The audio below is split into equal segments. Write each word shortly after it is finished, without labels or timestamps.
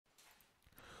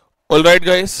Alright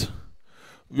guys,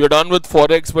 we are done with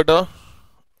Forex beta.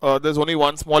 There's only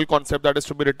one small concept that is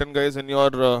to be written guys in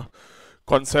your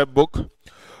concept book.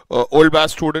 Old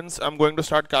batch students, I'm going to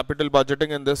start capital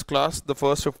budgeting in this class. The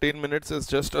first 15 minutes is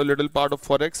just a little part of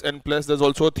Forex, and plus there's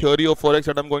also a theory of Forex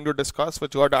that I'm going to discuss,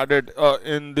 which got added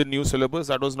in the new syllabus.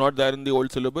 That was not there in the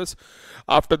old syllabus.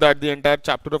 After that, the entire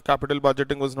chapter of capital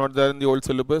budgeting was not there in the old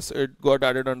syllabus. It got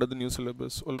added under the new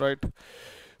syllabus. Alright.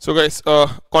 So guys,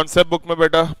 concept book में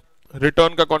बेटा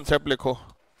return का concept लिखो.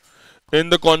 In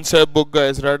the concept book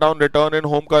guys, write down return in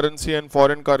home currency and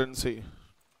foreign currency.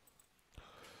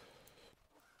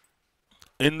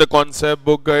 In the concept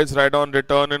book guys, write down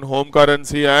return in home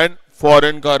currency and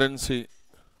foreign currency.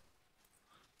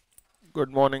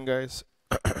 Good morning guys.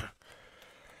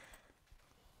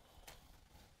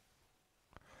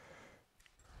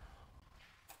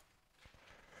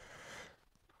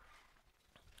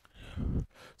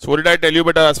 So what did I tell you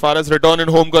beta as far as return in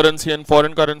home currency and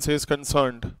foreign currency is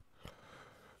concerned?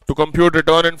 To compute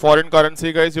return in foreign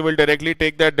currency guys, you will directly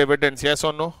take that dividends, yes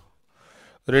or no?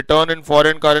 Return in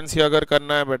foreign currency अगर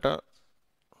करना है बेटा,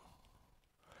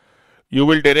 you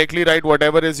will directly write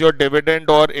whatever is your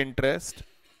dividend or interest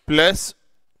plus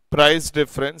price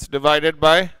difference divided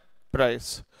by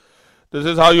price. This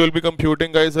is how you will be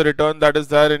computing guys the return that is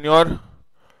there in your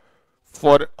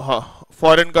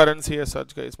foreign currency as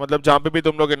such guys. मतलब जहाँ पे भी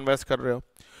तुम लोग invest कर रहे हो.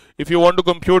 If you want to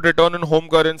compute return in home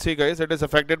currency guys, it is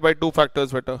affected by two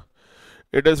factors better.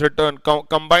 It is return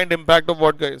combined impact of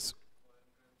what guys?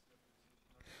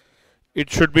 It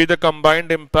should be the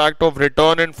combined impact of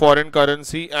return in foreign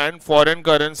currency and foreign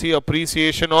currency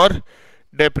appreciation or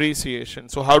depreciation.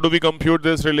 So how do we compute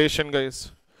this relation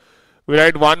guys? We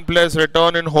write 1 plus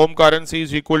return in home currency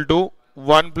is equal to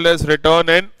 1 plus return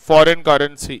in foreign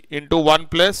currency into 1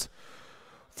 plus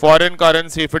foreign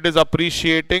currency if it is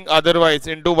appreciating, otherwise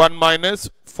into 1 minus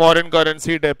foreign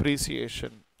currency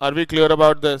depreciation. Are we clear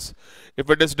about this? If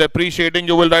it is depreciating,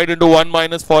 you will write into 1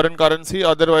 minus foreign currency,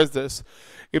 otherwise this.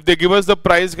 If they give us the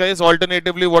price guys,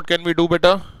 alternatively what can we do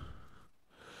better?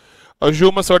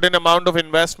 Assume a certain amount of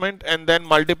investment and then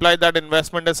multiply that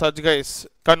investment as such guys.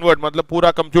 Convert, मतलब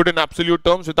पूरा compute in absolute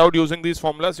terms without using these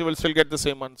formulas, you will still get the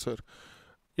same answer.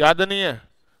 याद नहीं है?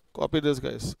 Copy this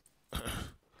guys.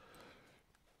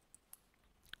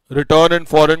 Return in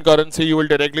foreign currency, you will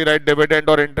directly write dividend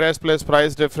or interest plus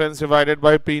price difference divided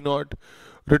by P naught.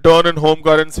 Return in home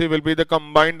currency will be the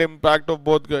combined impact of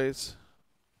both guys.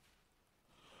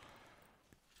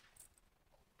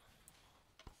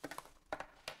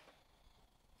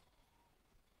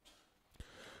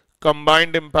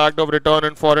 Combined impact of return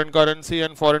in foreign currency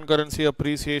and foreign currency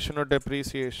appreciation or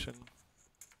depreciation.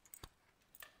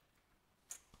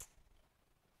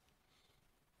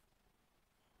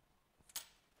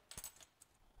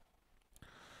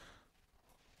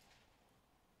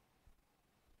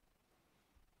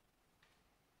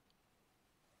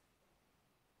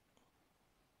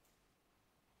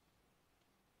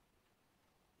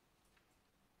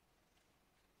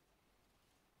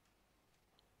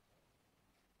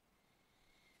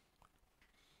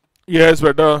 Yes,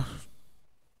 better.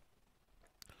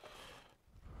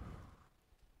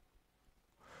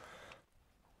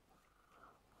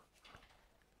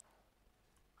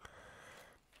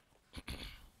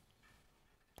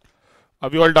 Are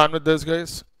we all done with this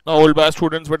guys? Now old batch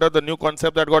students better, the new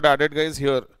concept that got added guys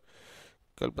here.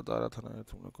 कल बता रहा था ना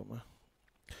तुम लोग को मैं.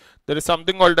 There is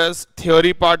something called as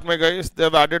theory part mein guys. They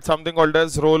have added something called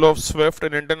as role of SWIFT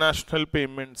in international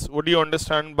payments. What do you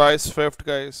understand by SWIFT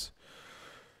guys?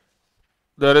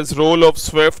 There is role of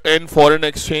SWIFT in foreign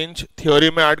exchange. Theory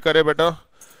में add करे बेटा.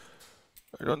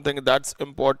 I don't think that's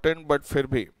important, but फिर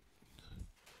भी.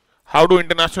 How do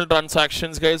international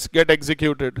transactions guys get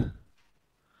executed?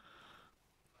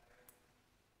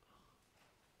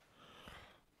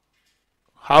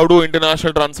 How do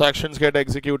international transactions get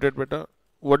executed better?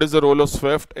 What is the role of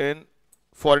SWIFT in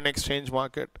foreign exchange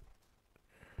market?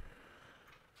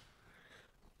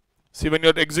 See, when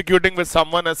you're executing with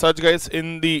someone as such guys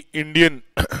in the Indian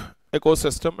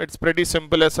ecosystem, it's pretty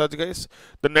simple as such guys.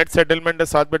 The net settlement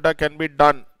as such beta can be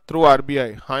done through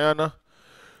RBI. हाँ या ना?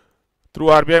 Through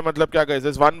RBI मतलब क्या guys?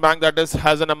 There's one bank that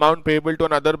has an amount payable to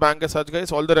another bank as such guys.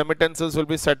 All the remittances will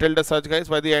be settled as such guys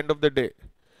by the end of the day.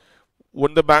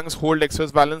 When the banks hold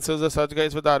excess balances as such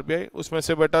guys with RBI, उसमें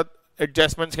से बेटा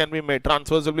adjustments can be made.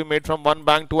 Transfers will be made from one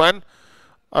bank to an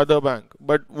other bank.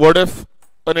 But what if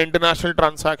an international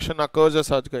transaction occurs as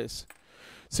such guys?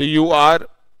 So you are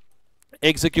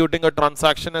executing a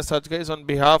transaction as such guys on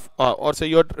behalf or say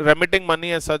you're remitting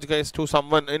money as such guys to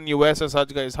someone in US as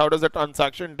such guys. How does the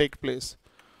transaction take place?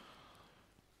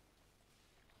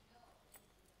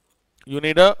 You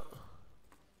need a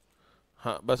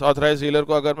हाँ बस authorise dealer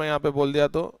को अगर मैं यहाँ पे बोल दिया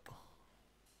तो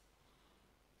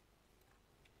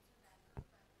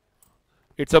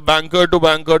it's a banker to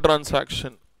banker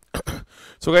transaction.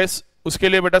 So guys उसके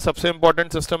लिए बेटा सबसे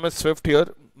इंपॉर्टेंट सिस्टम है Swift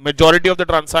here. Majority of the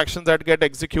transactions that get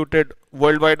executed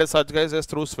worldwide as such guys is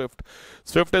through Swift.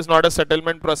 Swift is not a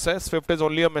settlement process. Swift is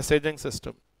only a messaging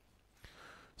system.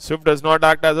 Swift does not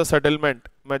act as a settlement.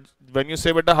 When you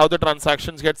say beta how the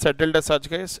transactions get settled as such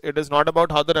guys, it is not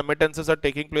about how the remittances are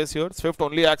taking place here. Swift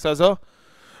only acts as a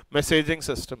messaging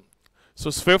system.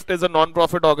 So Swift is a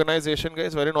non-profit organization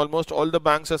guys, wherein almost all the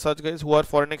banks as such guys who are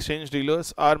foreign exchange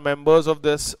dealers are members of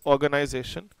this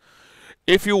organization.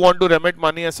 If you want to remit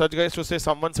money as such guys to say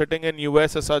someone sitting in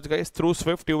US as such guys, through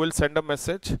Swift you will send a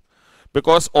message.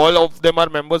 Because all of them are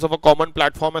members of a common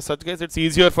platform as such guys, it's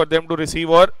easier for them to receive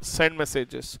or send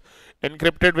messages.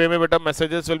 Encrypted way mein beta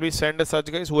messages will be sent as such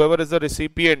guys. Whoever is the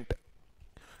recipient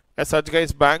as such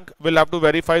guys bank will have to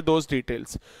verify those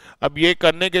details. अब ये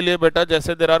करने के लिए बेटा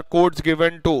जैसे there are codes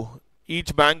given to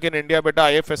each bank in India बेटा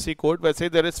IFSC code,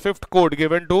 वैसे there is Swift code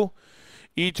given to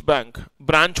each bank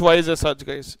branch wise as such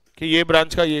guys कि ये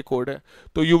ब्रांच का ये कोड है.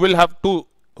 तो you will have to,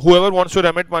 whoever wants to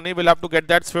remit money will have to get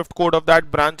that Swift code of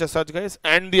that branch as such guys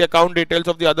and the account details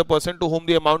of the other person to whom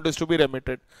the amount is to be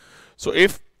remitted. So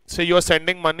if say you are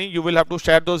sending money, you will have to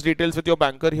share those details with your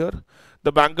banker here.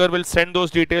 The banker will send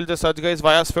those details as such guys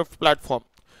via Swift platform.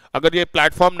 अगर ये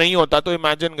platform नहीं होता तो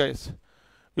imagine guys,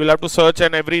 you'll have to search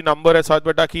and every number है साथ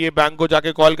बेटा कि ये बैंक को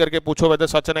जाके कॉल करके पूछो whether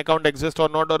such an account exists or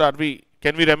not, or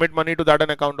can we remit money to that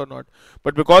an account or not.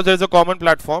 But because there is a common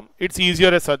platform, it's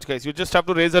easier as such guys. You just have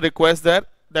to raise a request there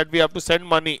that we have to send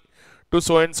money to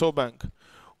so and so bank.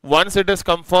 Once it is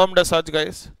confirmed as such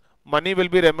guys, money will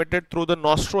be remitted through the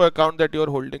Nostro account that you are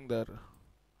holding there.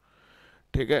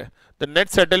 ठीक है. The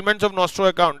net settlements of Nostro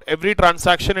account, every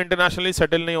transaction internationally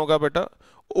settle नहीं होगा बेटा.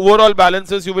 Overall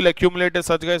balances you will accumulate as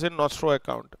such guys in Nostro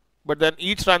account, but then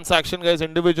each transaction guys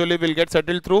individually will get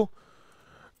settled through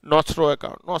Nostro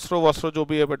account. Nostro Vostro जो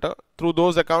भी है बेटा, through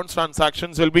those accounts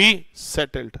transactions will be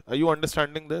settled. Are you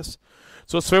understanding this?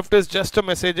 So Swift is just a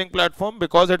messaging platform.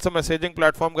 Because it's a messaging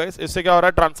platform guys, इससे क्या हो रहा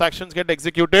है, transactions get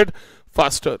executed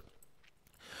faster.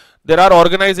 There are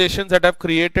organizations that have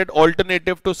created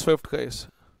alternative to Swift guys.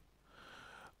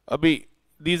 अभी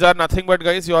these are nothing but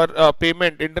guys your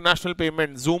payment, international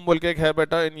payment. Zoom बोल के एक है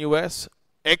बेटा in US,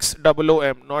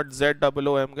 XOOM, not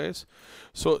ZOOM guys.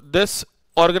 So this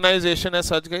organization as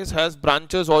such guys has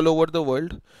branches all over the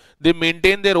world. They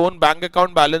maintain their own bank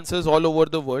account balances all over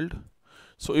the world.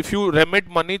 So if you remit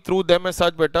money through them as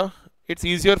such बेटा, it's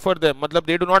easier for them. मतलब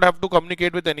they do not have to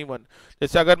communicate with anyone.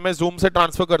 जैसे अगर मैं Zoom से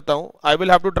transfer करता हूँ, I will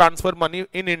have to transfer money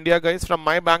in India guys from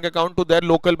my bank account to their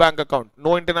local bank account.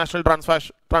 No international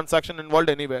transaction involved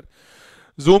anywhere.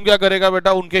 Zoom क्या करेगा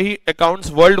बेटा, उनके ही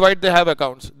accounts worldwide they have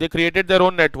accounts. They created their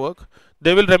own network.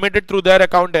 They will remit it through their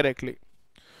account directly.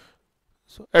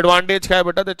 So advantage क्या है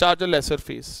बेटा, they charge a lesser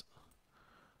fees.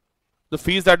 The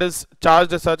fees that is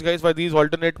charged as such guys by these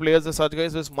alternate players as such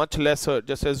guys is much lesser.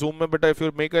 Just as Zoom में बेटा, if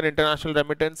you make an international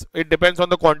remittance, it depends on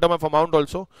the quantum of amount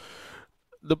also.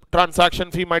 The transaction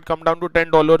fee might come down to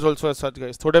 $10 also as such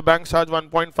guys. थोड़े banks charge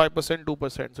 1.5%,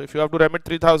 2%. So if you have to remit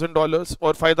 $3,000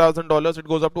 or $5,000, it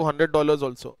goes up to $100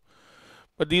 also.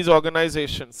 But these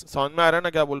organizations, समझ में आ रहा है ना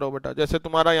क्या बोल रहा हूँ बेटा? जैसे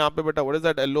तुम्हारा यहाँ पे बेटा, what is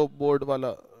that yellow board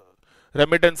वाला?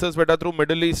 Remittances बेटा through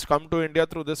Middle East come to India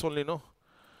through this only, no?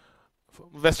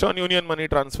 Western Union money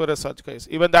transfer as such guys.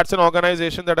 Even that's an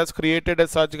organization that has created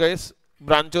as such guys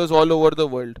branches all over the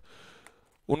world.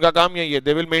 उनका काम यही है.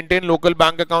 They will maintain local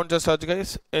bank accounts as such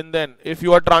guys, and then if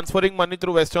you are transferring money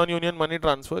through Western Union money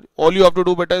transfer, all you have to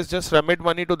do beta is just remit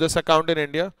money to this account in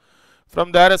India.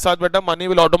 From there as such beta money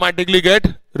will automatically get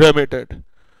remitted.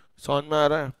 समझ में आ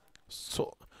रहा है?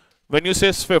 So when you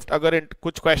say Swift, अगर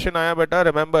कुछ question आया बेटा,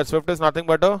 remember Swift is nothing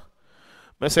but a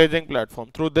messaging platform.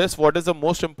 Through this, what is the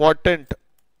most important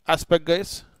aspect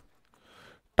guys?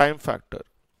 Time factor.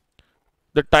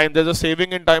 The time, there's a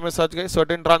saving in time as such guys.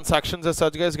 Certain transactions as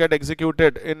such guys get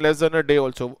executed in less than a day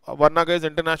also. Varna guys,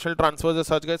 international transfers as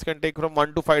such guys can take from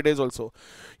 1 to 5 days also.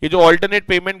 ये जो alternate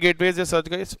payment gateways as such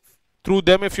guys, through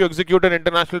them if you execute an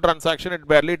international transaction, it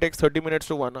barely takes 30 minutes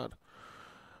to 1 hour.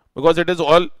 Because it is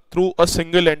all through a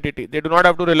single entity. They do not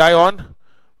have to rely on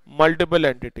multiple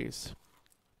entities.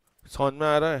 समझ में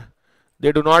आ रहा है?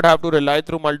 They do not have to rely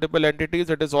through multiple entities.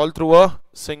 It is all through a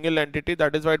single entity.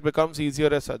 That is why it becomes easier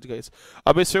as such guys.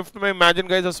 अभी Swift में imagine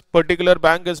guys a particular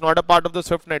bank is not a part of the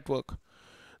Swift network.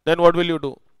 Then what will you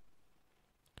do?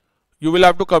 You will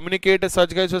have to communicate as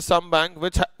such guys with some bank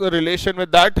which has a relation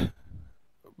with that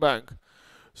bank.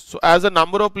 So as the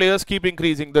number of players keep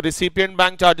increasing, the recipient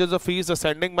bank charges a fees, the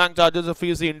sending bank charges a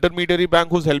fees, the intermediary bank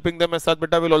who's helping them as such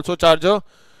beta will also charge a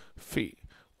fee.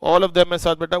 All of them as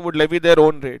such beta would levy their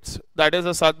own rates. That is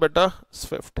a such beta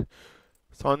SWIFT.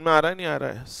 समझ में आ रहा है नहीं आ रहा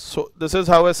है? So this is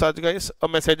how as such guys a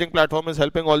messaging platform is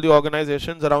helping all the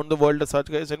organizations around the world as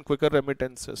such guys in quicker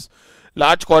remittances.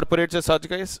 Large corporates as such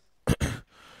guys.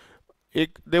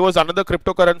 There was another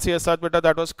cryptocurrency as such beta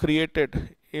that was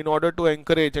created in order to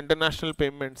encourage international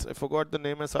payments. I forgot the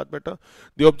name as such beta.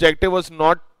 The objective was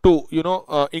not to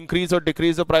increase or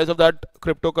decrease the price of that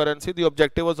cryptocurrency. The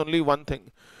objective was only one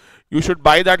thing. You should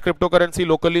buy that cryptocurrency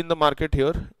locally in the market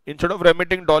here. Instead of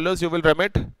remitting dollars, you will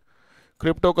remit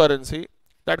cryptocurrency.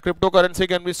 That cryptocurrency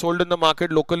can be sold in the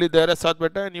market locally there as such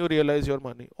beta and you realize your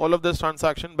money. All of this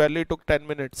transaction barely took 10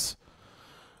 minutes.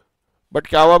 But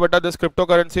क्या हुआ बेटा, this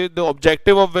cryptocurrency, the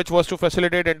objective of which was to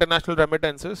facilitate international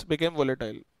remittances, became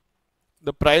volatile.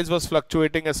 The price was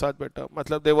fluctuating as such बेटा.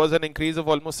 मतलब there was an increase of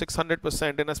almost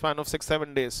 600% in a span of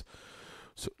 6-7 days.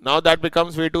 So now that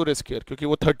becomes way too riskier. क्योंकि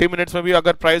वो 30 minutes में भी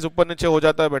अगर price ऊपर नीचे हो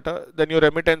जाता है बेटा, then your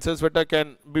remittances बेटा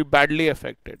can be badly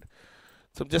affected.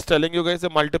 So I'm just telling you guys the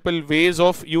multiple ways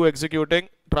of you executing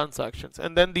transactions.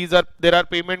 And then there are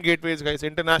payment gateways guys,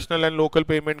 international and local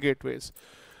payment gateways.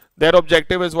 Their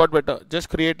objective is what better? Just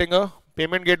creating a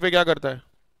payment gateway. क्या करता है?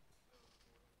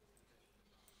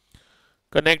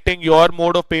 Connecting your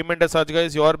mode of payment as such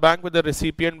guys, your bank with the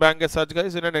recipient bank as such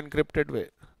guys in an encrypted way.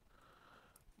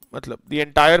 मतलब the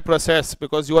entire process,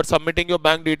 because you are submitting your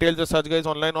bank details as such guys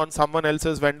online on someone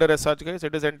else's vendor as such guys,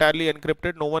 it is entirely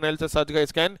encrypted. No one else as such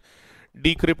guys can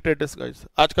decrypt it as guys.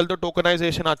 आजकल तो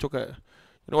tokenization आ चुका है.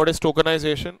 You know what is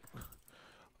tokenization?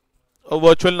 A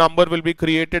virtual number will be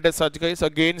created as such guys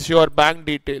against your bank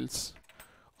details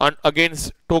and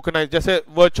against tokenized. जैसे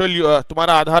virtual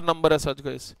तुम्हारा आधार number as such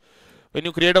guys. When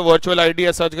you create a virtual ID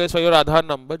as such guys for your Aadhaar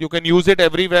number, you can use it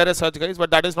everywhere as such guys,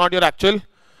 but that is not your actual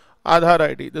Aadhaar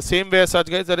ID. The same way as such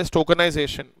guys, there is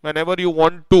tokenization. Whenever you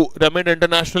want to remit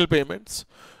international payments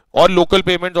or local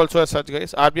payments also as such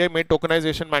guys, RBI made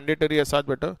tokenization mandatory as such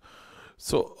better.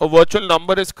 So a virtual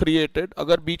number is created.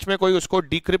 अगर बीच में कोई उसको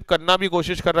decrypt करना भी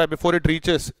कोशिश कर रहा है before it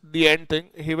reaches the end thing,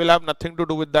 he will have nothing to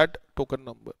do with that token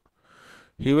number.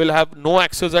 He will have no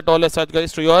access at all as such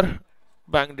guys to your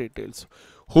bank details.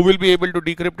 Who will be able to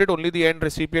decrypt it? Only the end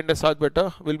recipient as such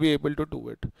better will be able to do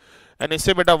it. And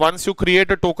इससे बेटा once you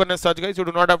create a token as such guys, you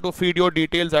do not have to feed your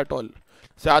details at all.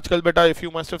 So आजकल बेटा, if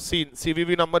you must have seen,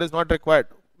 CVV number is not required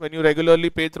when you regularly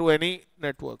pay through any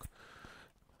network.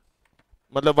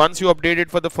 मतलब once you update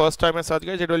it for the first time as such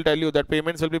guys, it will tell you that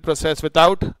payments will be processed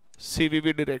without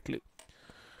CVV directly.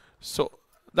 So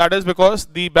that is because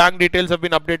the bank details have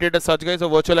been updated as such guys, a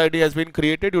virtual ID has been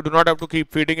created. You do not have to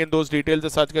keep feeding in those details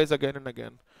as such guys again and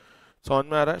again. So on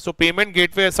में आ रहा है. So payment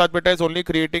gateway as such beta is only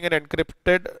creating an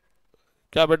encrypted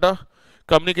क्या बेटा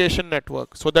communication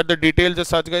network so that the details as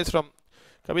such guys from,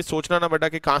 कभी सोचना ना बेटा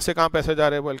कि कहाँ से कहाँ पैसे जा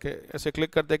रहे हैं बोल के, ऐसे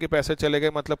क्लिक करते कि पैसे चले गए,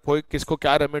 मतलब कोई किसको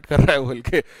क्या रेमिट कर रहा है बोल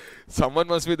के. Someone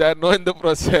must be there, no, in the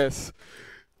process.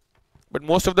 But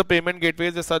most of the payment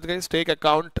gateways as such guys take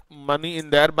account money in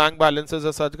their bank balances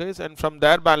as such guys, and from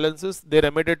their balances they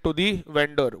remit it to the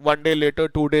vendor 1 day later,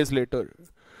 2 days later.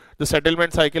 The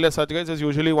settlement cycle as such guys is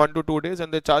usually 1 to 2 days,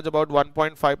 and they charge about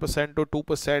 1.5% to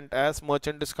 2% as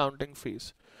merchant discounting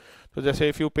fees. So जैसे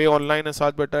if you pay online as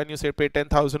such beta and you say pay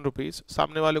 10,000 rupees,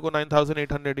 सामने वाले को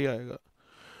 9,800 ही आएगा.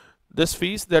 This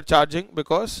fees they're charging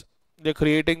because they're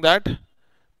creating that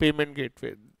payment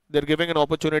gateway. They're giving an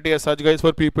opportunity as such guys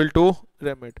for people to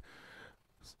remit.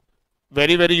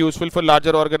 Very, very useful for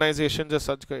larger organizations as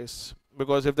such guys.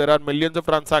 Because if there are millions of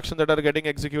transactions that are getting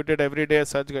executed every day as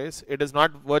such guys, it is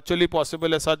not virtually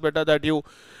possible as such better that you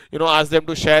ask them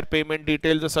to share payment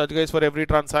details as such guys for every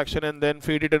transaction and then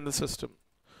feed it in the system.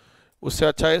 उससे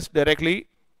अच्छा is directly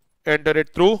enter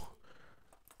it through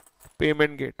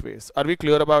payment gateways. Are we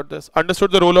clear about this?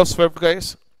 Understood the role of SWIFT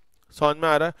guys? समझ में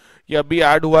आ रहा है? ये अभी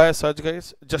add हुआ है such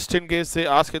guys. Just in case they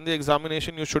ask in the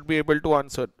examination, you should be able to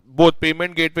answer both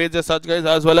payment gateways as such guys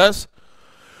as well as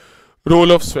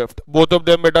role of SWIFT. Both of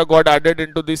them beta got added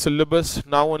into the syllabus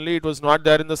now only. It was not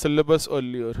there in the syllabus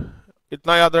earlier.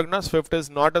 इतना याद रखना, SWIFT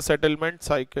is not a settlement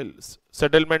cycle,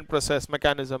 settlement process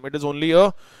mechanism. It is only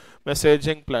a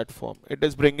messaging platform. It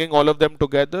is bringing all of them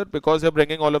together because you're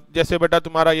bringing all of, जैसे बेटा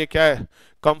तुम्हारा ये क्या है,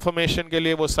 confirmation के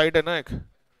लिए वो site है ना एक,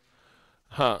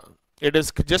 हाँ, it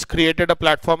is just created a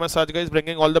platform as such guys,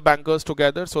 bringing all the bankers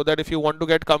together so that if you want to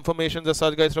get confirmations as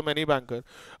such guys from any banker,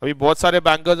 अभी बहुत सारे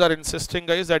bankers are insisting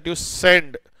guys that you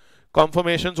send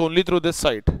confirmations only through this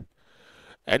site,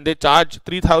 and they charge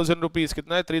 3,000 rupees.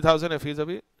 कितना है 3,000 है fees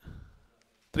अभी?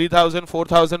 3,000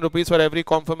 4,000 rupees for every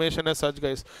confirmation as such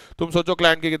guys. तुम सोचो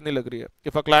client की कितनी लग रही है.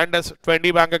 If a client has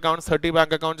 20 bank accounts, 30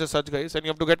 bank accounts as such guys, and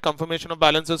you have to get confirmation of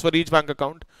balances for each bank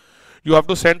account, you have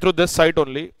to send through this site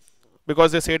only,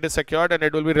 because they say it is secured and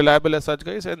it will be reliable as such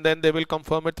guys, and then they will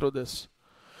confirm it through this.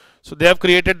 So they have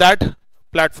created that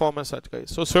platform as such guys.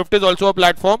 So Swift is also a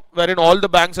platform wherein all the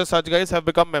banks as such guys have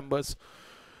become members.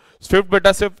 Swift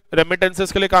बेटा सिर्फ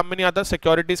remittances के लिए काम में नहीं आता,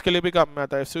 securities के लिए भी काम में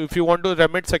आता है. So if you want to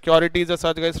remit securities as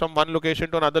such guys from one location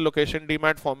to another location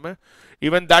demat form में,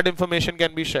 even that information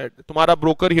can be shared. तुम्हारा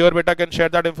broker here बेटा can share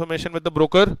that information with the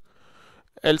broker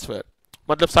elsewhere.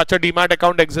 मतलब such a demat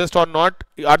account exists or not,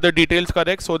 are the details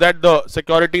correct, so that the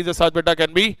securities as such बेटा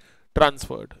can be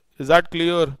transferred. Is that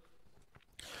clear?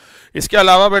 इसके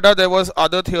अलावा बेटा there was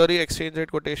other theory, exchange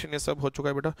rate quotation, ये सब हो चुका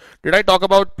है बेटा. Did I talk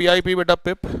about PIP बेटा,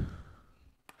 PIP?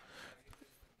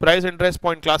 Price interest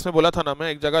point class में बोला था ना मैं,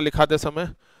 एक जगह लिखाते समय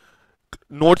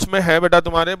नोट्स में है बेटा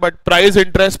तुम्हारे. But price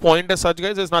interest point such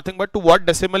guys is nothing but to what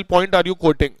decimal point are you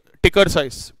coating? टिकर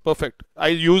size. Perfect.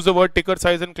 I use the word टिकर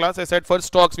size in class. I said for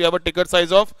stocks we have a टिकर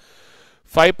size of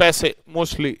 5 पैसे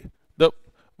mostly. The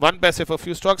 1 पैसे for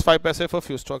few stocks, 5 पैसे for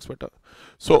few stocks बेटा.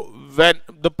 So when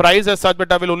the price as such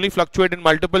बेटा will only fluctuate in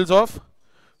multiples of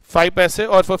 5 पैसे,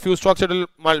 or for few stocks it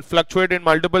will fluctuate in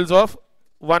multiples of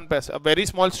 1 paise. A very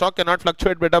small stock cannot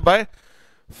fluctuate beta by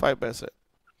 5 paise.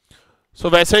 So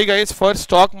वैसे ही guys, for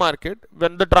stock market,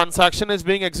 when the transaction is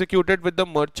being executed with the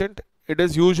merchant, it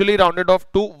is usually rounded off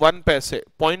to 1 paise,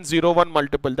 0.01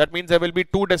 multiple. That means there will be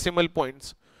 2 decimal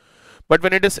points. But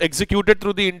when it is executed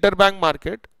through the interbank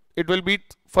market, it will be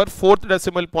for 4th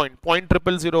decimal point,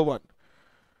 0.0001.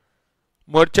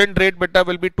 Merchant rate beta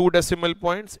will be 2 decimal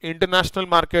points. International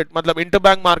market, मतलब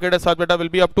interbank market as such beta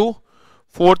will be up to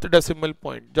 4th decimal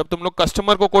point. जब तुम लोग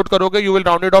customer को coat करोगे, you will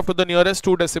round it off to the nearest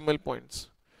 2 decimal points.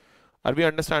 Are we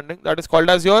understanding? That is called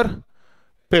as your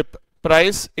PIP,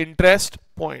 price interest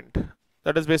point.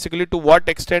 That is basically to what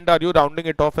extent are you rounding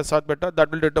it off as such beta.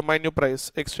 That will determine your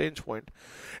price exchange point.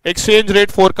 Exchange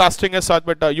rate forecasting as such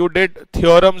beta. You did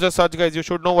theorems as such guys. You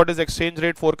should know what is exchange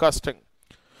rate forecasting.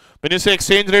 When you say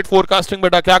exchange rate forecasting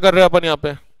beta, क्या कर रहे हैं अपन यहाँ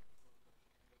पे?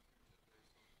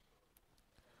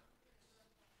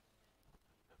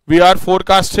 We are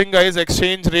forecasting guys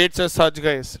exchange rates as such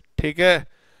guys. ठीक है?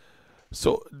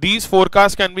 So these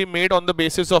forecasts can be made on the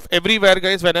basis of everywhere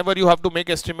guys. Whenever you have to make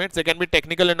estimates, there can be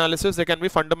technical analysis, there can be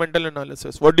fundamental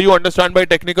analysis. What do you understand by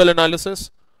technical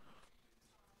analysis?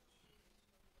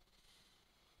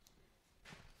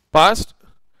 Past,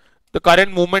 the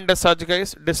current movement as such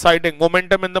guys, deciding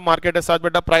momentum in the market as such,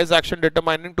 but the price action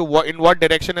determining to in what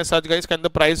direction as such guys can the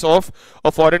price of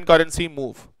a foreign currency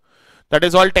move. That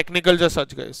is all technicals as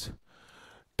such guys.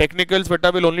 Technicals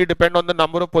beta will only depend on the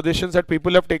number of positions that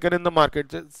people have taken in the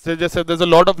market. So just there's a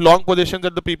lot of long positions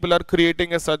that the people are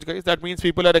creating as such guys. That means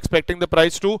people are expecting the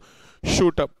price to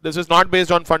shoot up. This is not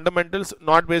based on fundamentals,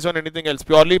 not based on anything else,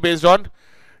 purely based on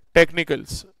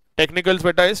technicals. Technicals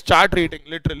beta is chart reading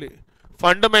literally.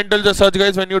 Fundamentals as such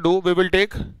guys, when you do, we will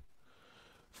take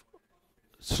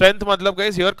strength matlab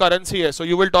guys here currency hai. So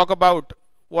you will talk about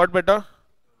what beta?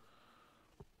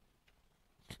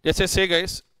 Just say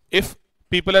guys, if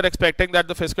people are expecting that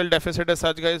the fiscal deficit as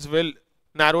such guys will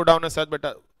narrow down as such, but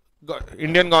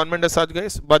Indian government as such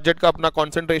guys, budget ka apna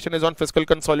concentration is on fiscal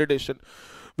consolidation.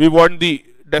 We want the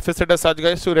deficit as such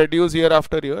guys to reduce year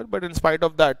after year, but in spite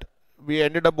of that, we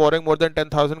ended up borrowing more than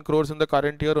 10,000 crores in the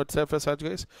current year itself as such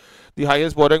guys. The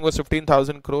highest borrowing was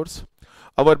 15,000 crores.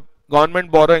 Our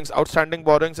government borrowings, outstanding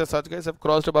borrowings as such guys have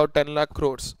crossed about 10 lakh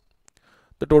crores.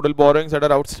 The total borrowings that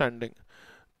are outstanding.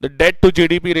 The debt to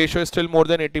GDP ratio is still more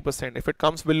than 80%. If it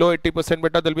comes below 80%,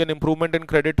 beta, there will be an improvement in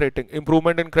credit rating.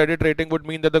 Improvement in credit rating would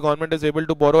mean that the government is able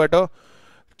to borrow at a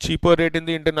cheaper rate in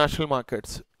the international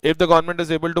markets. If the government is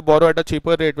able to borrow at a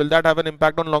cheaper rate, will that have an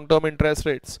impact on long-term interest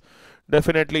rates?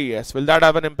 Definitely yes. Will that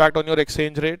have an impact on your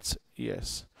exchange rates?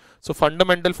 Yes. So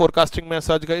fundamental forecasting mein as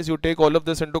such guys, you take all of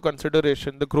this into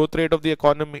consideration. The growth rate of the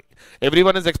economy.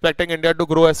 Everyone is expecting India to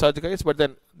grow as such guys, but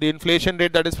then the inflation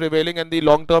rate that is prevailing and the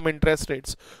long-term interest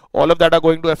rates, all of that are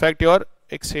going to affect your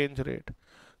exchange rate.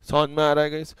 समझ में आ रहा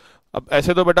है guys? अब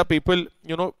ऐसे तो बेटा people,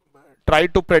 you know, try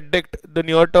to predict the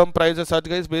near-term price as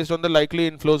such guys based on the likely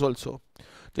inflows also.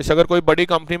 जैसे अगर कोई बड़ी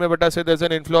कंपनी में बेटा से there's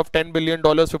an inflow of $10 billion,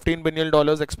 $15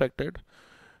 billion expected,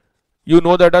 you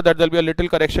know that there will be a little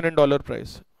correction in dollar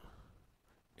price.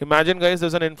 Imagine guys,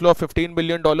 there's an inflow of $15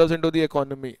 billion into the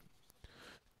economy.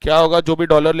 क्या होगा जो भी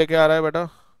डॉलर लेके आ रहा है बेटा?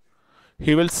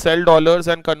 He will sell dollars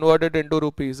and convert it into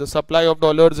rupees. The supply of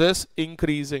dollars is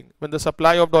increasing. When the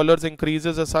supply of dollars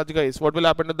increases as such guys, what will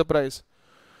happen to the price?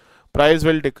 price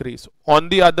will decrease. On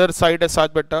the other side as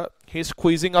such beta, he's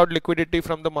squeezing out liquidity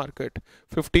from the market.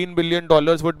 $15 billion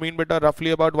would mean beta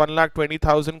roughly about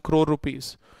 1,20,000 crore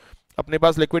rupees. अपने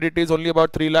पास liquidity is only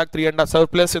about 3 lakh, 3.5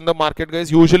 surplus in the market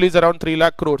guys, usually is around 3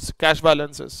 lakh crores cash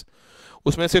balances.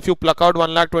 उसमें से if you pluck out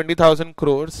 1,20,000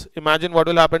 crores, imagine what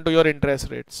will happen to your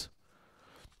interest rates.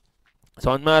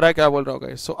 समझ में आ रहा है क्या बोल रहा हूँ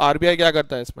guys? So RBI क्या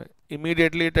करता है इसमें?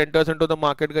 Immediately it enters into the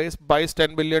market guys, buys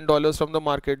 $10 billion from the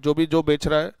market. जो बेच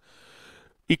रहा है,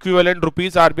 equivalent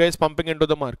rupees RBI is pumping into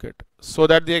the market so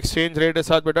that the exchange rate as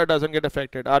such beta doesn't get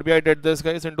affected. RBI did this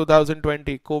guys in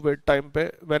 2020 COVID time पे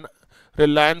when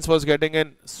Reliance was getting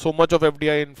in so much of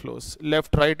FDI inflows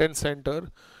left, right and center.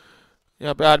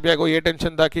 यहाँ पे RBI को ये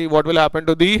tension था कि what will happen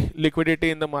to the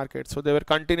liquidity in the market, so they were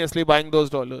continuously buying those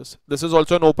dollars. This is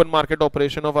also an open market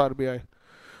operation of RBI.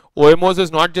 OMOs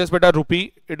is not just beta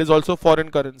rupee, it is also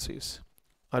foreign currencies.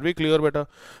 Are we clear beta?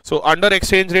 So under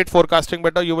exchange rate forecasting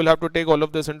beta, you will have to take all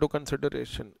of this into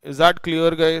consideration. Is that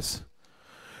clear guys?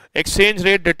 Exchange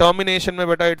rate determination mein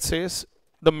beta, it says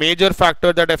the major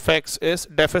factor that affects is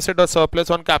deficit or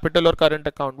surplus on capital or current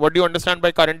account. What do you understand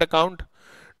by current account?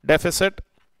 Deficit.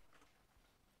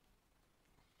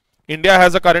 India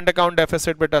has a current account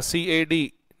deficit beta,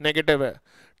 CAD negative है,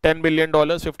 $10 billion,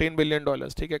 $15 billion,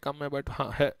 ठीक है कम है but हाँ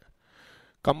है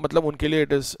कम मतलब उनके लिए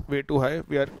it is way too high.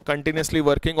 We are continuously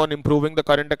working on improving the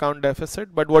current account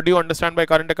deficit. But what do you understand by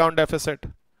current account deficit?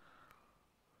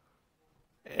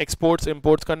 Exports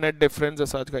imports का net difference है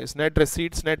such guys. Net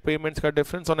receipts net payments का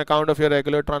difference on account of your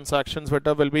regular transactions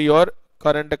beta will be your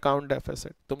current account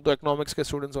deficit. तुम तो economics के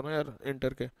students हो ना यार inter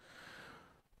के.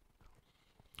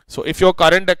 So if your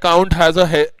current account has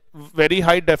a very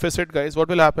high deficit guys, what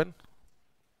will happen?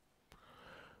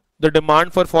 The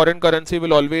demand for foreign currency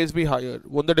will always be higher.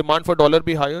 Won't the demand for dollar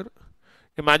be higher?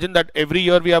 Imagine that every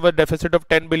year we have a deficit of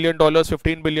 $10 billion,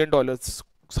 $15 billion.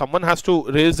 Someone has to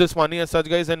raise this money as such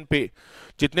guys and pay.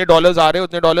 जितने dollars आ रहे हैं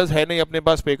उतने dollars है नहीं अपने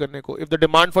पास pay करने को. If the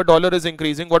demand for dollar is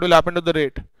increasing, what will happen to the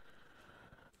rate?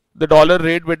 The dollar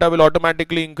rate beta will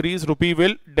automatically increase, rupee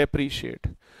will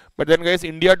depreciate. But then guys,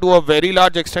 India to a very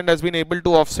large extent has been able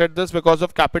to offset this because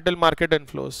of capital market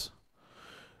inflows.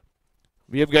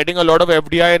 We are getting a lot of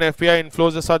FDI and FPI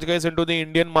inflows as such guys into the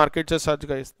Indian markets as such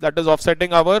guys. That is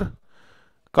offsetting our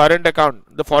current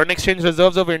account. The foreign exchange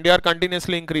reserves of India are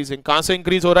continuously increasing. कहाँ से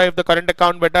increase हो रहा है if the current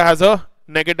account beta has a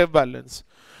negative balance?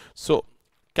 So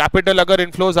capital अगर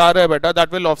inflows आ रहा है beta, that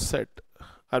will offset.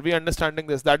 Are we understanding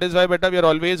this? That is why beta we are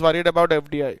always worried about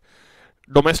FDI.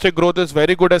 Domestic growth is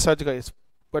very good as such guys.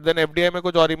 But then FDI में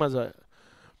कुछ और ही मजा है.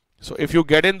 So if you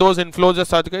get in those inflows as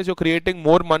such guys, you're creating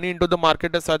more money into the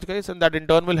market as such guys, and that in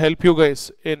turn will help you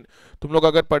guys in तुम लोग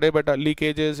अगर पढ़े बेटा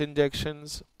leakages,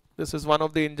 injections. This is one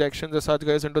of the injections as such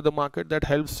guys into the market that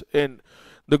helps in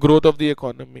the growth of the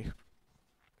economy.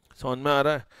 समझ में आ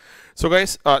रहा है? So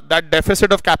guys, that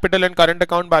deficit of capital and current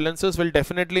account balances will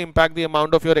definitely impact the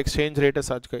amount of your exchange rate as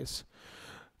such guys.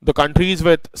 The countries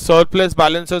with surplus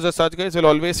balances as such guys will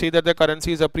always see that their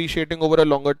currency is appreciating over a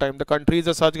longer time. The countries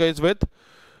as such guys with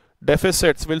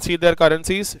deficits will see their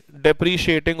currencies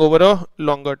depreciating over a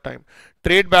longer time.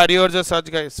 Trade barriers as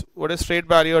such guys. What is trade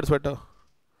barriers beta?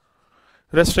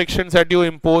 Restrictions that you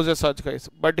impose as such guys.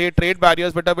 But a trade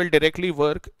barriers beta will directly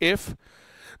work if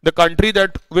the country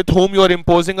that with whom you are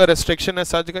imposing a restriction as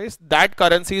such guys, that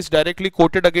currency is directly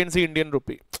quoted against the Indian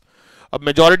rupee. A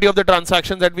majority of the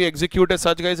transactions that we execute as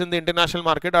such guys in the international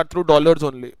market are through dollars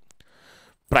only.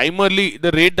 Primarily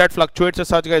the rate that fluctuates as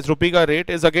such guys, rupee ka rate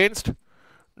is against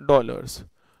dollars.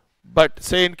 But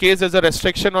say in case there's a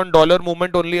restriction on dollar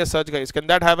movement only as such guys, can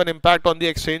that have an impact on the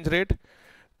exchange rate?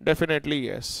 Definitely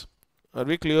yes. Are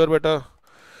we clear beta?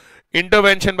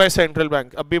 Intervention by central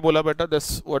bank. Abhi bola beta,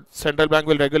 this what central bank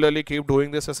will regularly keep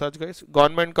doing this as such guys.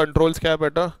 Government controls kya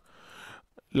beta?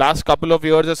 Last couple of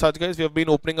years as such guys, we have been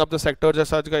opening up the sectors as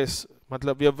such guys.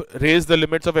 मतलब we have raised the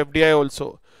limits of FDI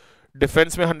also.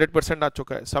 Defense में 100% आ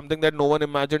चुका है. Something that no one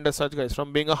imagined as such guys.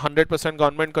 From being a 100%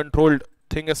 government controlled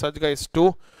thing as such guys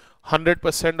to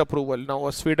 100% approval. Now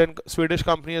a Swedish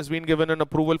company has been given an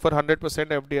approval for 100%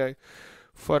 FDI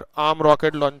for arm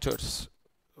rocket launchers.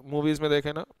 Movies में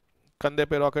देखे ना कंधे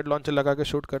पे rocket launcher लगा के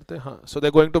shoot करते हैं. हाँ. So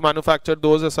they're going to manufacture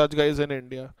those as such guys in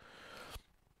India.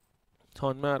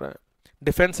 समझ में आ रहा है?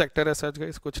 Defense sector as such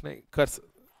guys कुछ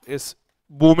नहीं is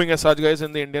booming as such guys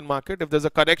in the Indian market. If there's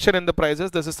a correction in the prices,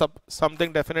 this is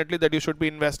something definitely that you should be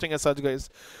investing as such guys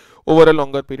over a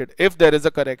longer period. If there is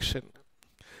a correction,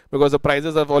 because the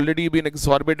prices have already been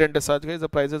exorbitant as such guys, the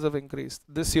prices have increased.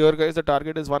 This year guys, the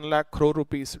target is 1 lakh crore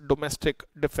rupees domestic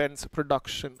defense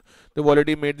production. They've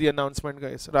already made the announcement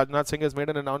guys. Rajnath Singh has made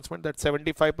an announcement that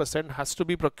 75% has to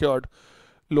be procured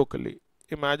locally.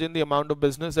 imagine the amount of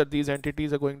business that these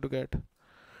entities are going to get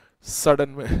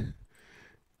sudden में.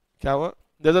 क्या हुआ?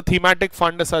 There's a thematic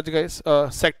fund as such, guys, a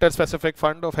sector specific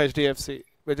fund of HDFC,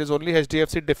 which is only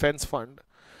HDFC defense fund.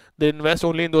 They invest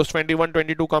only in those 21,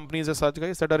 22 companies as such,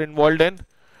 guys, that are involved in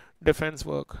defense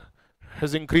work.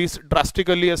 Has increased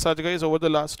drastically as such, guys, over the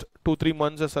last 2-3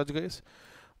 months as such, guys.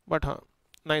 But हाँ,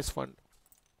 nice fund.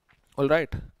 All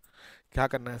right. क्या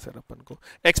करना है sir अपन को?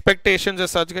 Expectations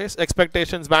as such, guys.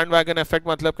 Expectations, bandwagon effect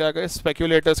मतलब क्या guys?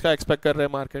 Speculators का expect कर रहे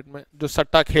हैं market में, जो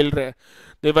सट्टा खेल रहे हैं.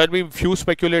 There will be few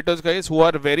speculators, guys, who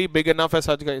are very big enough as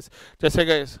such, guys. जैसे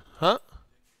guys, हाँ,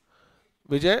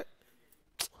 विजय,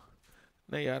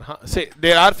 नहीं यार, हाँ, से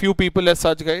there are few people as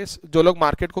such, guys, जो लोग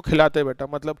market को खिलाते हैं बेटा,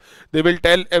 मतलब they will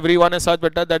tell everyone as such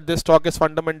बेटा that this stock is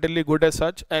fundamentally good as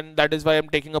such and that is why I'm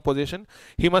taking a position.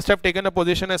 He must have taken a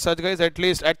position as such, guys, at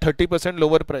least at 30%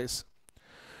 lower price.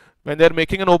 When they are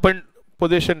making an open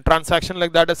position transaction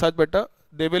like that as such better,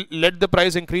 they will let the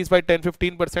price increase by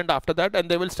 10-15% after that and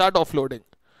they will start offloading.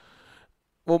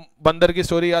 वो बंदर की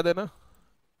story याद है ना?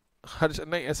 हर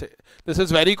नहीं ऐसे. This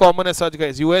is very common as such,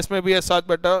 guys. US में भी as such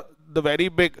better, the very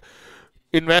big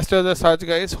investors as such,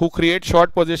 guys, who create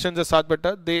short positions as such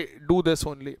better, they do this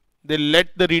only. They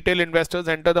let the retail investors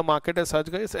enter the market as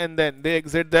such, guys, and then they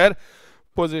exit their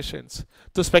positions.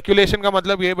 तो speculation का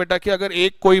मतलब ये बेटा कि अगर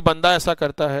एक कोई बंदा ऐसा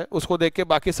करता है उसको देख के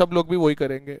बाकी सब लोग भी वही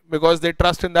करेंगे, because they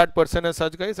trust in that person as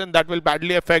such, guys, and that will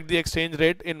badly affect the exchange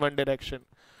rate in one direction.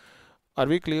 Are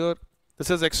we clear?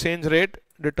 This is exchange rate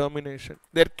determination.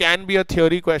 There can be a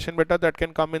theory question beta that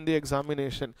can come in the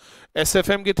examination.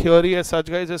 SFM की theory as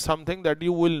such, guys, is something that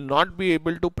you will not be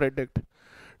able to predict.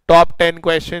 Top 10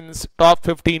 questions, top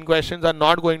 15 questions are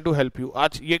not going to help you.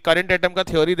 आज ये current item का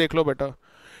theory देख लो बेटा.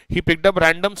 He picked up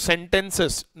random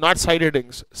sentences, not side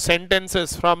headings,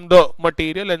 sentences from the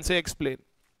material and say explain.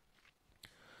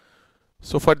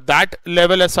 So for that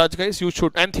level as such, guys, you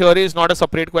should, and theory is not a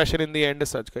separate question in the end as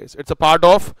such, guys. It's a part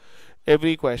of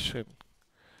every question.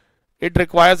 It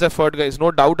requires effort, guys,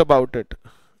 no doubt about it.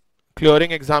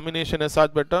 Clearing examination as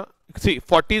such बेटा, see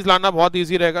 40s लाना बहुत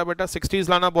easy रहेगा बेटा, 60s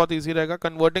लाना बहुत easy रहेगा.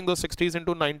 Converting those 60s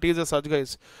into 90s as such,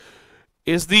 guys,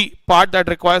 is the part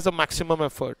that requires the maximum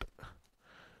effort.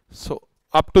 So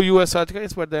up to you as such,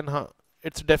 guys, but then हाँ,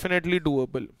 it's definitely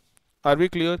doable. Are we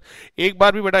clear? एक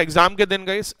बार भी बेटा exam के दिन,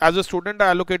 guys, as a student I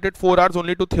allocated 4 hours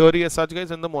only to theory as such,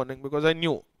 guys, in the morning, because I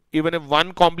knew even if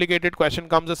one complicated question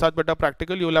comes as such बेटा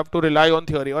practical, you will have to rely on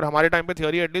theory. और हमारे time पे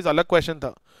theory at least अलग question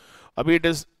था. अभी it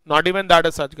is not even that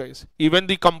as such, guys. Even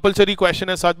the compulsory question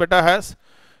as such बेटा has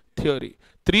theory.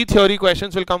 3 theory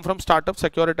questions will come from startup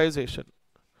securitization.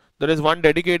 There is one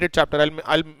dedicated chapter.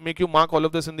 I'll make you mark all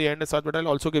of this in the end as such, but I'll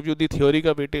also give you the theory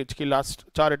का weightage कि last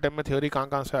 4 attempt में theory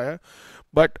कहाँ से आया.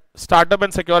 But startup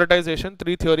and securitization,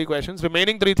 3 theory questions.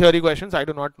 Remaining 3 theory questions I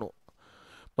do not know.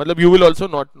 मतलब you will also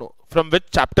not know from which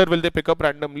chapter will they pick up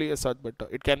randomly as such better.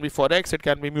 It can be forex, it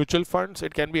can be mutual funds,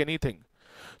 it can be anything.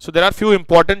 So there are few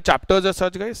important chapters as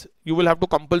such, guys. You will have to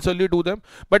compulsorily do them.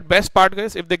 But best part,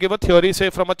 guys, if they give a theory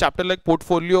say from a chapter like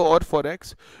portfolio or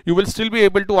forex, you will still be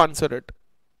able to answer it.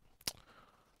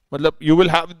 मतलब you will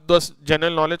have those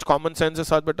general knowledge, common sense as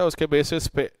such better. उसके basis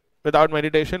पे without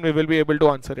meditation we will be able to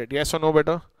answer it. Yes or no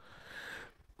better?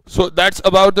 So that's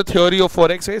about the theory of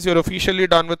forex, guys. You're officially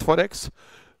done with forex.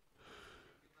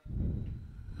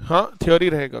 हाँ, theory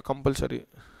रहेगा compulsory.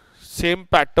 Same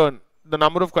pattern. The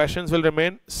number of questions will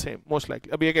remain same most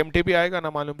likely. अभी एक MTP आएगा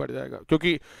ना, मालूम पड़ जाएगा,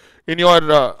 क्योंकि in your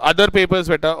other papers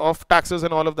better of taxes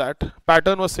and all of that,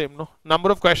 pattern was same, no?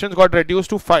 Number of questions got reduced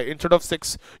to 5 instead of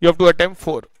 6. You have to attempt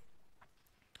 4.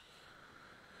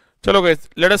 चलो guys,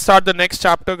 let us start the next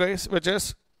chapter, guys, which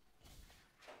is,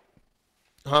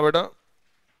 हाँ बेटा,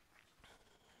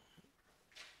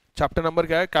 chapter number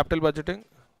क्या है? Capital budgeting.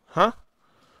 हाँ,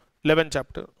 11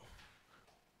 chapter.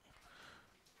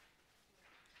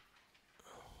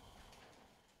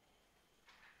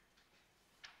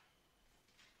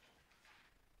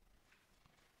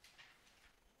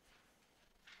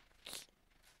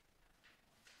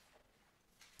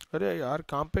 अरे यार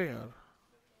कहाँ पे यार?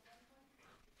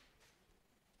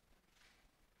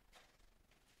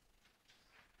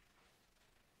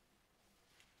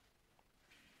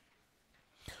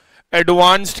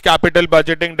 Advanced capital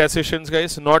budgeting decisions,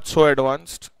 guys, not so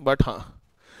advanced, but हाँ.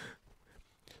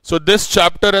 So this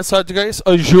chapter as such, guys,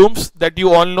 assumes that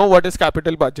you all know what is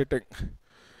capital budgeting.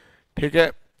 ठीक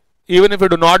है? Even if you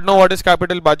do not know what is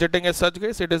capital budgeting as such,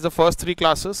 guys, it is the first 3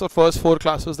 classes or first 4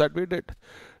 classes that we did.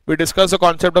 We discussed the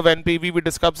concept of NPV, we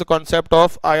discussed the concept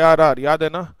of IRR. याद है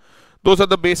ना? Those are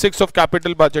the basics of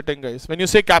capital budgeting, guys. When you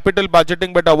say capital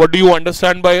budgeting, beta, what do you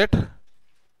understand by it?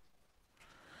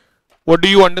 What do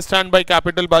you understand by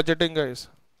capital budgeting, guys?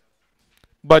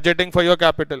 Budgeting for your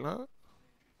capital, huh?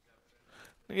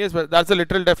 Yes, but that's the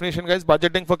literal definition, guys.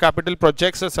 Budgeting for capital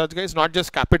projects as such, guys, not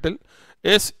just capital,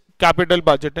 is capital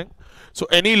budgeting. So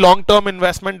any long-term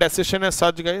investment decision as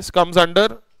such, guys, comes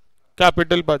under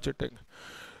capital budgeting.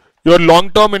 Your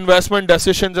long-term investment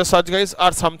decisions as such, guys,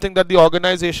 are something that the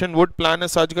organization would plan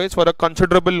as such, guys, for a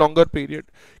considerable longer period.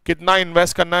 Kitna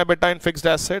invest karna hai beta in fixed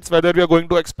assets, whether we are going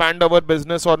to expand our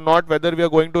business or not, whether we are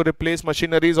going to replace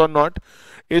machineries or not,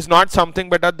 is not something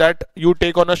beta that you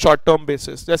take on a short-term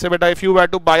basis. Jaise beta, if you were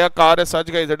to buy a car as such,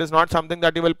 guys, it is not something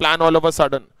that you will plan all of a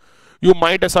sudden. You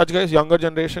might as such, guys, younger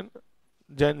generation,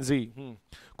 Gen Z,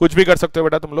 कुछ भी कर सकते हो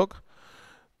बेटा तुम लोग.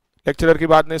 Lecturer की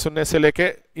बात नहीं सुनने से लेके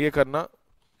ये करना.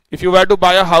 If you were to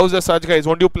buy a house as such, guys,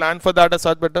 won't you plan for that as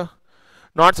such better?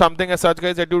 Not something as such,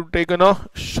 guys, that you take in a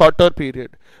shorter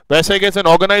period. वैसे guys, and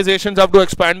organizations have to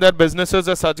expand their businesses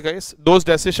as such, guys. Those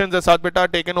decisions as such better are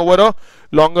taken over a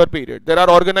longer period. There are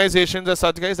organizations as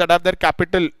such, guys, that have their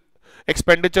capital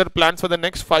expenditure plans for the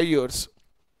next 5 years.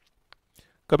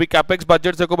 कभी capex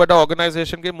budgets देखो बेटा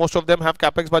organization के, most of them have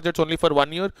capex budgets only for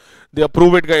 1 year. They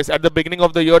approve it, guys. At the beginning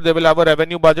of the year, they will have a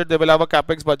revenue budget, they will have a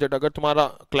capex budget. अगर तुम्हारा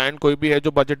client कोई भी है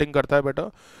जो budgeting करता है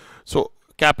बेटा, so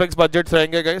capex budgets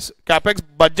रहेंगे, guys. Capex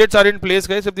budgets are in place,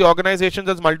 guys, if the organization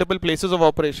has multiple places of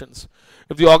operations.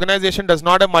 If the organization does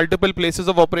not have multiple places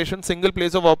of operation, single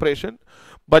place of operation,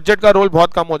 budget का role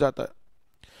बहुत कम हो जाता है.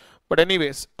 But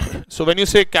anyways, so when you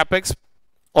say capex,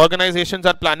 organizations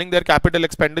are planning their capital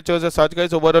expenditures as such,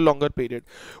 guys, over a longer period.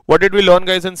 What did we learn,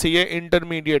 guys, in CA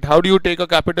Intermediate? How do you take a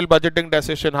capital budgeting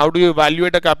decision? How do you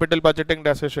evaluate a capital budgeting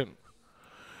decision?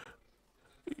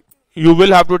 You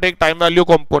will have to take time value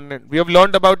component. We have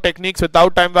learned about techniques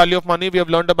without time value of money. We have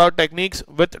learned about techniques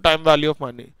with time value of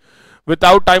money.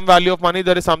 Without time value of money,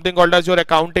 there is something called as your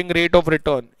accounting rate of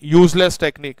return. Useless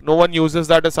technique. No one uses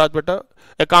that as such, beta.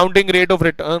 Accounting rate of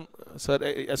return. Sir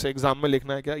ऐसे exam में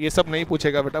लिखना है क्या? ये सब नहीं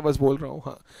पूछेगा बेटा, बस बोल रहा हूँ.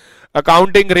 हाँ,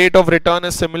 accounting rate of return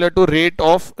is similar to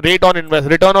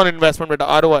return on investment बेटा,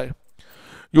 ROI.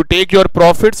 You take your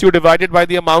profits, you divide it by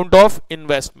the amount of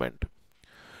investment.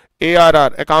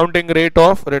 ARR, accounting rate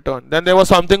of return. Then there was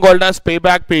something called as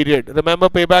payback period. Remember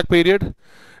payback period?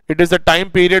 It is the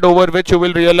time period over which you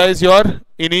will realize your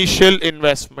initial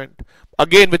investment.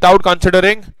 Again, without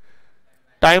considering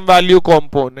time value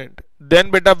component.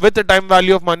 Then beta, with the time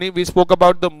value of money, we spoke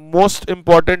about the most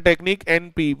important technique,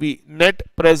 NPV, net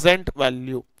present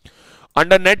value.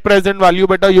 Under net present value,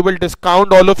 beta, you will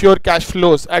discount all of your cash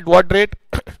flows. At what rate?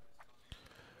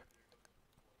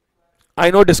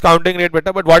 I know discounting rate,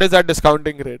 beta, but what is that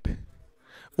discounting rate?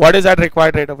 What is that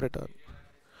required rate of return?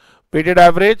 Weighted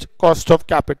average cost of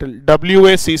capital.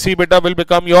 WACC, beta, will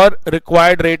become your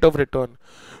required rate of return.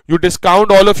 You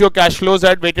discount all of your cash flows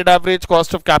at weighted average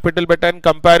cost of capital, beta, and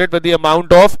compare it with the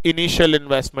amount of initial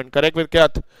investment. Correct,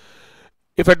 Virkyat?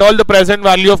 If at all the present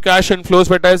value of cash inflows,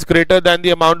 beta, is greater than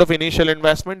the amount of initial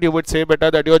investment, you would say,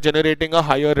 beta, that you are generating a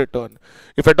higher return.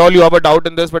 If at all you have a doubt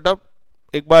in this, beta,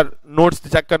 एक बार notes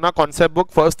check करना. Concept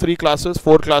book, first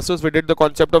 4 classes, we did the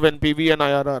concept of NPV and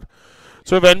IRR.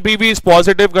 So if NPV is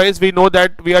positive, guys, we know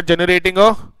that we are generating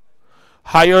a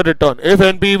higher return. If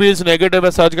NPV is negative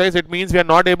as such, guys, it means we are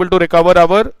not able to recover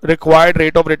our required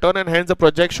rate of return, and hence the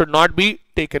project should not be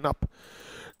taken up.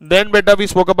 Then beta, we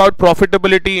spoke about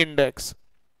profitability index,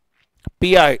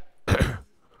 PI.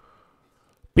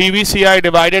 PVCI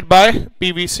divided by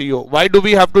PVCO. Why do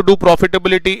we have to do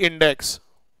profitability index?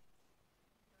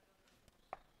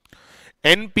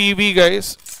 NPV,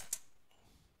 guys,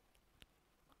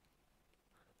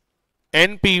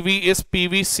 NPV is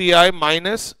PVCI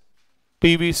minus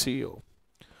PVCO.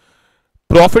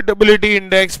 Profitability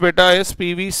index, beta, is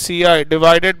PVCI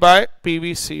divided by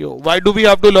PVCO. Why do we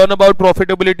have to learn about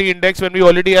profitability index when we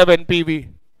already have NPV?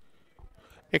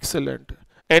 Excellent.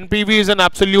 NPV is an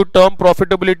absolute term.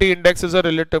 Profitability index is a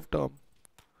relative term.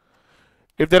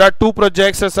 If there are 2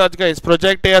 projects as such, guys,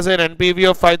 project A has an NPV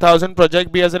of 5,000,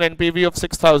 project B has an NPV of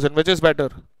 6,000, which is better?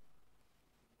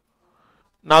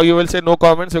 Now you will say no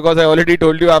comments because I already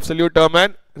told you absolute term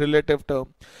and relative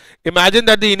term. Imagine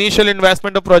that the initial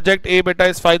investment of project A, beta,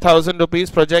 is 5,000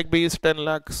 rupees, project B is 10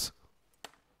 lakhs.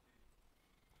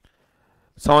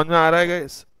 समझ में आ रहा है,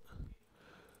 guys?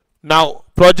 Now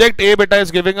project A, beta,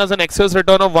 is giving us an excess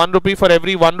return of 1 rupee for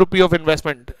every 1 rupee of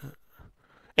investment.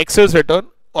 Excess return.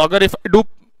 Agar if I do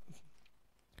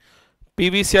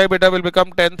PVCI, beta, will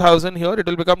become 10,000 here, it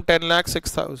will become 10 lakh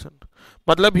 6,000.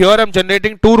 Matlab here I am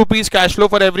generating 2 rupees cash flow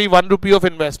for every 1 rupee of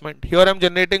investment. Here I am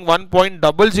generating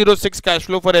 1.006 cash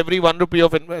flow for every 1 rupee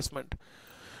of investment.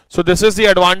 So this is the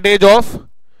advantage of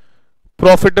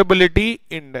profitability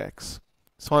index.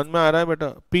 समझ में आ रहा है बेटा?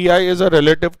 Pi is a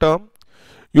relative term.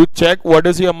 You check what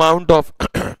is the amount of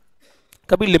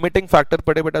कभी limiting factor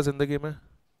पढ़े बेटा जिंदगी में?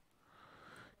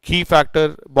 की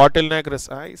फैक्टर, बॉटल नेक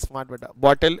स्मार्ट बेटा,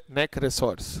 बॉटल नेक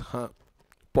रिसोर्स. हाँ,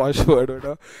 posh word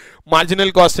बेटा.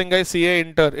 Marginal costing guys, CA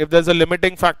inter. If there's a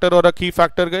limiting factor or a key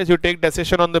factor guys, you take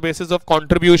decision on the basis of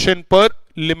contribution per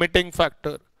limiting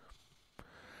factor.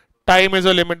 Time is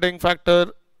a limiting factor.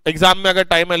 Exam में अगर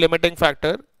time है limiting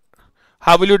factor,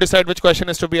 how will you decide which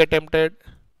question is to be attempted?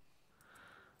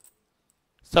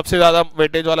 सबसे ज्यादा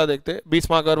weightage वाला देखते,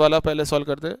 20 marker वाला पहले solve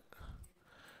करते.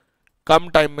 कम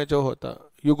टाइम में जो होता,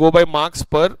 you go by marks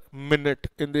per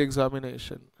minute in the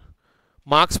examination.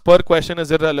 Marks per question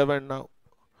is irrelevant now.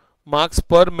 Marks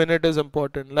per minute is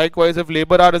important. Likewise, if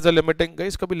labor hour is a limiting,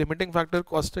 guys, कभी limiting factor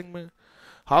costing में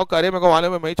how करे, मेरे को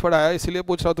मालूम है, मैं ही पढ़ाया इसीलिए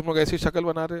पूछ रहा हूँ, तुम लोग ऐसी शक्ल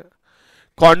बना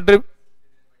रहे.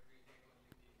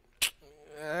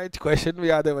 क्वेश्चन भी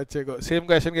याद है बच्चे को. Same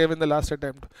question given in the last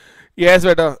attempt. Yes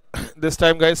बेटा, दिस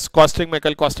टाइम गाइस कॉस्टिंग में,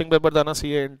 कल कॉस्टिंग पेपर था ना,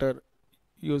 सीए इंटर.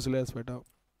 यूजलेस बेटा,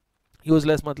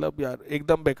 यूजलेस मतलब यार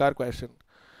एकदम बेकार क्वेश्चन,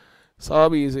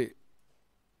 सब इजी.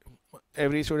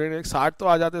 एवरी स्टूडेंट 60 तो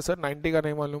आ जाते सर, 90 का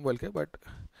नहीं मालूम बोल के, बट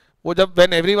वो जब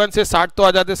व्हेन एवरीवन से 60 तो आ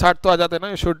जाते, 60 तो आ जाते ना,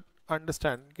 यू शुड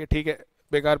अंडरस्टैंड कि ठीक है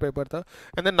बेकार पेपर था.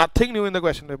 And then nothing new in the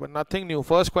question paper, nothing new.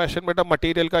 First question बेटा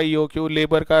मटेरियल का ईओक्यू,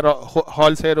 लेबर का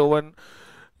हॉल से रोवन,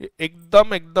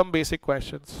 एकदम बेसिक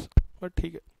क्वेश्चंस, बट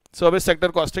ठीक है. सर्विस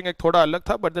सेक्टर कॉस्टिंग एक थोड़ा अलग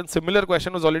था, but then similar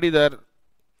question was already there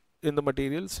in the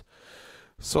materials.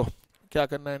 सो क्या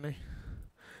करना है नहीं.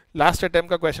 Last attempt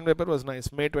का question paper was nice.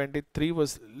 May 23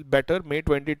 was better. May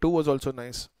 22 was also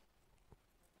nice.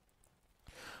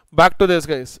 Back to this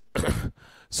guys.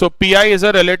 So PI is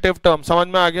a relative term. समझ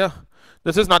में आ गया?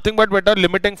 This is nothing but better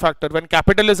limiting factor. When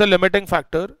capital is a limiting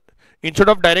factor,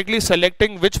 instead of directly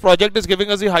selecting which project is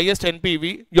giving us the highest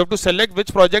NPV, you have to select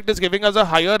which project is giving us a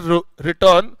higher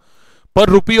return per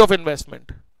rupee of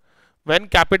investment. When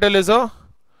capital is a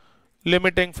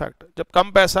limiting factor, जब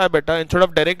कम पैसा है बेटा, instead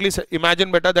of directly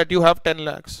imagine बेटा that you have 10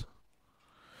 lakhs,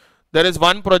 there is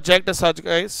one project as such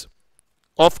guys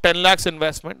of 10 lakhs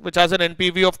investment which has an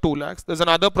NPV of 2 lakhs. There's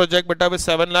another project beta with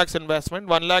 7 lakhs investment,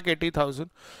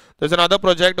 1,80,000. There's another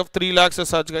project of 3 lakhs as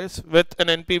such guys with an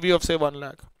NPV of say 1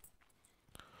 lakh.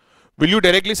 Will you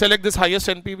directly select this highest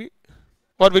NPV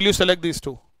or will you select these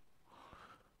two?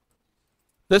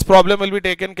 This problem will be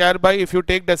taken care by if you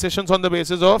take decisions on the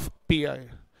basis of PI.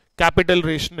 Capital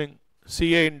rationing,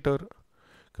 CA inter.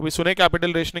 कभी सुने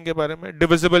capital rationing के बारे में?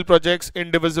 Divisible projects,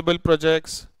 indivisible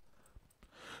projects.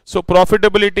 So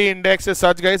profitability index is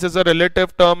such guys is a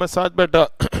relative term as such beta.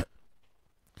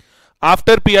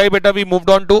 After PI beta we moved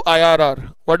on to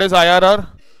IRR. What is IRR?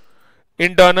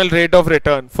 Internal rate of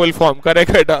return. Full form,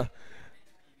 correct beta?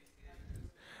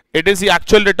 It is the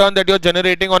actual return that you are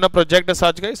generating on a project as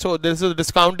such guys. So this is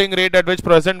discounting rate at which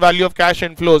present value of cash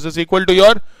inflows is equal to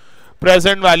your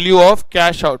present value of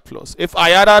cash outflows. If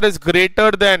IRR is greater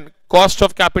than cost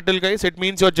of capital guys, it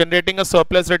means you're generating a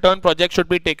surplus return, project should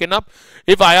be taken up.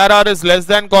 If IRR is less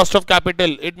than cost of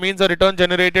capital, it means the return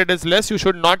generated is less, you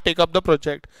should not take up the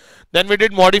project. Then we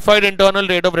did modified internal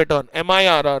rate of return,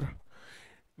 MIRR.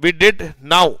 We did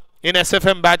now in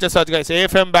SFM batch as such guys,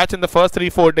 AFM batch in the first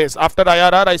 3-4 days. After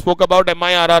IRR I spoke about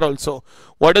MIRR also.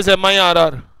 What is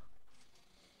MIRR?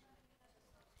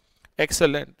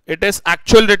 Excellent. It is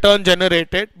actual return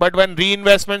generated, but when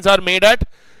reinvestments are made at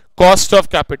cost of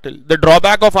capital. The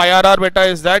drawback of IRR beta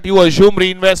is that you assume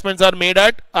reinvestments are made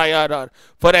at IRR.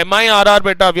 For MIRR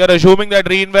beta, we are assuming that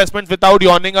reinvestments without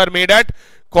yawning are made at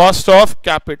cost of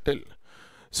capital.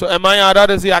 So MIRR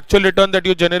is the actual return that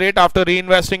you generate after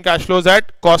reinvesting cash flows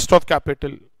at cost of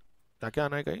capital.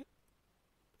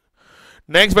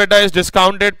 Next beta is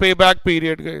discounted payback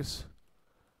period guys.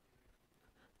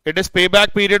 It is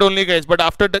payback period only guys, but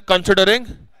after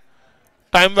considering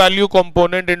time value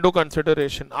component into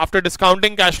consideration. After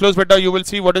discounting cash flows beta, you will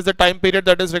see what is the time period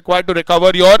that is required to recover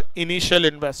your initial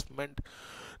investment.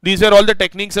 These are all the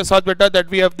techniques as such beta that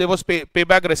we have. There was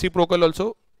payback reciprocal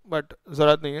also, but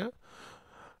zarat nahi hai.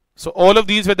 So all of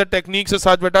these were the techniques as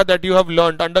such beta that you have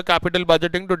learned under capital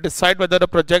budgeting to decide whether a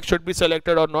project should be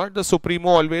selected or not. The supremo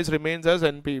always remains as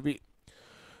NPV.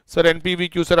 Sir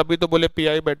NPV क्यों sir अभी तो बोले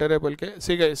PI better है बोल के.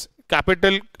 See guys,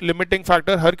 capital limiting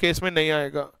factor हर case में नहीं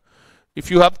आएगा. If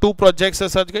you have two projects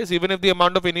as such guys, even if the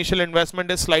amount of initial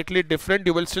investment is slightly different,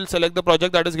 you will still select the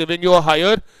project that is giving you a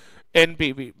higher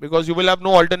NPV because you will have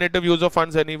no alternative use of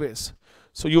funds anyways.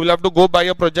 So you will have to go buy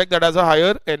a project that has a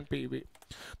higher NPV.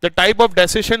 The type of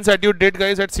decisions that you did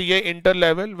guys at CA inter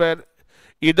level, where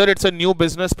either it's a new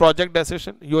business project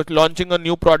decision, you are launching a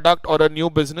new product or a new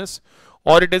business,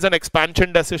 or it is an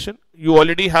expansion decision. You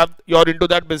already have, you're into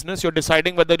that business, you're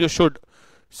deciding whether you should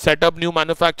set up new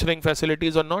manufacturing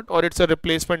facilities or not, or it's a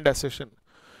replacement decision.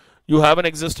 You have an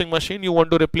existing machine, you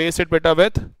want to replace it beta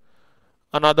with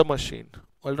another machine.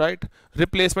 All right,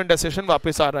 replacement decision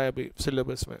वापस आ रहा है अभी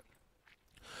syllabus में.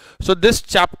 So this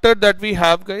chapter that we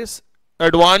have, guys,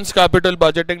 advanced capital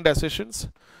budgeting decisions,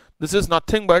 this is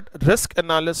nothing but risk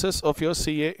analysis of your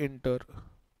CA inter.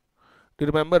 Do you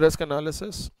remember risk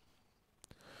analysis?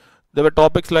 There were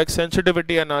topics like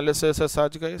sensitivity analysis as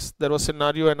such, guys. There was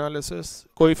scenario analysis,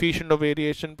 coefficient of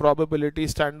variation, probability,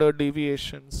 standard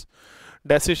deviations.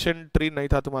 Decision tree नहीं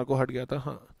था, तुम्हारे को हट गया था.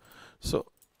 हाँ, so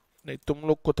नहीं तुम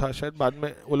लोग को था शायद, बाद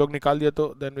में वो लोग निकाल दिया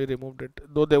तो then we removed it.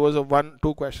 Though there was a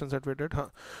 1-2 questions that we did. हाँ,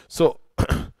 so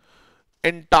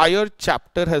entire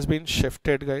chapter has been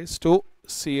shifted, guys, to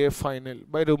CA final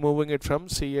by removing it from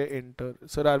CA inter.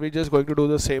 So are we just going to do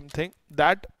the same thing?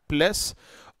 That plus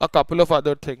a couple of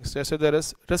other things. जैसे there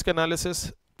is risk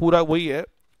analysis पूरा वही है,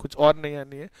 कुछ और नहीं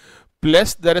आनी है.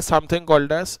 Plus there is something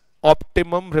called as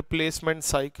optimum replacement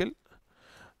cycle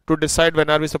to decide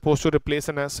when are we supposed to replace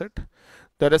an asset.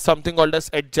 There is something called as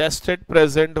adjusted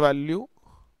present value.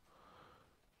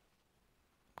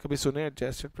 कभी सुने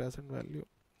adjusted present value?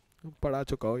 पढ़ा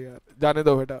चुका हो यार, जाने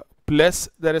दो बेटा. Plus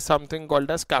there is something called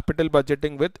as capital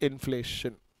budgeting with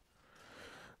inflation.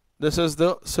 This is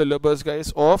the syllabus,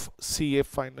 guys, of CA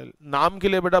final. नाम के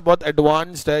लिए बेटा बहुत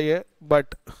advanced है ये,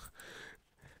 but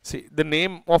see the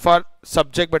name of our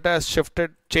subject बेटा has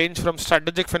shifted, changed from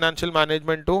strategic financial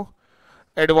management to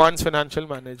advanced financial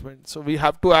management. So we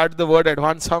have to add the word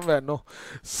advanced somewhere, no?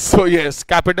 So yes,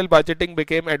 capital budgeting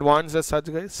became advanced as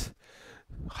such, guys.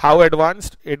 How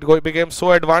advanced? It became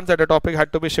so advanced that the topic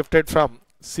had to be shifted from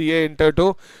CA inter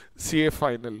to CA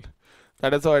final.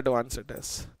 That is how advanced it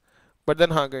is. But then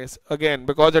guys, again,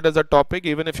 because it is a topic,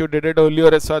 even if you did it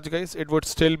earlier as such, guys, it would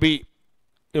still be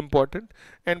important.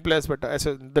 And plus बेटा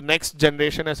ऐसे the next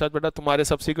generation ऐसा बेटा तुम्हारे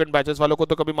subsequent batches वालों को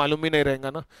तो कभी मालूम भी नहीं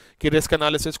रहेगा ना कि risk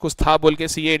analysis कुछ था बोल के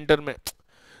CA inter में.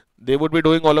 They would be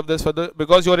doing all of this for the,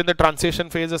 because you are in the transition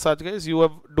phase as such, guys, you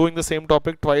are doing the same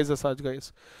topic twice as such,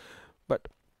 guys. But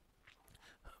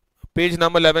page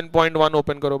number 11.1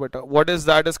 open karo beta. What is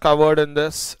that is covered in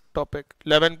this topic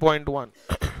 11.1.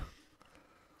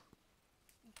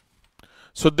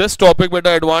 So this topic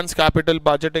beta, advanced capital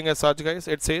budgeting as such, guys,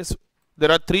 it says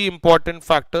there are 3 important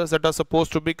factors that are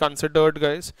supposed to be considered,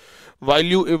 guys, while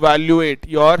you evaluate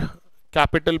your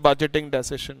capital budgeting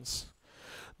decisions.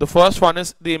 The first one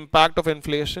is the impact of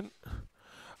inflation.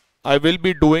 I will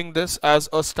be doing this as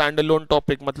a standalone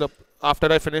topic. मतलब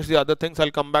after I finish the other things,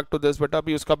 I'll come back to this. But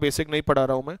अभी उसका basic नहीं पढ़ा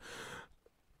रहा हूँ मैं.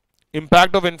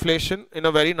 Impact of inflation in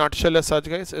a very nutshell as such,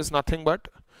 guys, is nothing but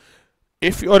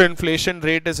if your inflation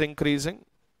rate is increasing,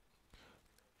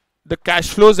 the cash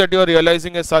flows that you are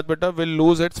realizing as such beta will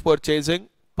lose its purchasing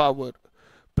power.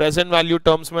 Present value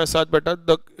terms में as such beta,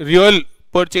 the real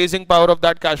purchasing power of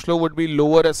that cash flow would be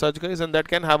lower as such, guys, and that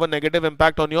can have a negative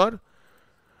impact on your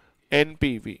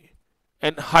NPV.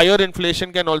 And higher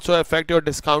inflation can also affect your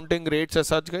discounting rates as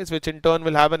such, guys, which in turn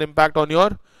will have an impact on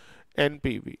your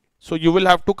NPV. So you will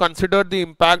have to consider the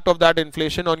impact of that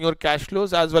inflation on your cash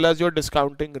flows as well as your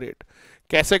discounting rate.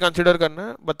 कैसे consider करना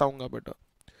है बताऊंगा बेटा,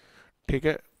 ठीक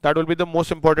है? That will be the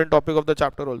most important topic of the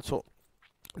chapter also.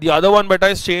 The other one beta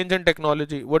is change in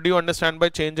technology. What do you understand by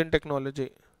change in technology?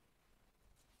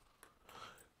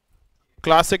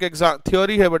 Classic exam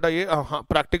theory है बेटा ये, हाँ,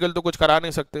 practical तो कुछ करा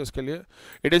नहीं सकते उसके लिए.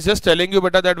 It is just telling you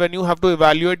बेटा that when you have to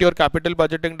evaluate your capital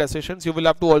budgeting decisions, you will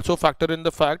have to also factor in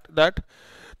the fact that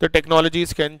the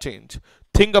technologies can change.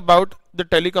 Think about the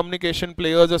telecommunication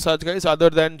players as such, guys, other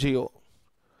than Jio.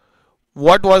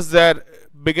 What was their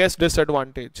biggest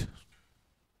disadvantage?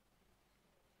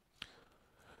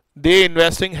 They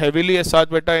investing heavily as such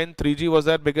beta in 3G was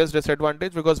their biggest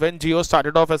disadvantage, because when Jio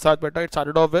started off as such beta, it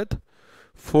started off with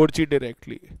 4G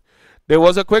directly. There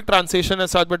was a quick transition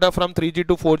as such beta from 3G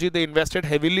to 4G. They invested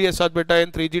heavily as such beta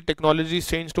in 3G. Technologies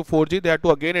changed to 4G. They had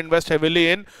to again invest heavily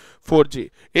in 4G.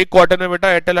 एक quarter में बेटा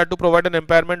Airtel had to provide an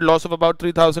impairment loss of about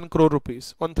 3,000 crore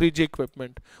rupees on 3G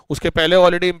equipment. उसके पहले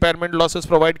already impairment losses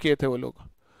provide किए थे वो लोग,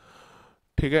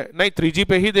 ठीक है? नहीं, 3G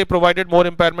पे ही they provided more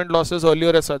impairment losses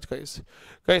earlier as such, guys.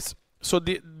 So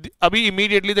अभी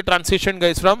immediately the transition,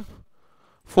 guys, from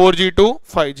 4G to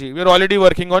 5G. We are already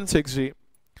working on 6G.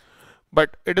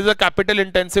 But it is a capital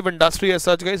intensive industry as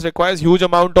such, guys, requires huge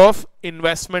amount of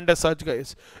investment as such,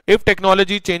 guys. If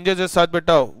technology changes as such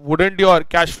beta, wouldn't your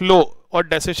cash flow or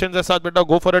decisions as such beta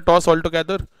go for a toss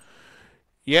altogether?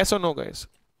 Yes or no, guys?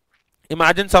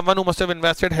 Imagine someone who must have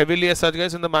invested heavily as such,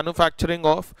 guys, in the manufacturing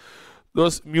of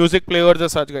those music players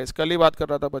as such guys, कल ही बात कर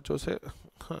रहा था बच्चों से,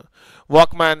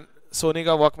 Walkman, Soni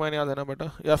का Walkman याद है ना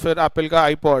बेटा, या फिर एप्पल का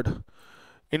iPod,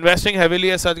 investing heavily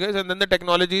as such guys, and then the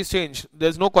technology is changed.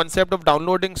 There's no concept of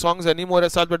downloading songs anymore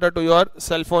as such beta to your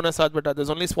cell phone as such beta. There's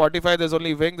only Spotify, there's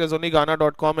only Wing, there's only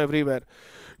Gaana.com everywhere.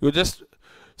 You just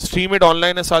stream it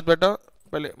online as such beta.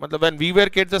 मतलब when we were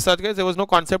kids as such guys, there was no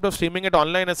concept of streaming it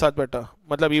online as such beta.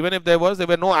 मतलब even if there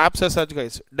were no apps as such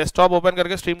guys. Desktop open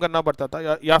करके stream करना पड़ता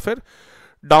था, या फिर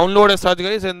download as such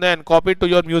guys and then copy it to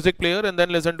your music player and then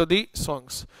listen to the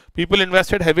songs. People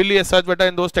invested heavily as such beta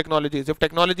in those technologies. If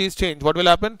technologies change, what will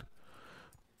happen?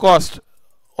 Cost.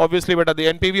 Obviously beta, the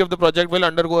NPV of the project will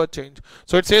undergo a change.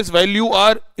 So it says while you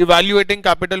are evaluating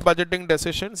capital budgeting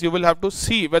decisions, you will have to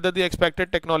see whether the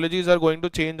expected technologies are going to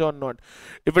change or not.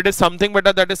 If it is something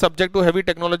beta that is subject to heavy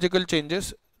technological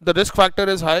changes, the risk factor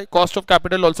is high, cost of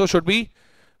capital also should be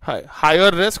high.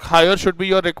 Higher risk, higher should be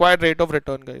your required rate of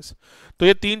return guys. तो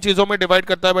ये तीन चीजों में divide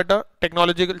करता है बेटा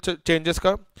technological changes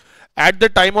का. At the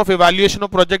time of evaluation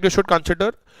of project, you should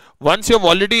consider, once you have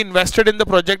already invested in the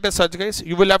project as such guys,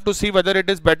 you will have to see whether it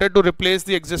is better to replace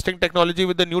the existing technology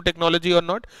with the new technology or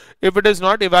not. If it is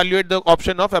not, evaluate the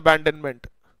option of abandonment.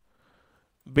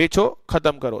 बेचो,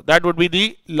 खत्म करो. That would be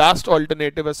the last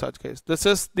alternative as such guys. This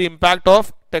is the impact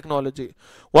of technology.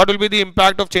 What will be the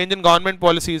impact of change in government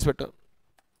policies better?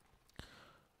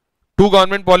 Two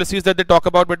government policies that they talk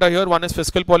about beta here. One is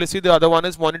fiscal policy, the other one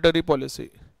is monetary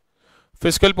policy.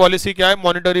 Fiscal policy क्या है,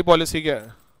 monetary policy क्या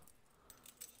है?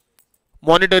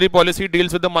 Monetary policy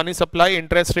deals with the money supply,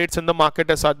 interest rates in the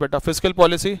market as such beta. Fiscal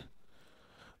policy,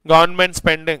 government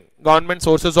spending, government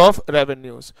sources of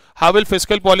revenues. How will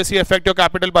fiscal policy affect your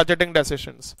capital budgeting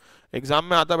decisions? Exam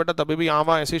में आता बेटा तभी भी यहाँ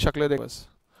वहाँ ऐसी शक्लें दे बस.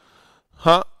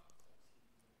 हाँ,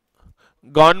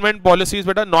 government policies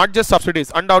beta, not just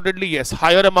subsidies, undoubtedly yes,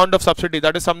 higher amount of subsidy,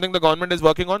 that is something the government is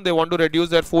working on. They want to reduce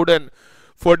their food and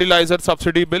fertilizer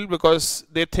subsidy bill because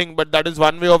they think, but that is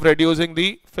one way of reducing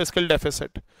the fiscal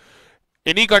deficit.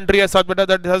 Any country as such beta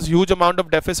that has huge amount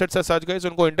of deficits as such guys,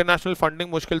 उनको international funding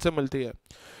मुश्किल से मिलती है.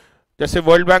 जैसे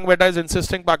World Bank beta is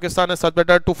insisting Pakistan as such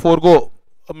beta to forego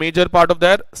a major part of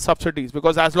their subsidies,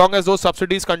 because as long as those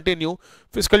subsidies continue,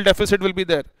 fiscal deficit will be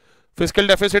there. Fiscal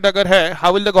deficit अगर है,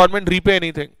 how will the government repay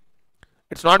anything?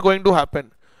 It's not going to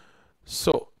happen.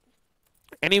 So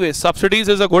anyway, subsidies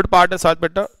is a good part as such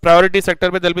beta. Priority sector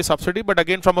में there will be subsidy, but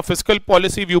again from a fiscal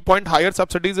policy viewpoint, higher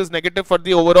subsidies is negative for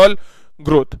the overall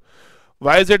growth.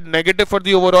 Why is it negative for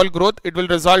the overall growth? It will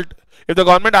result, if the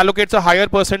government allocates a higher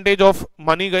percentage of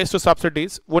money guys to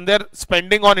subsidies, won't their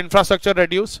spending on infrastructure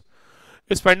reduce?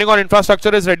 If spending on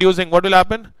infrastructure is reducing, what will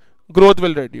happen? Growth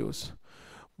will reduce.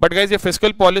 But guys, your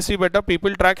fiscal policy beta,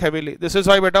 people track heavily. This is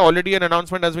why beta already an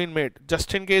announcement has been made.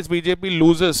 Just in case BJP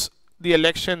loses the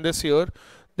election this year,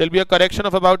 there will be a correction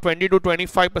of about 20 to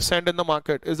 25% in the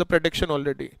market, is the prediction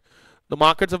already. The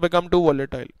markets have become too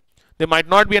volatile. There might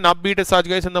not be an upbeat as such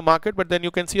guys in the market, but then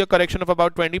you can see a correction of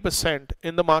about 20%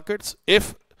 in the markets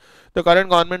if the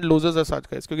current government loses as such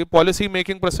guys. Because policy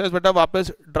making process beta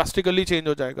वापस drastically change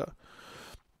हो जाएगा.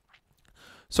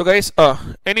 So guys,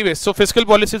 anyways, so fiscal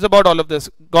policy is about all of this.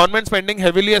 Government spending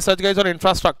heavily as such guys on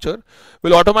infrastructure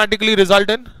will automatically result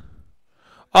in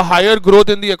a higher growth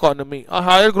in the economy. A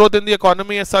higher growth in the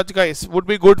economy as such guys would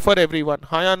be good for everyone.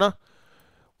 हाँ या ना?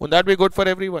 Would that be good for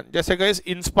everyone? जैसे guys,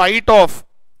 in spite of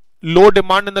low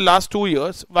demand in the last 2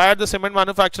 years, why are the cement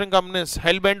manufacturing companies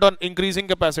hell-bent on increasing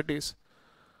capacities?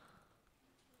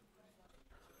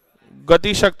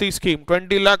 Gati Shakti scheme,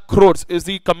 20 lakh crores is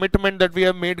the commitment that we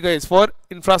have made guys for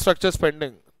infrastructure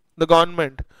spending. The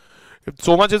government, if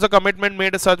so much is a commitment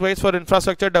made as such ways for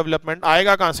infrastructure development,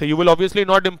 आएगा कहाँ से? You will obviously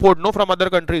not import no from other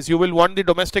countries. You will want the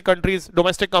domestic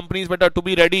companies better to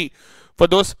be ready for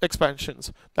those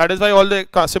expansions. That is why all the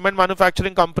cement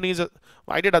manufacturing companies,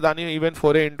 why did Adani even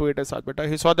foray into it as such better?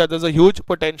 He saw that there's a huge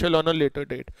potential on a later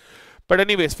date. But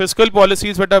anyways, fiscal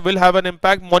policies better will have an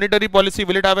impact. Monetary policy,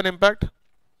 will it have an impact?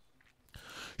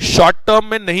 Short term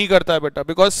में नहीं करता है बेटा,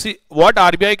 because see what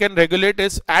RBI can regulate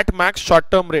is at max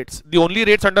short term rates. The only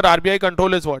rates under RBI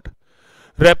control is what?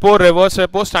 Repo, reverse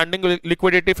repo, standing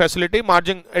liquidity facility,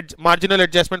 marginal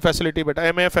adjustment facility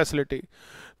बेटा, MAF facility.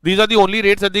 These are the only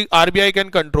rates that the RBI can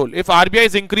control. If RBI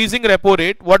is increasing repo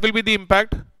rate, what will be the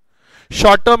impact?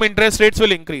 Short term interest rates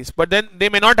will increase, but then they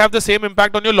may not have the same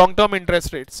impact on your long term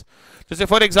interest rates. So say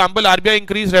for example, RBI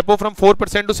increased repo from 4%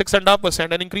 to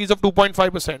 6.5%, an increase of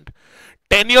 2.5%.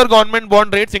 10-year government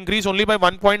bond rates increase only by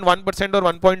 1.1% or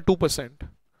 1.2%.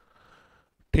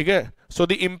 Okay? So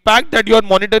the impact that your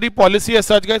monetary policy as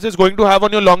such guys is going to have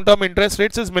on your long term interest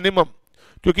rates is minimum.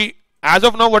 Because As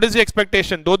of now, what is the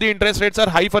expectation? Though the interest rates are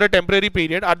high for a temporary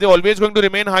period, are they always going to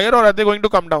remain higher or are they going to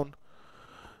come down?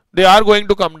 They are going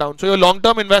to come down. So your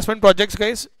long-term investment projects,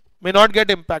 guys, may not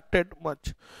get impacted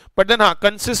much. But then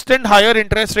consistent higher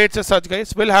interest rates as such,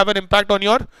 guys, will have an impact on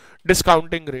your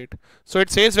discounting rate. So it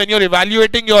says when you're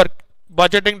evaluating your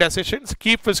budgeting decisions,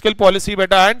 keep fiscal policy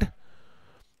beta and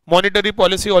monetary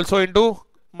policy also into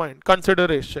mind,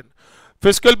 consideration.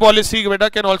 Fiscal policy beta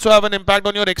can also have an impact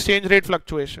on your exchange rate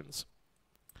fluctuations.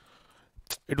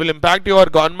 It will impact your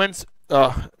government's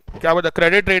the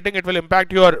credit rating. It will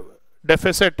impact your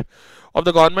deficit of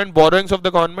the government, borrowings of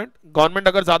the government. Government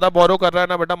अगर ज़्यादा borrow कर रहा है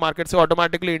ना बेटा market से,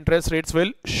 automatically interest rates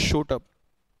will shoot up.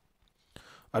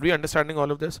 Are we understanding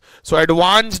all of this? So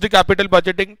advanced capital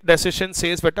budgeting decision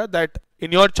says better that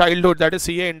in your childhood, that is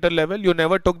CA inter level, you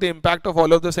never took the impact of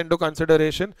all of this into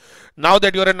consideration. Now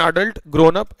that you're an adult,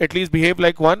 grown up, at least behave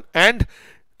like one and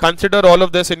consider all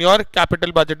of this in your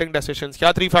capital budgeting decisions.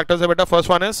 क्या three factors है बेटा? First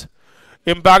one is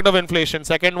impact of inflation.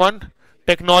 Second one,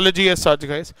 technology as such,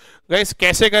 guys. Guys,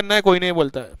 कैसे करना है कोई नहीं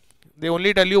बोलता है. They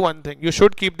only tell you one thing. You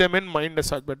should keep them in mind as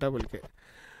such बेटा बोल के.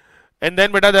 And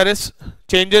then beta there is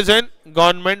changes in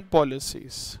government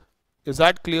policies. Is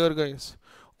that clear, guys?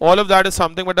 All of that is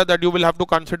something beta that you will have to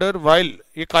consider while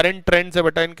your current trends are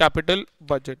beta in capital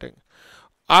budgeting.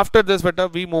 After this beta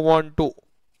we move on to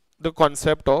the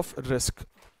concept of risk.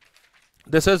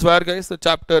 This is where, guys, the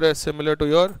chapter is similar to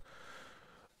your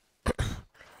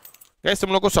guys,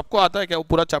 तुम लोग को सबको आता है क्या वो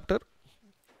पूरा chapter?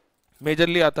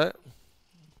 Majorly आता है.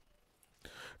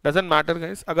 Doesn't matter,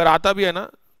 guys. अगर आता भी है ना,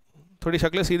 थोड़ी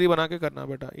शक्लें सीधी बना के करना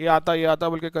बेटा. ये आता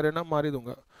बोल के करे ना, मार ही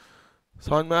दूंगा.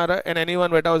 समझ में आ रहा है? And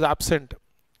anyone बेटा was absent,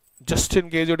 just in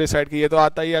case you decide कि ये तो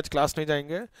आता ही, आज क्लास नहीं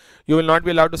जाएंगे, you will not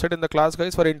be allowed to sit in the class,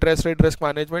 guys, for interest rate risk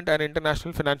management and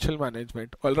international financial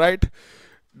management. All right,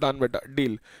 done beta,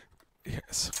 deal.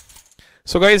 Yes.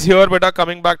 So guys, here beta,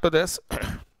 coming back to this,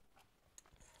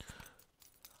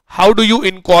 how do you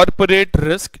incorporate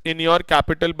risk in your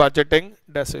capital budgeting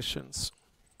decisions?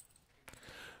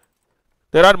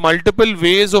 There are multiple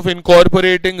ways of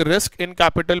incorporating risk in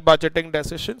capital budgeting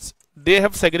decisions. They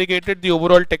have segregated the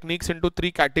overall techniques into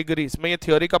three categories. मैं ये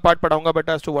theory का part पढ़ाऊंगा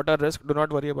बेटा as to what are risk. Do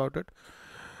not worry about it.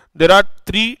 There are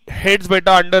three heads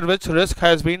beta under which risk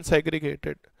has been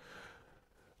segregated.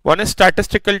 One is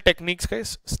statistical techniques,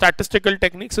 guys. Statistical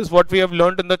techniques is what we have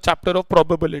learned in the chapter of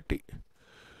probability.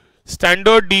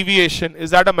 Standard deviation, is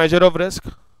that a measure of risk?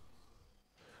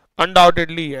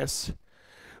 Undoubtedly yes.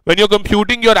 When you're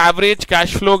computing your average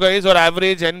cash flow, guys, or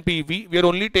average NPV, we are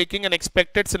only taking an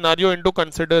expected scenario into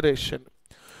consideration.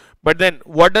 But then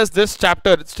what does this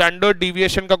chapter, standard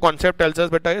deviation ka concept, tells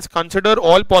us beta is consider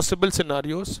all possible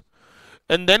scenarios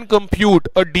and then compute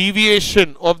a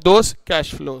deviation of those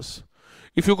cash flows.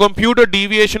 If you compute a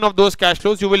deviation of those cash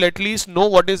flows, you will at least know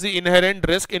what is the inherent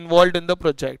risk involved in the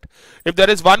project. If there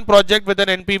is one project with an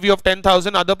NPV of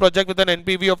 10,000, other project with an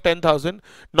NPV of 10,000,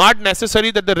 not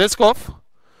necessary that the risk of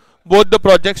both the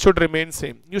projects should remain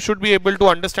same. You should be able to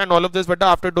understand all of this better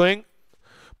after doing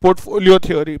portfolio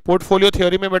theory. Portfolio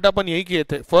theory में बेटा अपन यही किए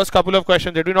थे. First couple of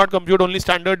questions, did we not compute only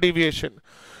standard deviation?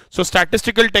 So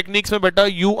statistical techniques में बेटा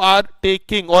you are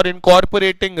taking or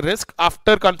incorporating risk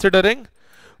after considering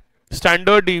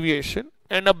standard deviation,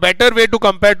 and a better way to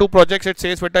compare two projects, it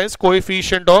says beta, is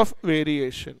coefficient of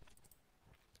variation.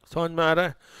 समझ में आ रहा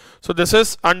है? So this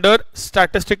is under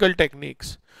statistical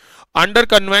techniques. Under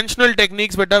conventional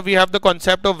techniques beta, we have the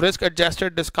concept of risk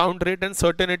adjusted discount rate and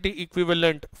certainty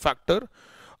equivalent factor.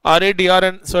 RADR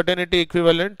and certainty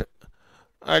equivalent,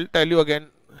 I'll tell you again,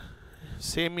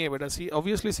 same ही है beta. See,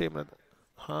 obviously same है.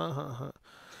 हाँ.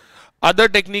 Other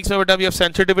techniques beta, we have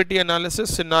sensitivity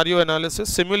analysis, scenario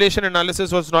analysis, simulation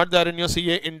analysis was not there in your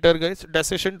CA Inter, guys.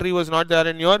 Decision tree was not there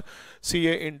in your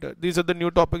CA Inter. These are the new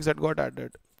topics that got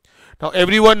added. Now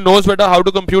everyone knows beta how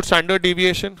to compute standard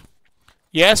deviation.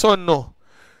 Yes or no?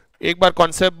 एक बार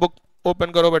concept book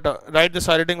open करो बेटा. Write this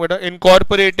writing बेटा.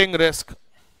 Incorporating risk.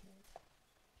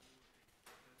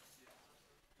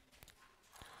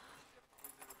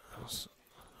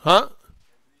 हाँ?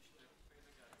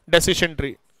 Decision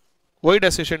tree. वही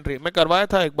decision tree. मैं करवाया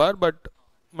था एक बार, but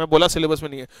मैं बोला syllabus में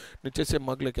नहीं है. नीचे से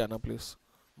mug लेके आना please.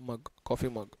 Mug, coffee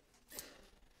mug.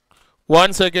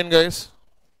 1 second guys.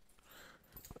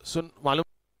 सुन मालूम.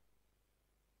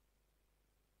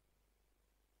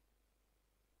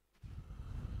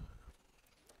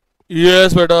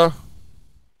 Yes beta.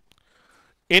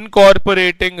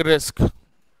 Incorporating risk.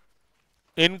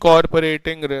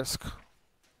 Incorporating risk.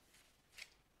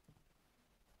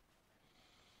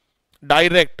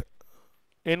 Direct.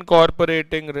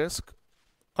 Incorporating risk.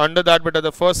 Under that beta,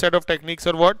 the first set of techniques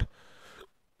are what?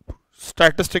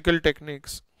 Statistical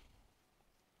techniques.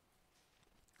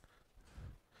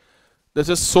 This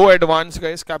is so advanced,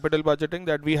 guys, capital budgeting,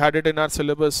 that we had it in our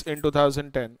syllabus in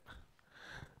 2010.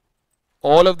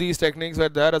 All of these techniques were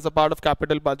there as a part of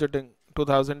capital budgeting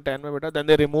 2010 में बेटा. Then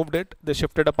they removed it. They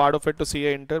shifted a part of it to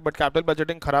CA Inter. But capital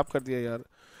budgeting खराब कर दिया यार.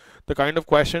 The kind of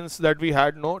questions that we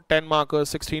had, no, 10 markers,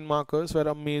 16 markers were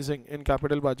amazing in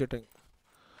capital budgeting.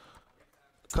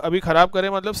 अभी खराब करे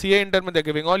मतलब CA Inter में they're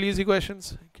giving all easy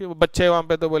questions. कि बच्चे वहाँ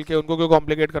पे तो बोल के उनको क्यों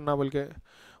complicate करना बोल के.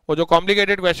 वो जो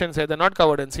complicated questions है, they're not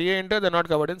covered in CA Inter, they're not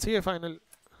covered in CA Final.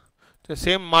 The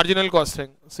same marginal costing,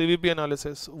 CVP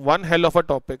analysis, one hell of a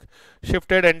topic,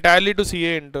 shifted entirely to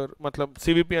CA Inter, मतलब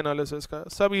CVP analysis का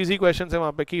सब easy questions है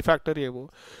वहाँ पे. Key factor ये वो.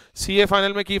 CA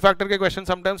Final में key factor के questions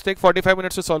sometimes take 45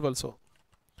 minutes to solve also.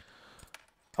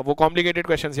 अब वो complicated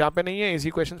questions यहाँ पे नहीं है,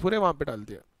 easy questions पूरे वहाँ पे डाल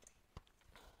दिया.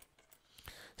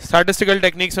 Statistical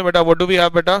techniques में बेटा, what do we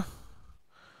have बेटा?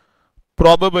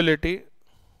 Probability,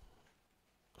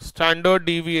 standard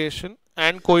deviation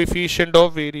and coefficient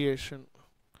of variation.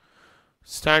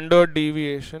 Standard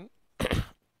deviation,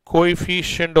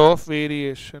 coefficient of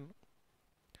variation,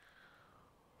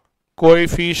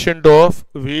 coefficient of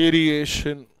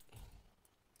variation.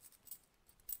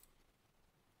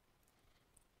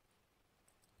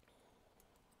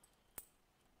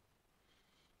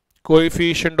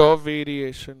 Coefficient of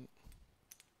variation.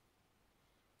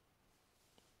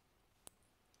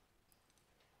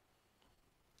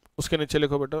 उसके नीचे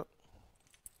लिखो बेटा.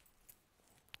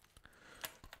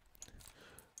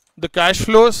 The cash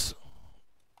flows,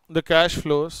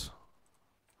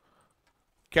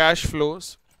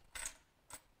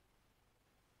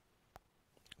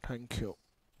 thank you.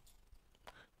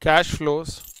 Cash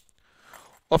flows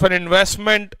of an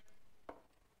investment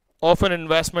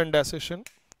decision.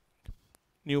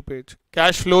 New page.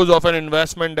 Cash flows of an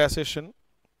investment decision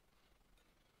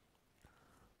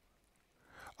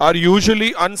are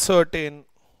usually uncertain.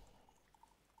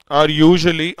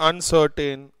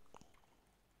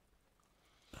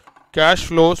 Cash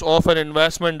flows of an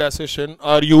investment decision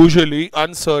are usually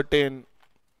uncertain.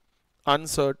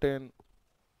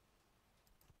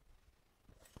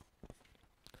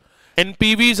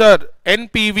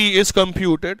 NPV is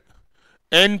computed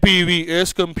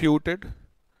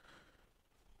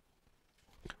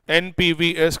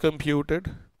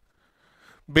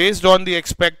based on the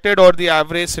expected or the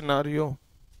average scenario.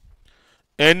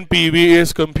 NPV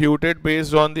is computed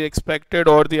based on the expected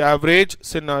or the average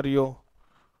scenario.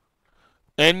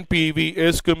 NPV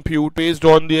is computed based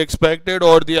on the expected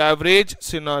or the average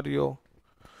scenario.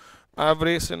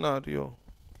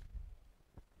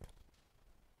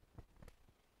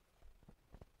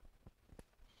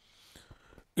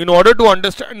 In order to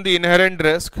understand the inherent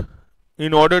risk,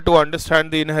 standard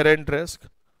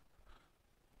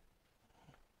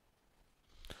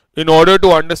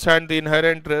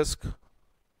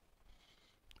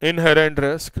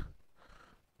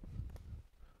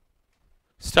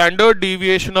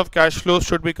deviation of cash flows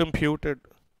should be computed.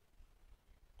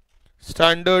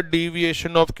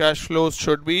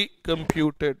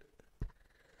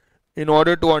 In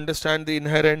order to understand the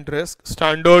inherent risk,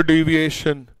 standard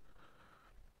deviation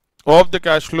of the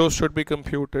cash flows should be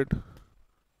computed.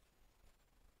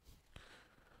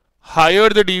 Higher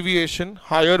the deviation,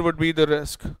 higher would be the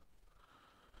risk.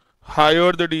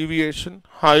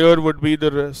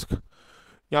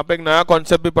 यहाँ पे एक नया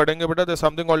concept भी पढ़ेंगे बेटा. There's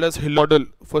something called as Hill model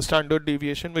for standard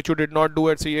deviation, which you did not do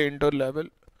at CA Inter level.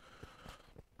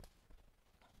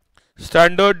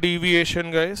 Standard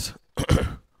deviation, guys.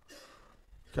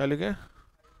 क्या लिखे?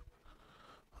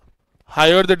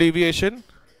 Higher the deviation,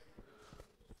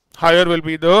 higher will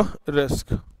be the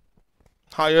risk.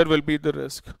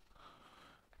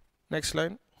 Next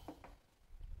line.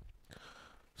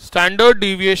 Standard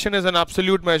deviation is an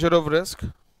absolute measure of risk.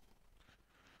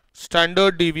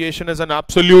 Standard deviation is an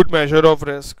absolute measure of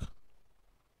risk.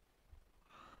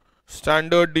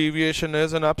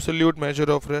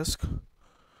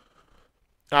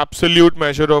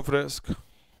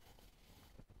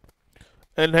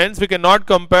 And hence we cannot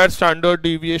compare standard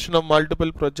deviation of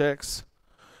multiple projects.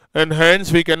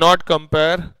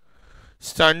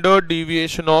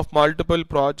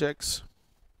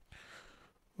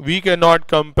 We cannot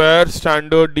compare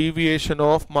standard deviation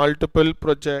of multiple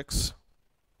projects.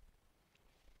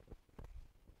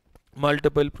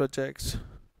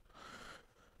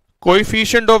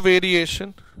 Coefficient of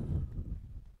variation.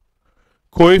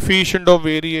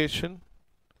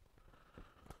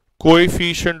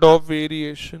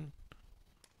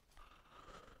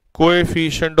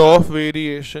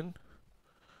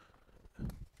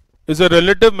 Is a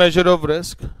relative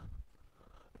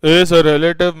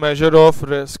measure of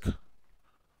risk.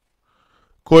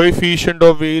 Coefficient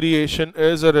of variation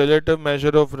is a relative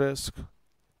measure of risk.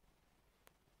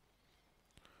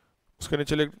 उसके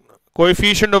नीचे लिख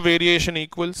coefficient of variation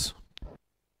equals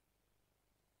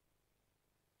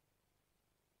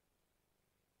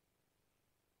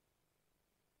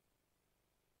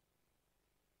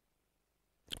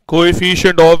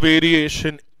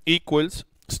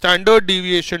standard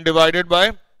deviation divided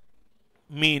by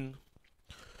mean.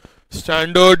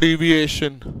 Standard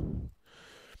deviation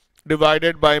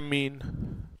divided by mean.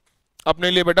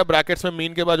 अपने लिए बेटा brackets में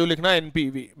mean के बाजू लिखना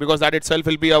NPV because that itself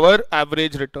will be our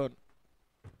average return.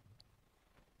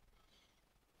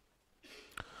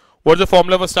 What's the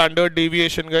formula for standard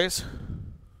deviation, guys?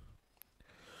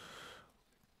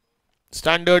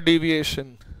 Standard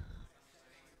deviation.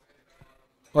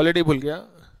 Already भूल गया.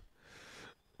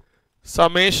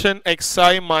 Summation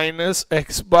xi minus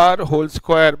x bar whole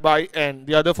square by n.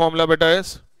 The other formula beta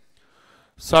is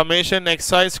summation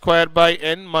xi square by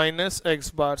n minus x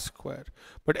bar square.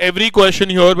 But every question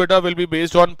here beta will be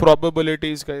based on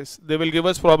probabilities, guys. They will give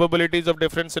us probabilities of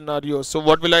different scenarios. So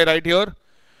what will I write here?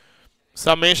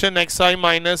 Summation xi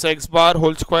minus x bar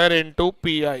whole square into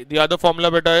pi. The other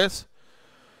formula beta is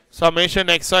summation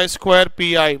xi square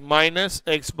pi minus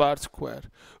x bar square.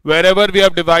 Wherever we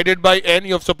have divided by n,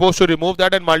 you are supposed to remove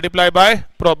that and multiply by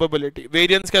probability.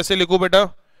 Variance कैसे लिखूं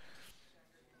बेटा?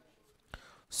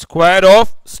 Square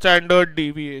of standard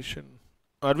deviation.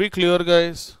 Are we clear,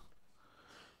 guys?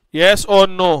 Yes or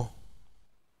no?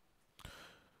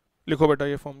 लिखो बेटा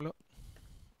ये formula.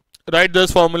 Write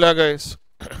this formula, guys.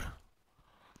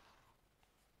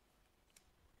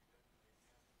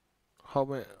 हाँ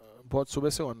मैं बहुत सुबह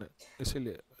से ऑन है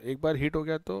इसीलिए एक बार हीट हो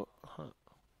गया तो हाँ.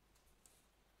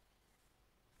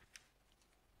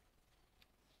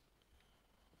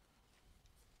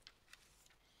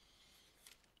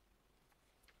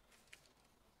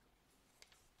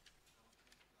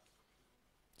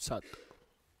 सात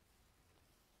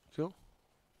क्यों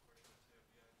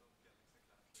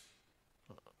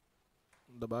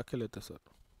दबा के लेते सर.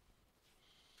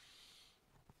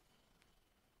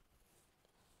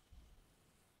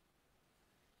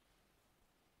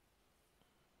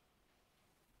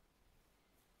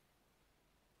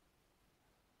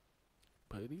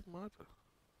 भाई मार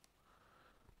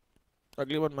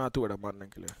अगली बार मैं आतू बड़ा मारने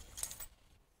के लिए.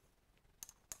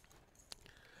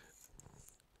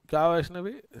 क्या हुआ इसने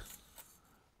भी?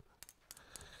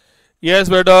 Yes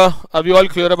बेटा, are we all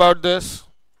clear about this?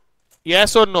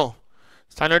 Yes or no?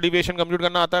 Standard deviation compute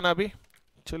करना आता है ना अभी?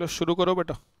 चलो शुरू करो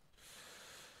बेटा.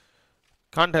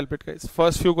 Can't help it, guys.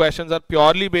 First few questions are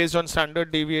purely based on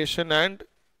standard deviation and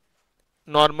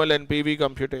normal NPV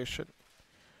computation.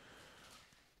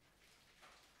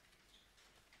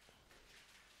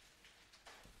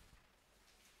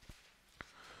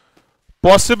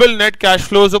 Possible net cash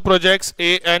flows of projects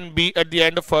A and B at the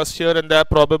end of first year and their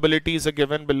probabilities are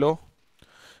given below.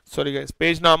 Sorry guys,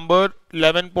 page number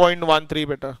 11.13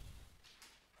 beta.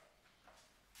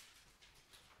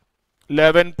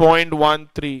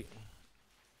 11.13.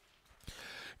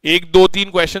 एक दो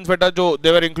तीन questions बेटा जो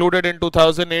they were included in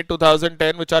 2008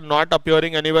 2010 which are not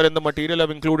appearing anywhere in the material.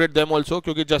 I've included them also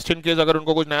क्योंकि just in case अगर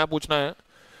उनको कुछ नया पूछना है,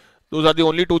 those are the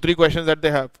only 2-3 questions that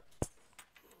they have.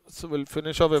 So we'll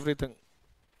finish off everything.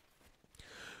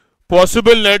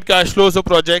 Possible net cash flows of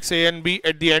projects A and B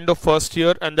at the end of first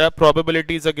year and their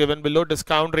probabilities are given below.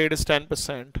 Discount rate is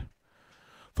 10%.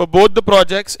 For both the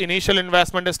projects, initial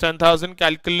investment is 10,000.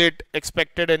 Calculate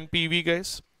expected NPV,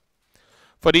 guys.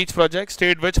 For each project,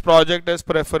 state which project is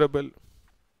preferable.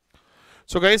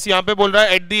 So guys, यहाँ पे बोल रहा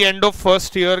है at the end of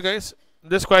first year, guys.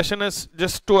 This question is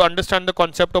just to understand the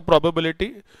concept of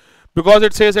probability. Because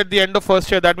it says at the end of first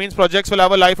year, that means projects will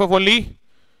have a life of only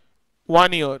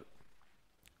 1 year.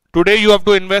 Today you have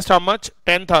to invest how much?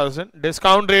 10,000.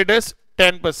 Discount rate is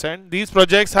 10%. These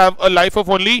projects have a life of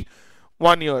only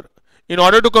 1 year. In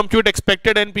order to compute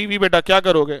expected NPV, beta क्या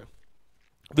करोगे?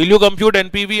 Will you compute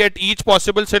NPV at each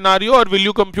possible scenario or will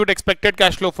you compute expected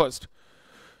cash flow first?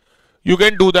 You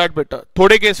can do that beta.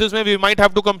 थोड़े cases में we might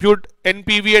have to compute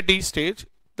NPV at each stage.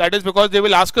 That is because they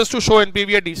will ask us to show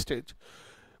NPV at each stage.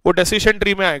 वो decision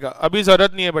tree में आएगा. अभी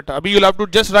जरूरत नहीं है बेटा. अभी you'll have to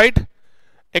just write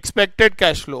expected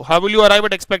cash flow. How will you arrive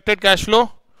at expected cash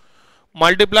flow?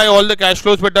 Multiply all the cash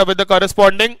flows beta with the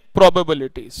corresponding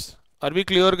probabilities. Are we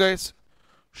clear, guys?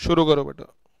 शुरू करो बेटा.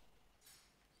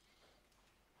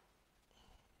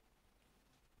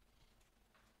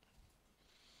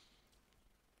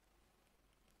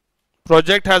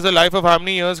 Project has a life of how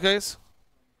many years, guys?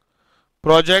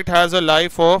 Project has a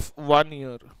life of 1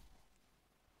 year.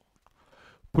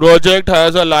 Project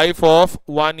has a life of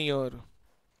 1 year.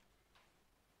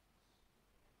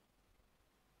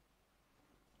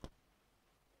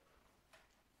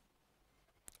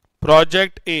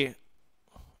 Project A,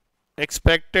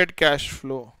 expected cash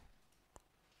flow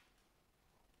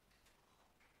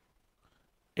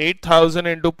 8,000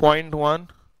 into 0.1,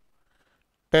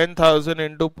 10,000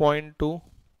 into 0.2.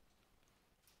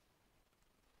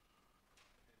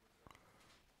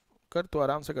 कर तो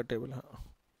आराम से कर table. हाँ,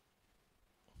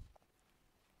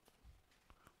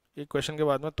 एक क्वेश्चन के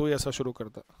बाद में तू ही ऐसा शुरू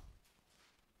करता.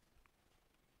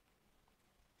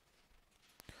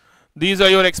 These are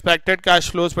your expected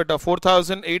cash flows, beta.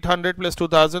 4,800 plus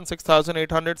 2,000,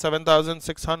 6,800,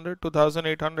 7,600,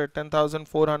 2,800,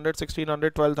 10,400,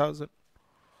 1,600, 12,000.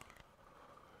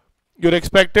 Your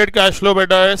expected cash flow,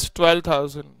 beta, is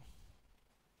 12,000.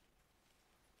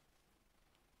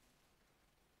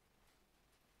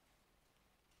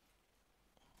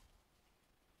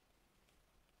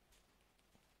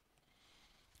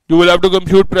 You will have to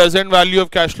compute present value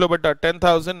of cash flow, beta.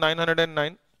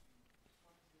 10,909.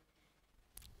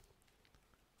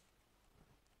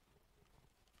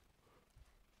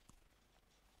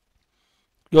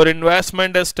 Your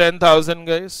investment is 10,000,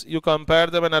 guys. You compare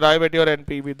them and arrive at your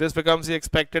NPV. This becomes the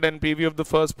expected NPV of the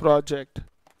first project.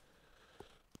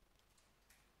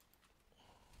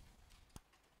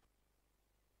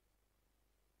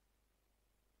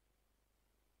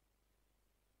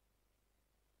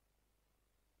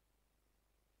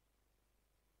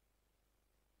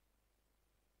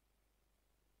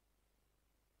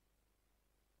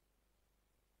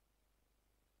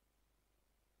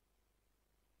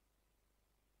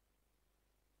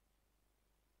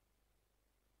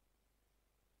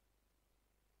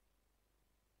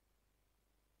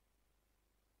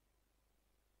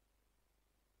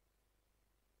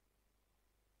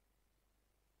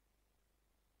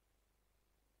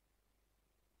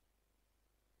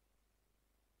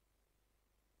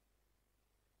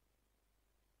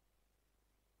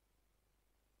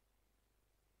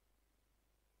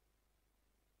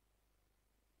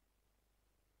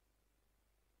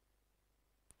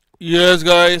 Yes,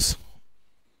 guys.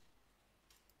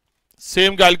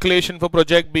 Same calculation for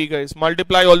project B, guys.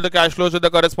 Multiply all the cash flows with the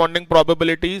corresponding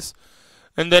probabilities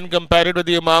and then compare it with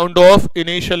the amount of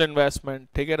initial investment.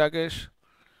 ठीक है Rakesh?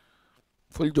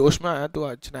 Full जोश में आया तू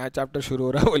आज. नया chapter शुरू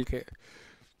हो रहा है बोल के.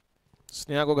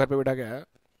 स्नेहा को घर पे बैठा के आया.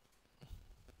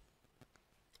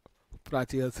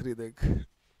 प्राची हसरी देख.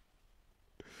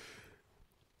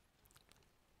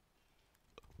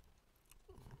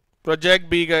 Project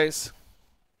B, guys.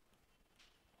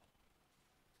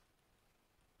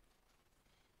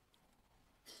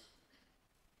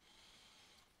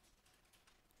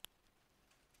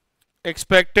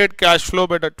 Expected cash flow,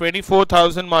 beta.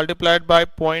 24,000 multiplied by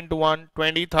 0.1,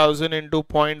 20,000 into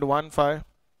 0.15,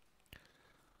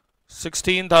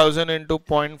 16,000 into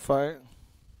 0.5,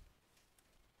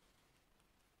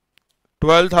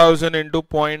 12,000 into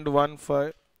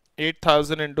 0.15,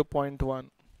 8,000 into 0.1,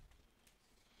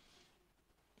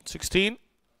 16.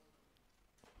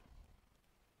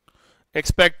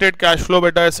 Expected cash flow,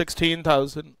 beta, is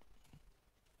 16,000.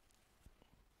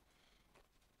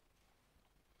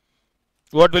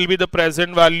 What will be the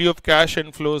present value of cash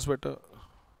inflows, beta?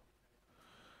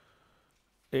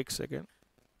 1 second.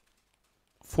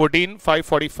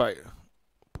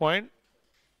 14,545.5.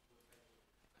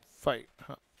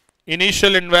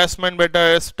 Initial investment,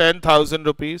 beta, is 10,000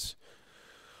 rupees.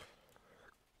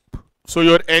 So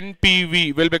your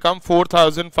NPV will become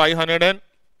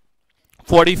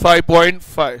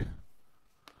 4,545.5.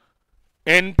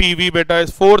 NPV, beta,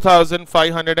 is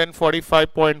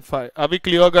 4,545.5. Are we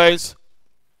clear, guys?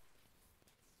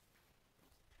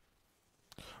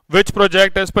 Which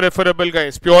project is preferable,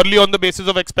 guys? Purely on the basis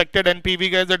of expected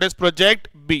NPV, guys, that is project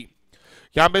B.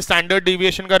 यहाँ पे standard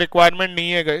deviation का requirement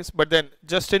नहीं है, guys. But then,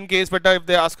 just in case, beta, if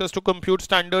they ask us to compute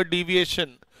standard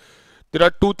deviation, there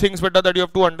are two things, beta, that you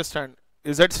have to understand.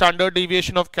 Is it standard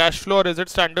deviation of cash flow or is it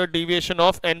standard deviation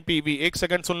of NPV? एक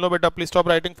second soon low, beta. Please stop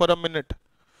writing for a minute.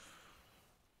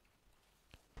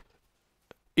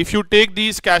 If you take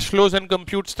these cash flows and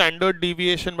compute standard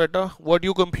deviation, beta, what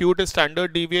you compute is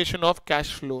standard deviation of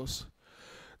cash flows.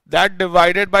 That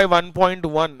divided by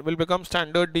 1.1 will become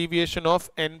standard deviation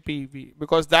of NPV,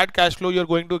 because that cash flow you're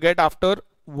going to get after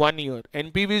 1 year.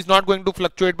 NPV is not going to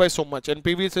fluctuate by so much.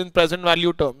 NPV is in present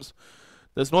value terms.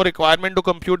 There's no requirement to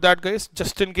compute that, guys.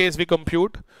 Just in case we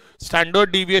compute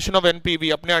standard deviation of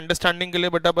NPV. अपने understanding के लिए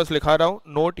बेटा बस लिखा रहा हूँ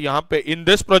note यहाँ पे. In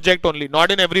this project only, not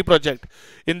in every project.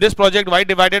 In this project, why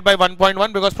divided by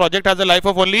 1.1? Because project has a life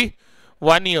of only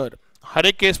 1 year. हर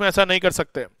एक केस में ऐसा नहीं कर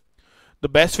सकते. The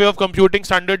best way of computing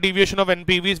standard deviation of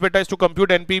NPVs, beta, is to compute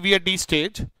NPV at each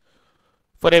stage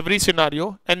for every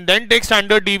scenario and then take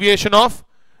standard deviation of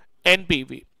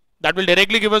NPV. That will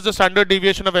directly give us the standard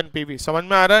deviation of NPV. समझ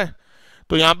में आ रहा है?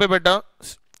 तो यहाँ पे बेटा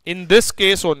in this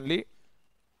case only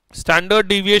standard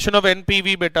deviation of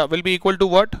NPV beta will be equal to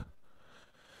what?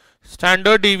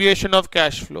 Standard deviation of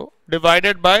cash flow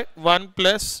divided by 1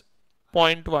 plus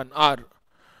 0.1 R.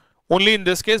 Only in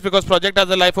this case, because project has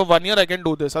a life of 1 year, I can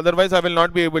do this. Otherwise, I will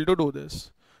not be able to do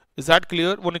this. Is that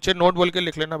clear? वो नीचे note बोल के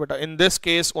लिख लेना बेटा. In this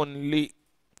case only,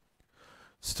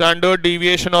 standard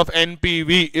deviation of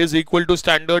NPV is equal to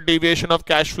standard deviation of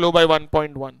cash flow by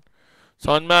 1.1.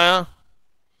 समझ में आया?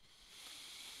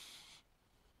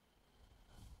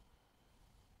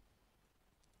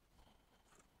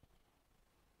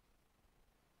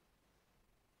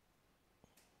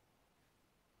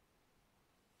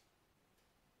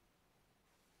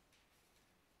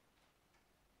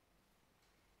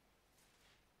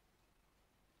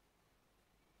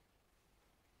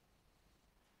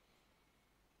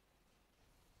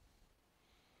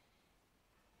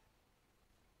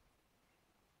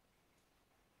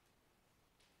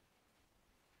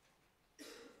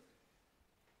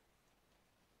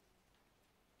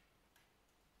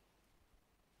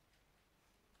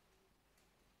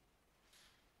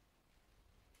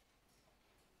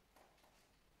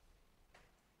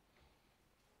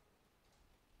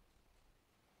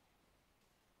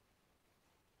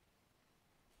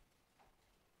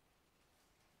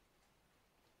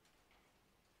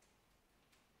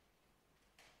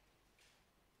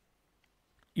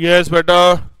 Yes बेटा.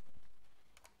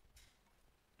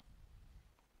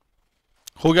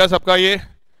 हो गया सबका ये?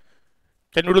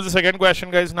 Can you do the second question,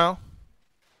 guys, now?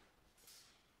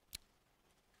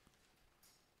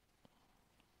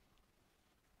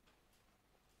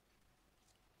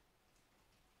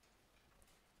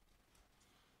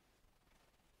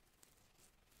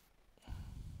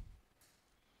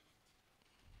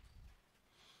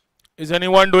 Is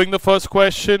anyone doing the first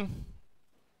question?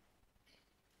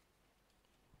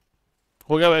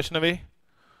 हो गया वैष्णवी?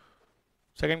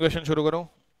 सेकंड क्वेश्चन शुरू करो.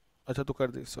 अच्छा तू कर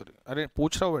दी, सॉरी. अरे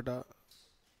पूछ रहा हूँ बेटा.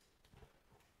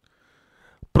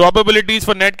 Probabilities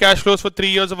for net cash flows for 3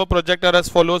 years of a project are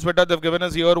as follows beta. They've given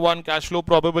us year 1 cash flow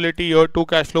probability, year 2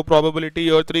 cash flow probability,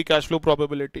 year 3 cash flow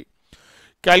probability.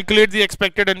 Calculate the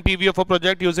expected NPV of a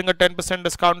project using a 10%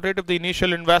 discount rate if the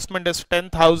initial investment is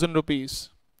 10,000 rupees.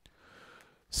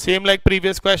 Same like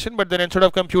previous question, but then instead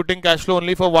of computing cash flow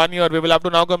only for 1 year, we will have to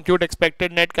now compute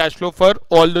expected net cash flow for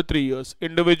all the 3 years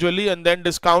individually and then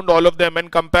discount all of them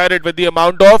and compare it with the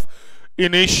amount of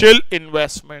initial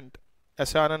investment.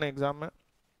 ऐसे आना ना exam में.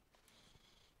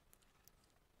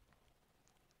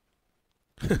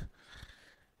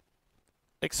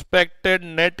 Expected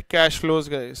net cash flows,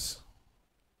 guys.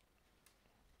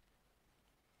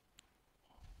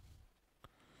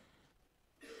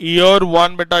 Year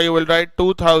 1 beta, you will write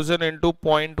 2000 into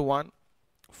 0.1,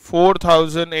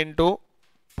 4000 into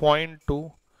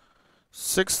 0.2,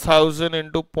 6000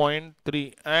 into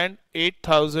 0.3 and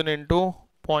 8000 into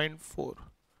 0.4.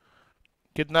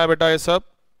 कितना बेटा ये सब?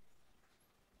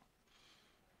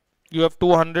 You have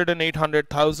 200 and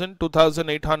 800,000,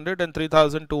 2,800 and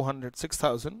 3,200,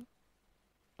 6,000.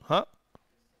 Huh?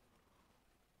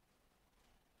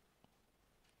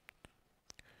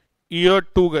 Year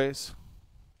 2, guys.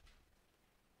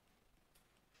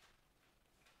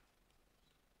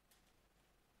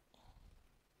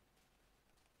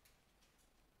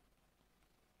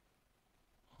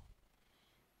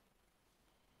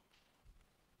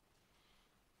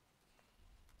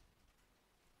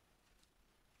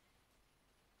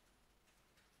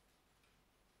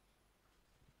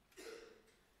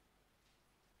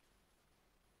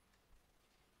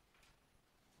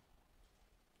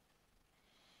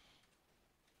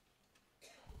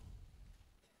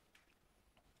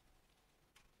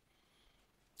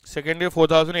 Second year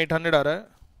 4,800 आ रहा है.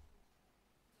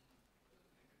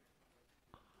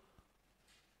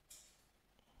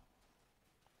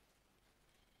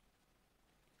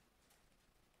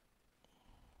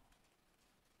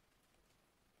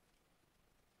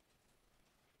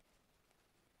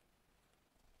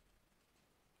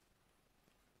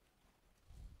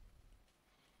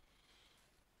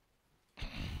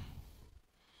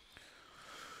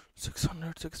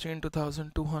 $600, 16,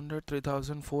 2,200,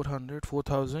 3,400,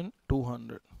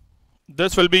 4,200.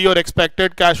 This will be your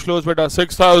expected cash flows beta.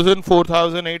 6,000,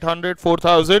 4,800,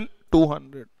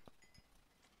 4,200.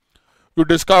 You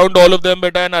discount all of them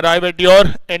beta and arrive at your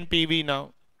NPV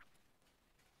now.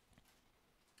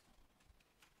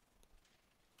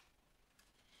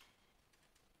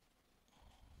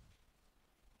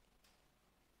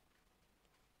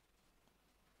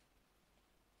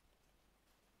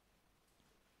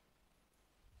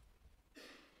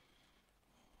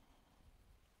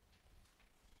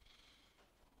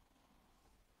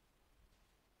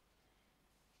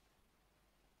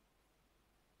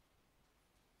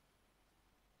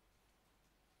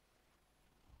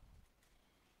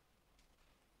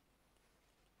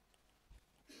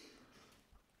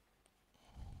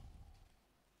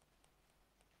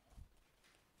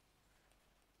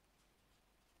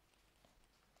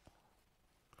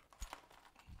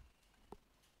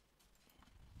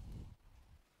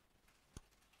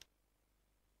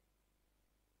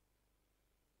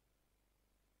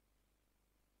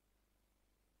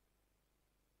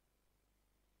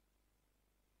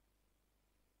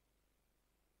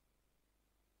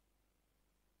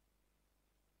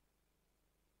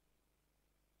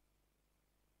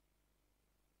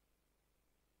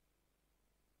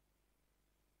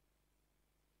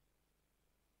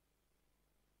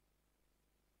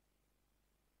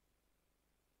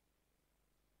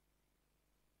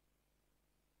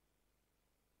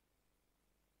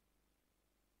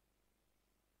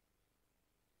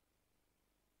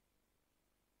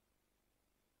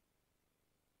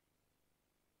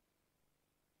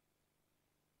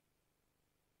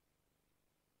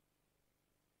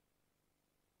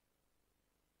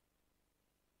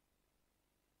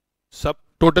 सब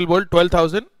total बोल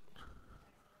 12,000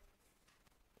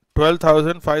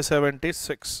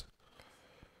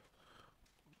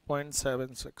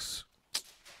 12,576.76.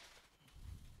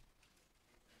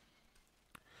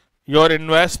 Your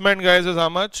investment, guys, is how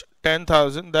much?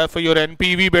 10,000. Therefore, your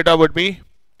NPV beta would be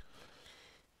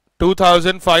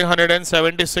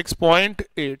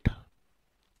 2,576.8.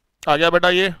 आ गया बेटा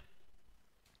ये?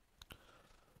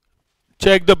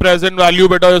 Check the present value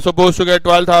beta. You're supposed to get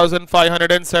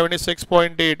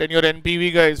 12,576.8, and your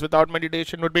NPV, guys, without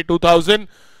meditation would be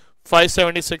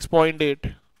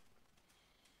 2,576.8.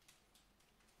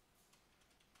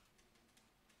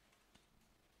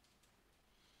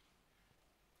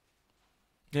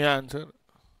 Yeah, answer.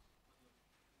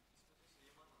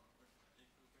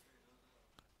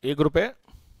 ₹1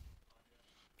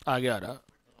 आगे आ रहा,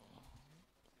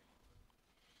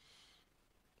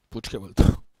 पूछ के बोलता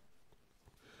हूँ.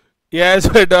 Yes,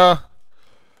 beta.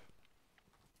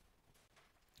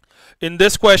 In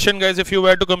this question, guys, if you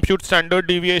were to compute standard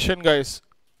deviation, guys,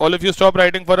 all of you stop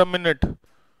writing for a minute.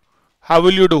 How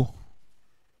will you do?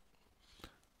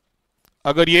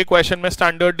 अगर ये question में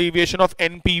standard deviation of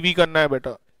NPV करना है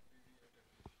बेटा,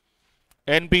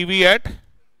 NPV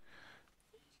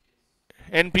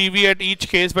at each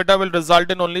case बेटा will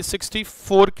result in only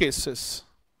 64 cases.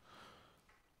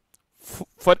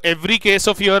 For every case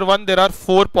of year 1 there are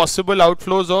 4 possible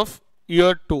outflows of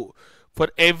year 2. For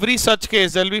every such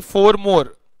case there will be 4 more.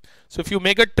 So if you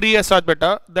make a tree as such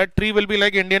beta, that tree will be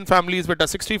like Indian families beta,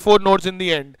 64 nodes in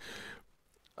the end.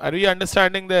 Are we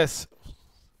understanding this?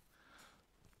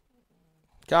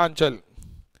 क्या अंचल?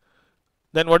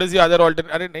 Then what is the other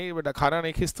alternate? अरे नहीं बेटा, खाना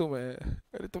नहीं खींचतू मैं.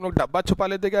 अरे तुम लोग डब्बा छुपा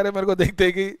लेते क्या रे मेरे को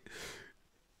देखते कि?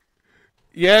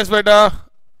 Yes बेटा.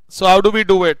 So how do we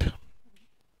do it?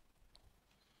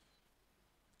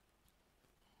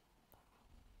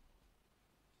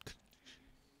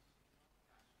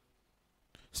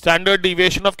 Standard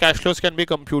deviation of cash flows can be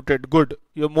computed. Good.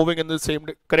 You're moving in the same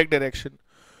correct direction.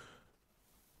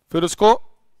 फिर उसको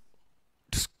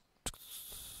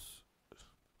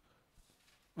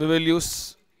we will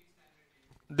use,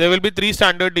 there will be 3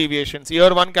 standard deviations: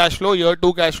 year 1 cash flow, year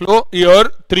 2 cash flow, year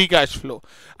 3 cash flow.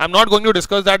 I'm not going to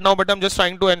discuss that now, but I'm just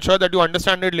trying to ensure that you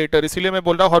understand it later. इसीलिए मैं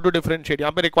बोल रहा हूँ how to differentiate.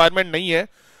 यहाँ पे requirement नहीं है.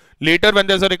 Later when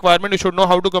there's a requirement, you should know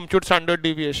how to compute standard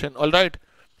deviation. All right.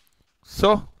 So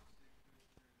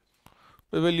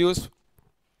we will use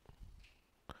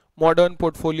modern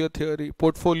portfolio theory,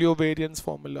 portfolio variance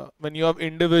formula. When you have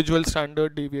individual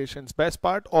standard deviations, best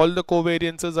part, all the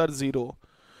covariances are 0.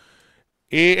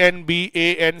 A and B, A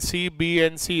and C, B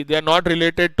and C, they are not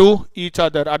related to each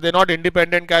other. Are they not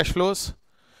independent cash flows?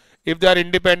 If they are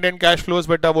independent cash flows,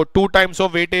 beta, वो 2 times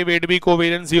of weight A, weight B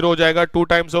covariance 0 हो जाएगा, 2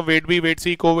 times of weight B, weight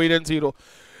C covariance 0.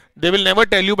 They will never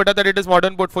tell you beta that it is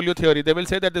modern portfolio theory. They will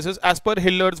say that this is as per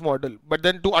Hillard's model. But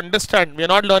then to understand, we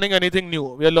are not learning anything new.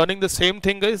 We are learning the same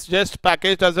thing, guys, just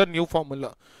packaged as a new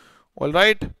formula. All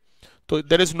right. So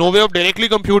there is no way of directly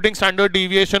computing standard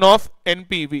deviation of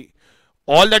NPV.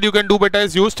 All that you can do beta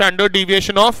is use standard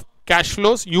deviation of cash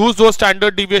flows. Use those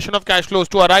standard deviation of cash flows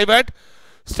to arrive at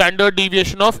standard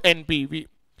deviation of NPV.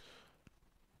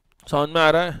 समझ में आ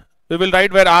रहा है? We will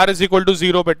write where R is equal to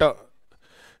 0 beta.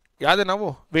 याद है ना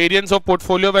वो variance of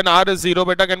portfolio when are is 0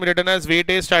 बेटा can be written as wait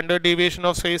a standard deviation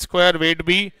of C square wait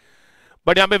B.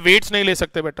 But यहाँ पे वेट्स नहीं ले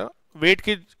सकते बेटा. वेट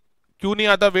की क्यों नहीं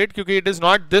आता वेट? क्योंकि इट इज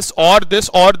नॉट दिस और दिस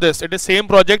और this, it is same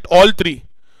project all 3.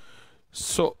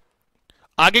 सो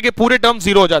आगे के पूरे टर्म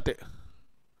 0 हो जाते.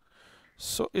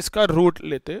 सो इसका रूट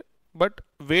लेते, बट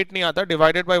वेट नहीं आता.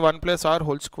 Divided by 1 plus are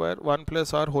whole square 1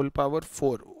 plus are whole power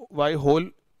 4 Y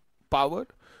whole power,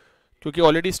 क्योंकि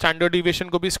ऑलरेडी स्टैंडर्ड डिविएशन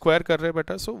को भी स्क्वायर कर रहे हैं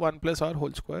बेटा. सो 1 plus are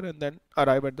whole square and then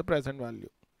arrive at the present value.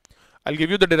 I will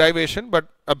give you the derivation, but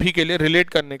अभी के लिए रिलेट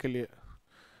करने के लिए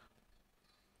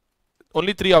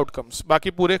ओनली 3 आउटकम्स,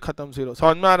 बाकी पूरे खत्म 0.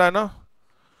 समझ में आ रहा है ना?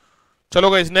 चलो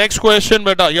गाइस नेक्स्ट क्वेश्चन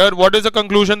बेटा. यार what is the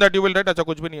conclusion that you will write? अच्छा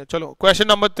कुछ भी नहीं है. चलो question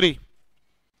number 3.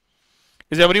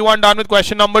 Is everyone done with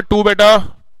question number 2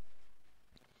 बेटा?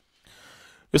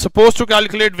 You're supposed to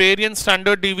calculate variance,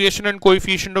 standard deviation and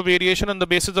coefficient of variation on the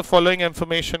basis of following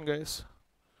information, guys.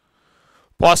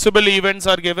 Possible events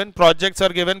are given, projects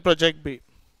are given, project B.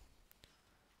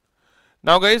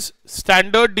 Now guys,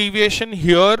 standard deviation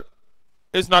here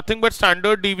is nothing but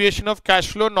standard deviation of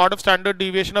cash flow, not of standard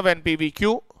deviation of NPV.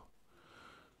 क्यों?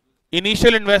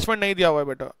 Initial investment नहीं दिया हुआ है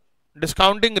बेटा.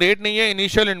 Discounting rate नहीं है,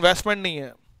 initial investment नहीं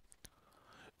है.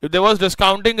 If there was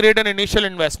discounting rate and initial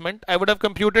investment, I would have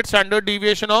computed standard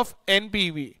deviation of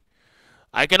NPV.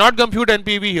 I cannot compute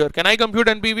NPV here. Can I compute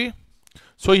NPV?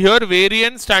 So here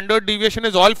variance, standard deviation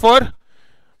is all for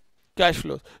cash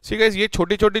flows. See guys, ये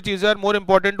छोटी छोटी चीजें are more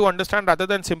important to understand rather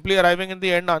than simply arriving in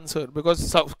the end answer, because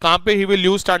कहाँ पे he will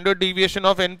use standard deviation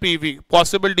of NPV,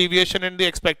 possible deviation in the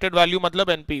expected value मतलब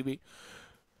NPV.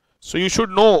 So you should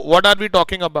know what are we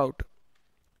talking about.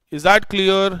 Is that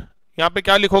clear? यहाँ पे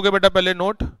क्या लिखोगे बेटा पहले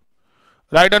note?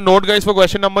 Write a note guys for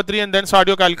question number 3 and then start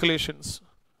your calculations.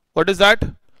 What is that?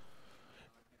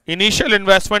 Initial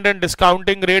investment and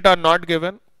discounting rate are not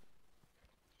given.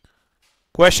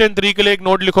 Question 3 के लिए एक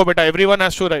note लिखो बेटा. Everyone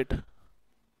has to write.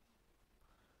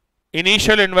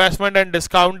 Initial investment and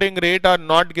discounting rate are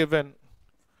not given.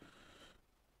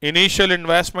 Initial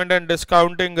investment and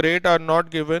discounting rate are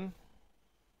not given.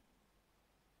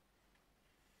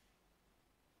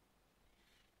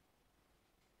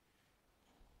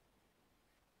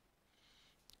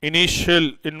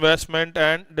 Initial investment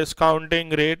and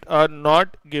discounting rate are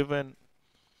not given.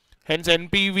 Hence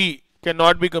NPV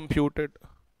cannot be computed.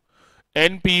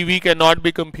 NPV cannot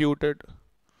be computed.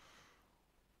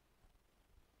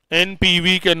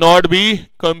 NPV cannot be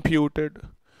computed.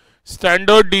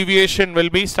 Standard deviation will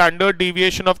be standard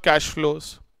deviation of cash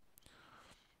flows.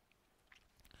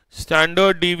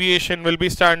 Standard deviation will be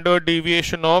standard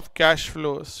deviation of cash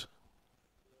flows.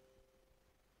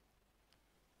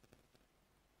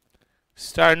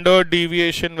 Standard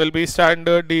deviation will be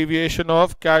standard deviation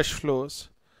of cash flows.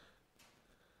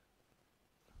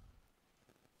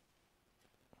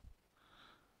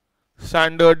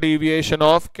 Standard deviation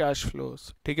of cash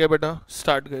flows. ठीक है बेटा,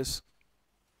 start guys.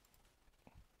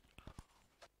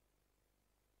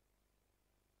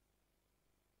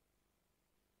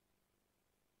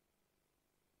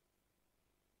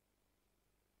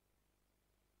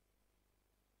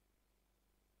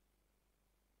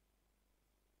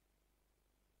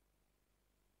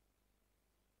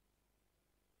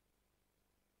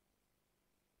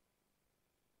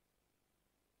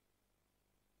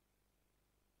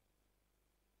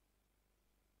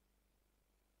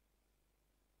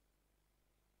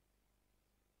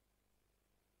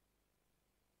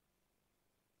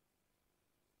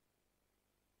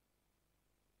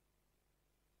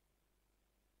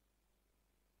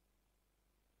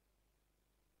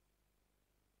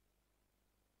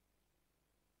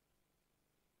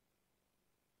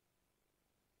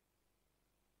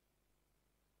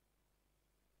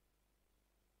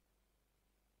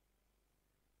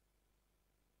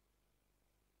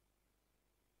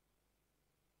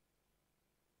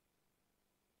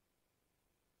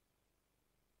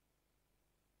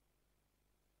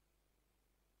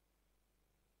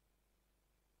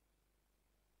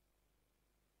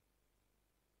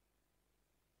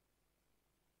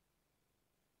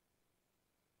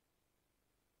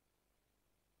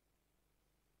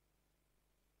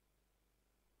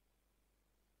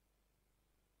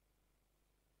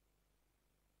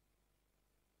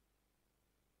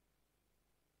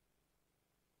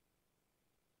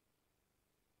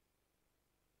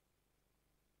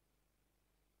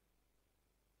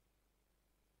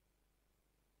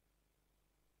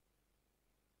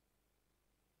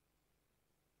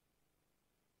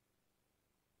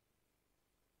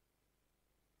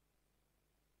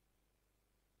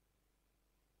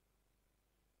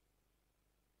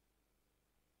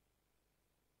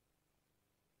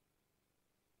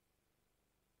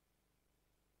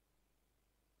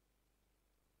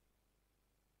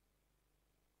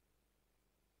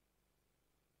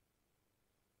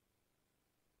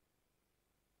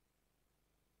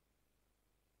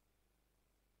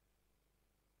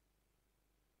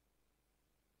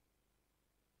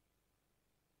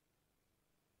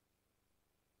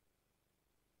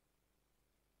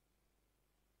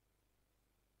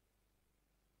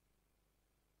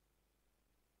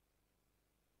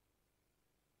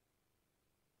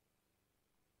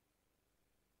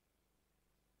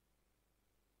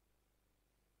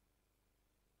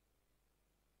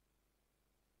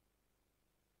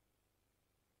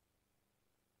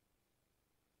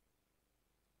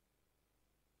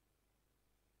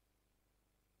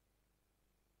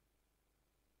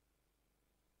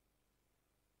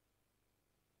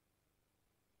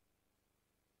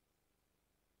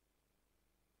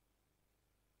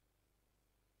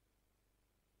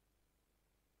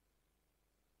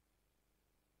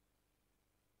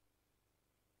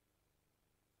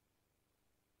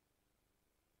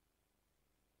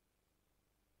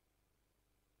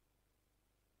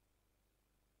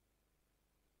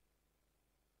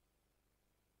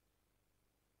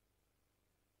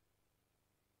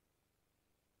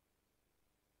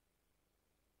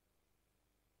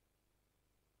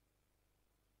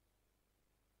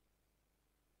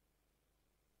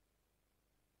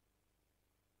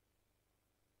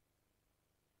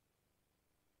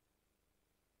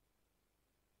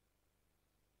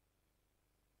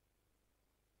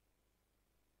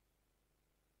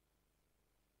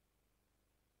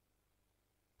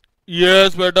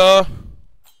 Yes, beta.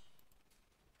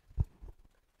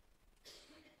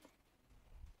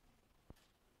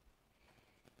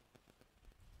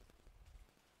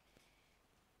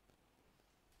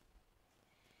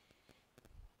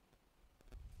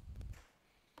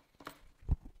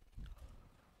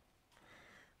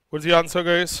 What's the answer,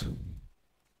 guys?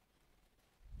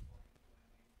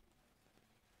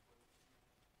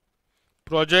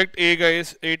 Project A,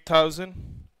 guys, 8,000,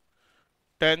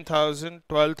 10,000,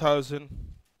 12,000,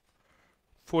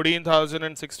 14,000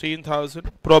 and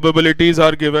 16,000. Probabilities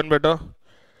are given, beta.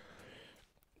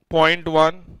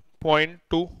 0.1,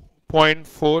 0.2,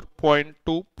 0.4,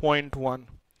 0.2, 0.1.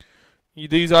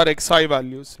 These are xi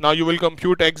values. Now you will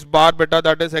compute x bar beta,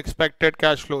 that is expected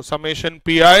cash flow. Summation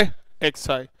pi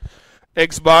xi.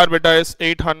 X bar beta is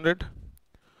 800,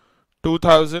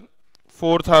 2000,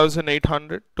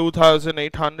 4800,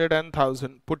 2800 and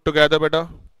 1000. Put together beta.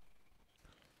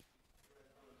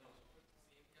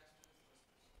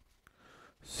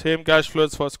 Same cash flow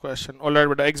as first question. Alright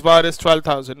beta. X bar is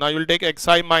 12,000. Now you will take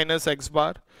xi minus x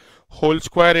bar whole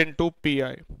square into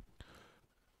pi.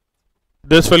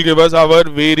 This will give us our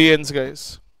variance,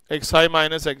 guys. xi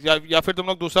minus x, या फिर तुम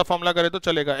लोग दूसरा formula करें तो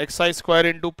चलेगा, xi square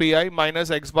into pi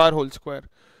minus x bar whole square.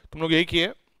 तुम लोग यही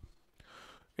किए.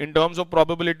 In terms of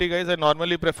probability, guys, I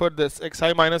normally prefer this,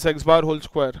 xi minus x bar whole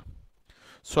square.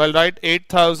 So I'll write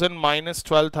 8,000 minus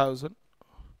 12,000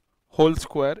 whole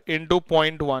square into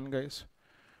 0.1, guys.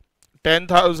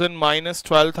 10,000 minus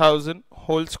 12,000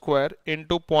 whole square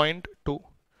into 0.2.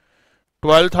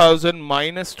 12,000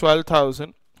 minus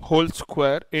 12,000 whole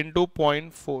square into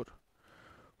 0.4.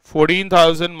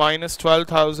 14,000 minus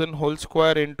 12,000 whole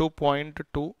square into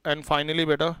 0.2. And finally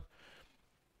beta,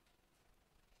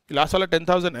 last वाला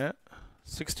 10,000 है,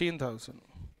 16,000.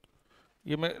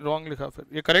 ये मैं wrong लिखा, फिर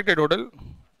ये correct है total.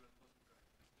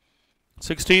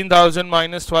 16,000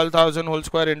 minus 12,000 whole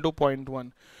square into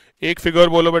 0.1. एक figure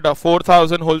बोलो बेटा.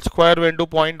 4,000 whole square into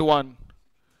 0.1.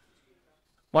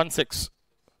 16.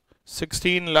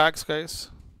 16 lakhs, guys.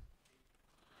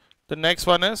 The next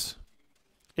one is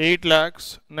 8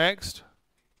 lakhs. Next.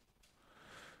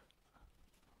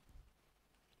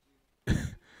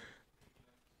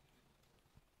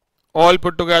 All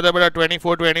put together beta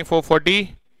 24, 24,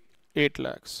 48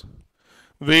 lakhs.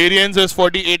 Variance is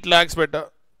 48 lakhs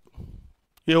beta.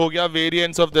 ये हो गया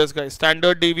variance of this, guys.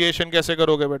 Standard deviation कैसे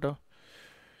करोगे बेटा?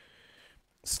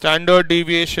 Standard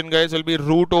deviation, guys, will be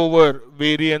root over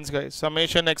variance, guys.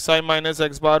 Summation xi minus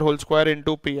x bar whole square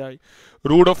into pi.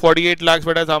 Root of 48 lakhs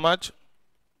beta is how much?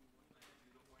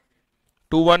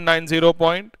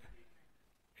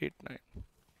 2190.89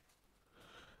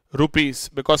 rupees.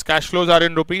 Because cash flows are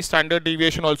in rupees, standard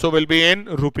deviation also will be in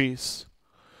rupees.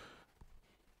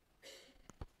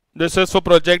 This is for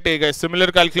project A, guys.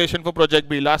 Similar calculation for project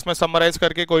B. Last में summarize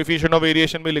करके coefficient of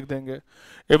variation भी लिख देंगे.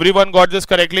 Everyone got this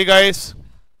correctly, guys?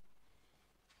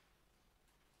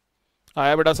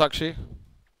 आया बेटा साक्षी?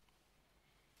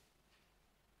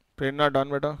 प्रेरणा done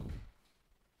बेटा.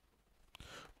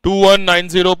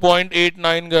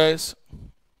 2190.89, guys.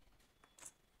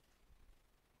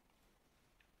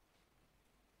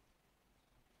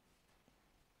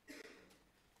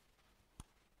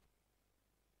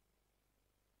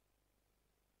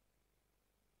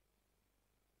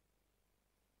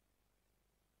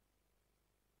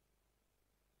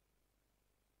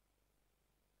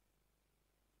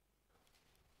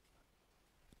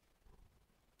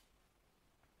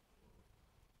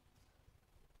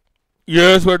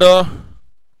 Yes बेटा.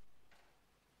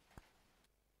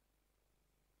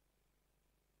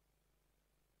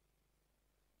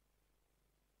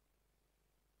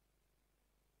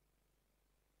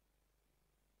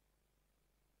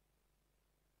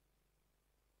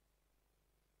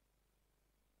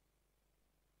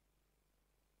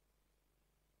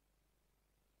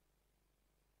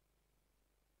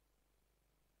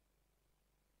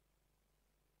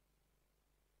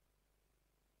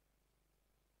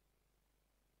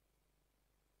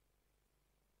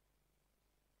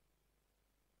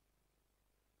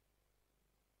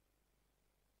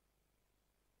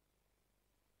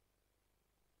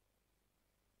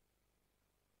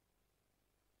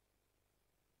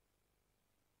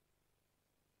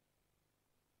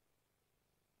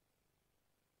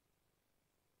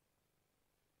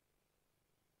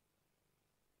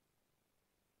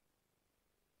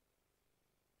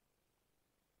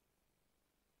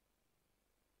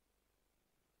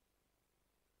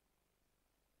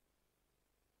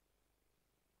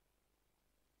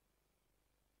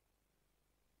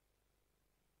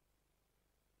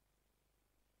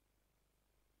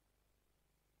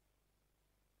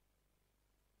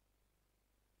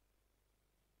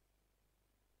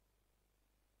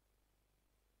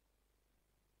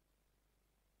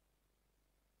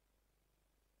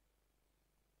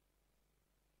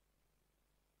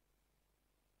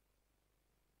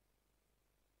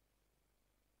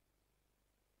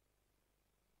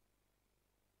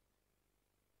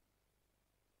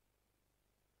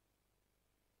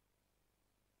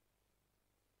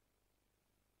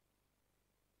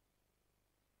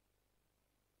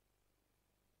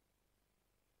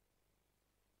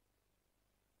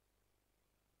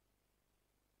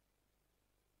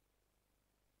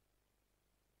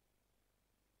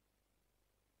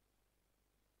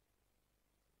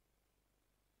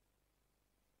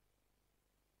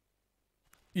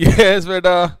 Yes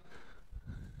बेटा।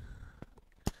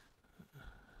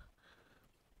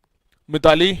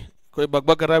 मिताली कोई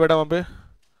बकबक कर रहा है बेटा वहां पे?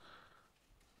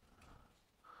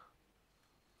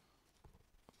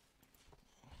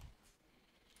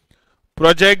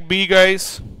 प्रोजेक्ट बी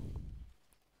गाइस,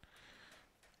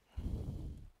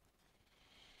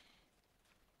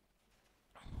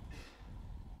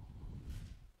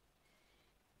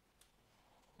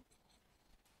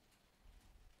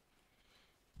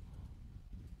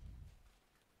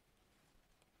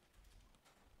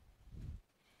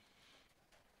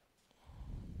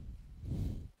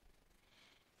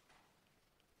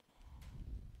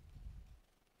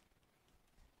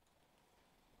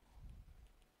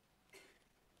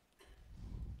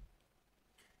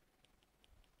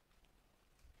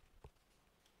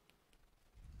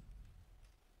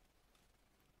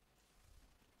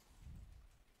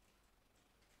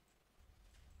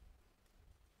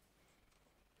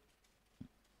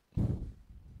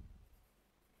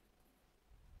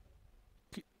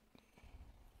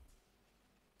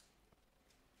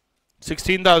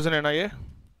 16,000 है ना ये?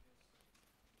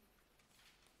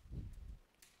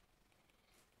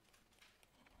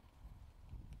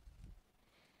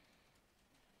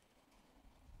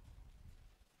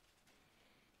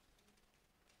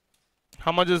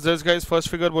 How much is this guys? First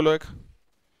figure बोलो एक।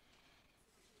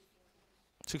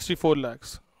 64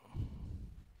 lakhs.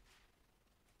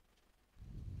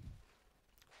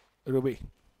 Ruby.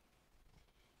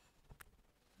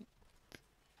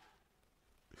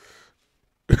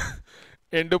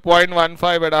 Into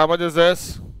 0.15, but how much is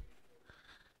this?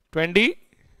 20.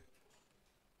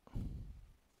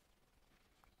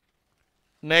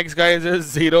 Next guys is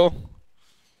 0.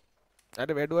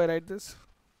 Where do I write this?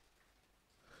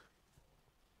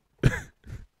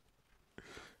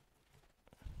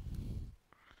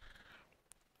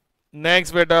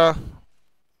 Next बेटा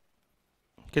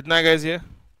कितना है guys ये?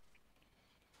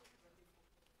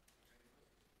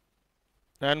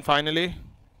 And finally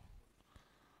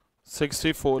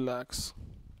 64 lakhs.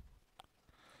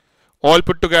 All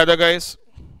put together guys,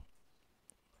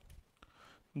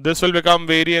 this will become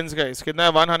variance guys. कितना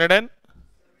है? 100 and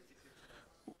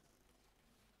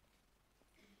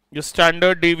your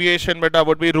standard deviation beta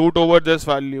would be root over this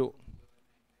value,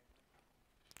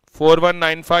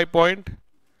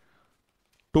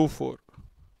 4195.24.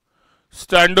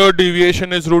 Standard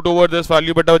deviation is root over this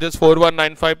value beta, which is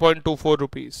 4195.24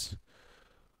 rupees.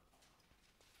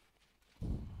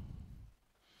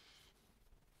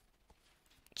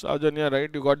 Saujanya, right?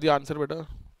 You got the answer beta.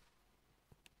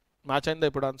 Match and they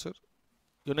put answer.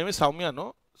 Your name is Soumya,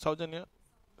 no? Saujanya?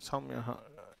 Soumya, हाँ.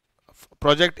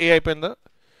 Project A in the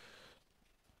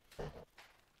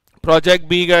Project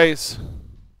B guys.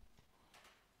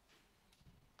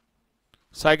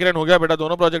 साइक्रेन हो गया बेटा,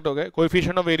 दोनों project हो गए.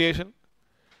 Coefficient of variation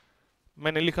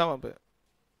मैंने लिखा वहां पे.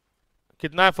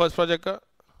 कितना है फर्स्ट प्रोजेक्ट का?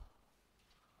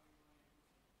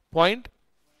 Point.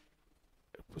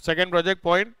 Second project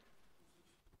point.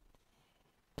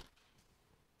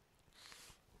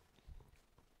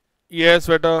 Yes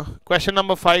बेटा. Question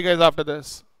number 5 guys after this.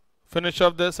 Finish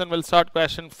off this and we'll start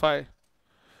question 5.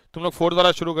 तुम लोग 4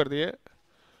 वाला शुरू कर दिए,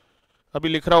 अभी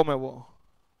लिख रहा हूं मैं वो.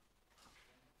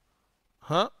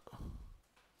 हाँ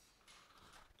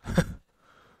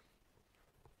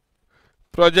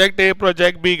Project A,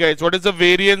 Project B guys. What is the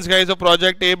variance guys of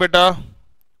Project A beta?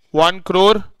 1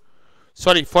 crore.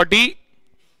 Sorry,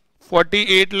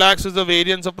 48 lakhs is the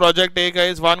variance of Project A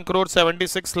guys. 1 crore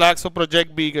 76 lakhs of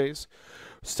Project B guys.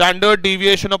 Standard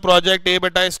deviation of Project A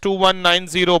beta is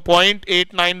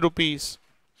 2190.89 rupees.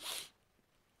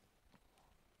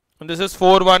 And this is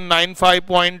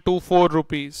 4195.24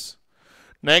 rupees.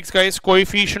 Next guys,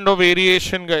 coefficient of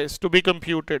variation guys to be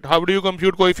computed. How do you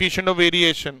compute coefficient of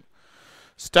variation?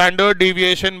 Standard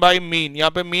deviation by mean.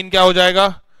 यहाँ पे mean क्या हो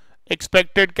जाएगा?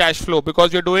 Expected cash flow,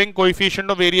 because you're doing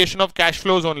coefficient of variation of cash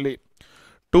flows only.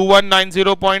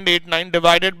 2190.89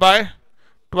 divided by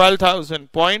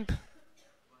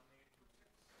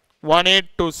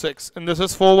 12,000.1826, and this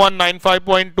is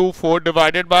 4195.24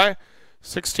 divided by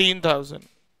 16,000.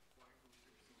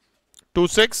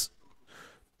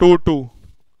 2622.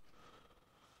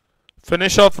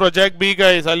 Finish off project B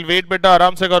guys. I'll wait बेटा,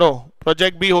 आराम से करो.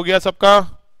 Project B हो गया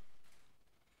सबका?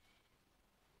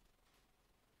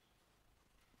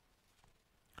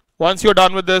 Once you're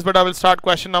done with this, but I will start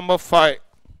question number 5.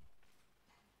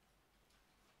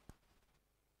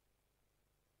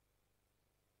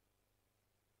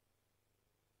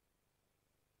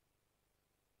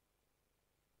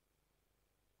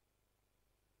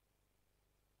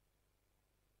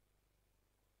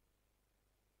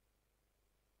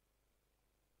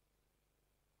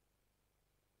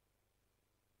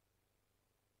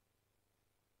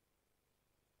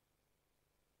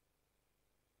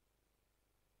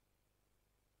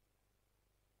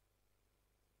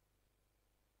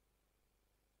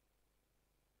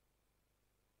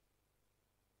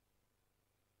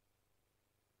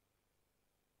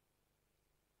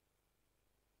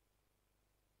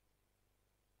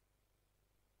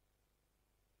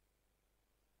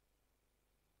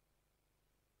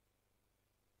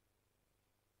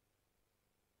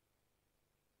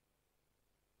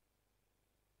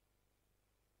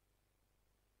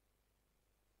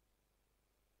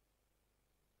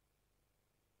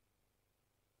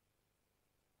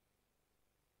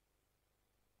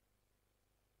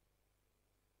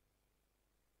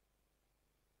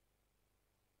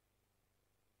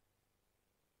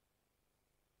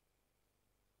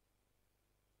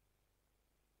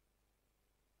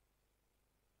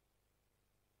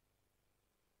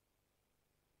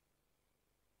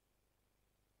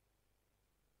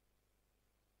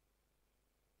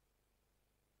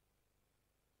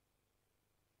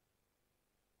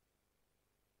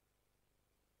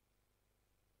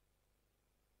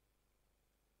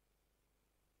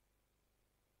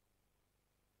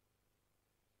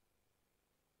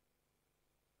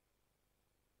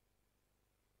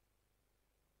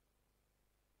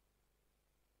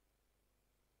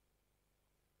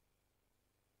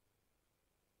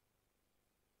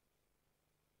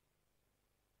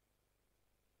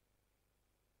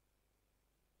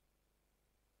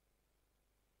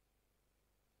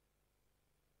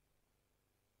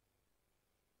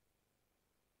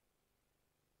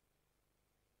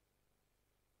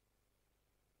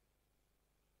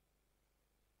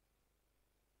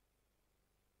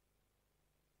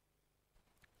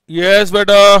 Yes,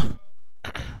 beta.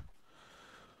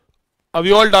 Are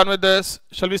we all done with this?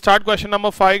 Shall we start question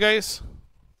number 5, guys?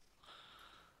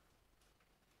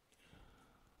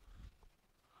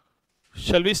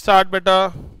 Shall we start,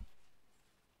 beta?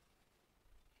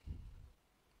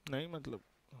 नहीं मतलब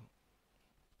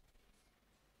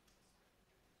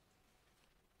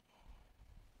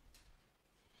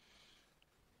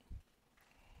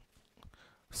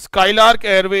Skylark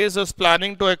Airways is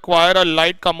planning to acquire a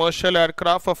light commercial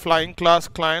aircraft for flying class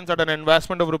clients at an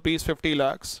investment of rupees 50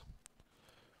 lakhs.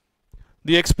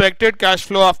 The expected cash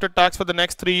flow after tax for the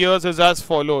next 3 years is as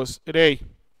follows. Ray.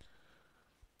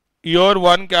 Year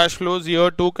 1 cash flows, year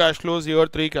 2 cash flows, year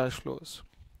 3 cash flows.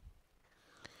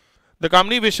 The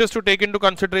company wishes to take into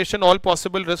consideration all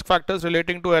possible risk factors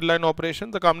relating to airline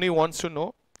operations. The company wants to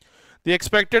know the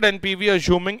expected NPV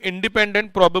assuming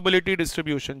independent probability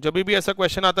distribution. जब भी ऐसा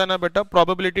question आता है ना बेटा,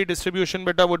 probability distribution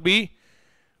बेटा would be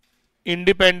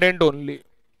independent only.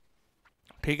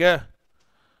 ठीक है?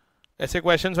 ऐसे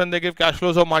questions when they give cash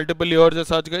flows of multiple years as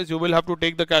such, guys, you will have to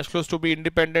take the cash flows to be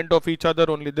independent of each other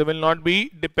only. They will not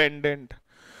be dependent.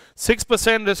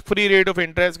 6% risk-free rate of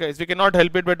interest, guys. We cannot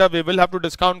help it, beta. We will have to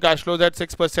discount cash flows at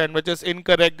 6%, which is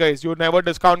incorrect, guys. You never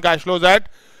discount cash flows at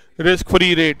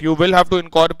risk-free rate. You will have to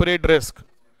incorporate risk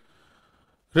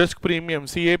premium,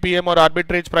 CAPM or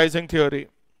arbitrage pricing theory.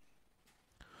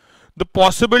 The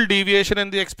possible deviation in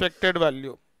the expected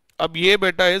value. अब ये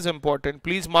बेटा is important.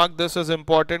 Please mark this as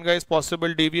important, guys.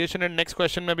 Possible deviation, and next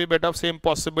question में भी बेटा same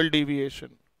possible deviation.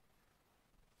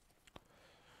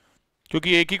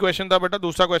 क्योंकि एक ही question था बेटा,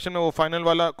 दूसरा क्वेश्चन में वो फाइनल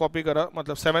वाला कॉपी करा,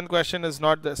 मतलब 7th question is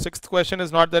not there, 6th question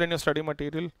is not there in your study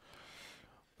material.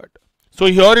 But so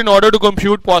here, in order to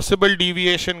compute possible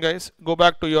deviation, guys, go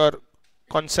back to your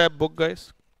concept book,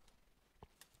 guys.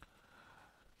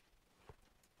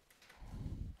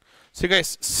 See,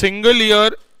 guys, single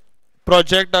year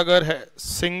project अगर है,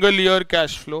 single year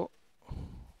cash flow,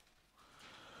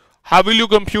 how will you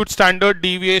compute standard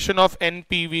deviation of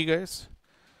NPV, guys?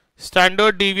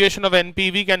 Standard deviation of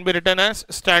NPV can be written as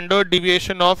standard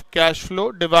deviation of cash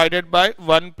flow divided by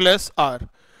 1 plus R.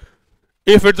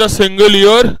 If it's a single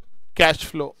year cash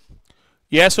flow.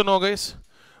 Yes or no, guys?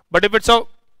 But if it's a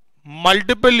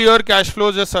multiple year cash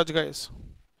flows as such, guys,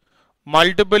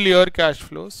 multiple year cash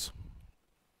flows,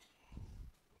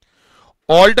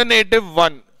 alternative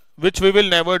one, which we will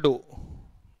never do,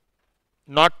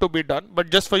 not to be done,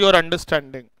 but just for your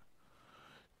understanding,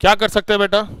 क्या कर सकते हैं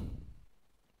बेटा?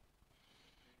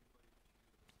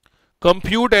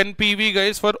 Compute NPV,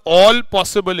 guys, for all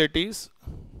possibilities.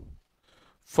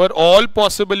 For all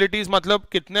possibilities मतलब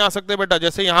कितने आ सकते हैं बेटा?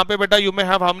 जैसे यहाँ पे बेटा you may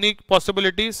have how many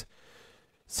possibilities?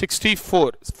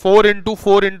 64. 4 into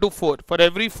 4 into 4. For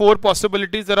every 4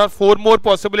 possibilities there are 4 more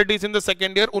possibilities in the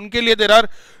second year. उनके लिए there are,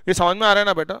 ये समझ में आ रहा है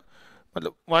ना बेटा?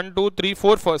 मतलब 1 2 3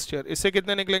 4 first year. इससे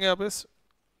कितने निकलेंगे वापस?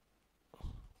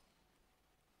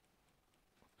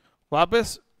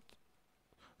 वापस?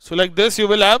 So like this you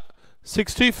will have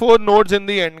 64 nodes in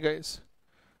the end, guys.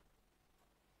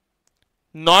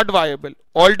 Not viable.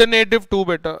 Alternative 2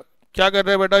 बेटा क्या कर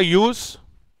रहे हैं बेटा? Use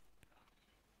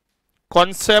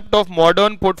concept of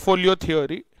modern portfolio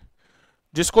theory,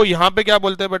 जिसको यहां पे क्या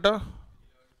बोलते हैं बेटा?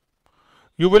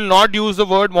 You will not use the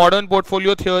word modern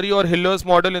portfolio theory or Hiller's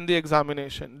model in the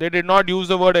examination. They did not use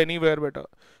the word anywhere बेटा.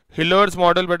 Hiller's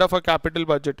model बेटा for capital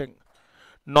budgeting,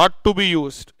 not to be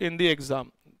used in the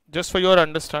exam, just for your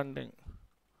understanding.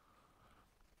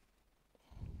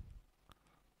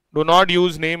 Do not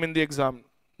use name in the exam,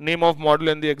 name of model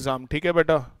in the exam. ठीक है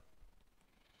बेटा?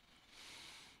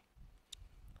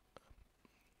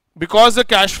 Because the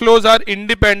cash flows are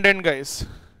independent, guys,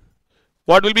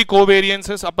 what will be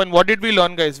covariances? Upon what did we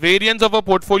learn, guys? Variance of a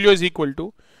portfolio is equal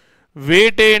to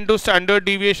weight A into standard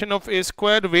deviation of A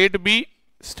square, weight B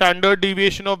standard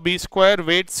deviation of B square,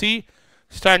 weight C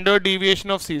standard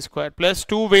deviation of C square, plus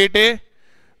 2 weight A,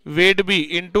 weight B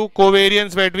into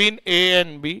covariance between A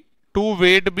and B, 2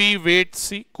 weight B, weight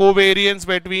C, covariance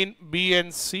between B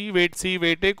and C, weight C,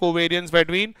 weight A, covariance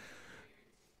between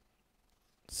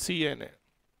C and A.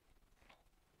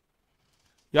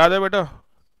 याद है बेटा?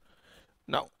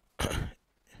 Now,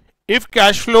 if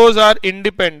cash flows are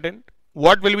independent,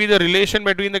 what will be the relation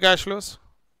between the cash flows?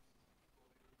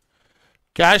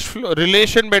 Cash flow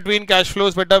relation between cash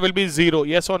flows beta will be 0.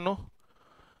 Yes or no?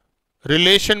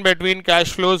 Relation between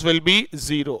cash flows will be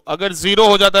 0. अगर 0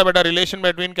 हो जाता है बेटा relation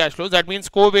between cash flows, that means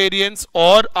covariance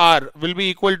or R will be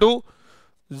equal to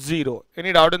 0.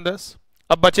 Any doubt in this?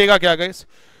 अब बचेगा क्या guys?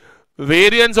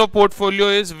 Variance of portfolio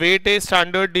is weight A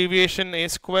standard deviation A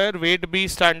square, weight B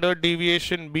standard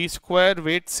deviation B square,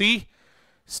 weight C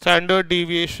standard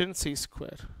deviation C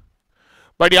square.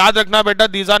 But याद रखना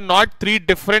बेटा, these are not three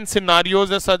different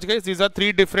scenarios as such guys, these are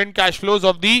three different cash flows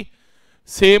of the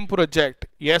same project.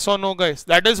 Yes or no guys?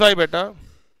 That is why beta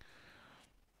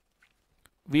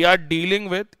we are dealing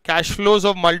with cash flows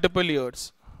of multiple years,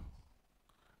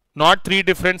 not three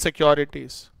different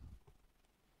securities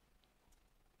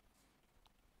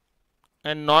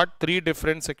and not three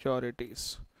different securities.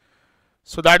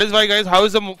 So that is why guys, how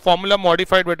is the formula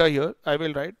modified beta here? I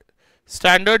will write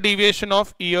standard deviation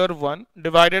of year 1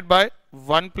 divided by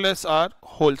 1 plus r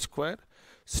whole square,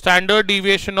 standard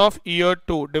deviation of year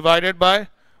 2 divided by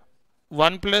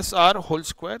 1 plus r whole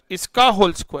square, इसका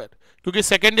whole square, क्योंकि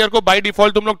second year को by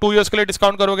default तुम लोग 2 years के लिए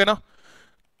discount करोगे ना,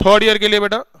 third year के लिए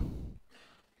बेटा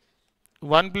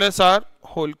 1 plus r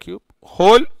whole cube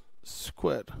whole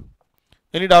square.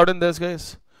 Any doubt in this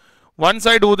guys? Once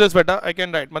I do this बेटा, I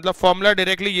can write, मतलब फॉर्मूला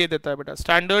डायरेक्टली ये देता है बेटा,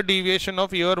 स्टैंडर्ड डिविएशन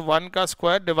ऑफ ईयर 1 का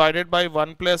square divided by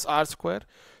 1 plus are square,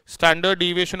 standard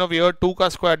deviation of year 2 का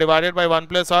square divided by 1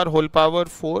 plus are whole power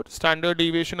 4, standard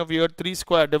deviation of year 3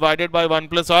 square divided by 1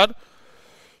 plus are.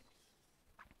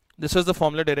 This is the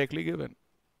formula directly given.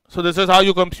 So this is how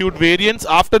you compute variance.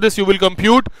 After this you will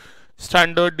compute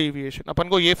standard deviation. अपन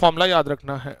को ये formula याद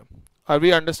रखना है. Are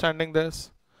we understanding this?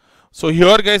 So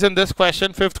here guys, in this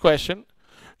question, fifth question,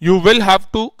 you will have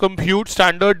to compute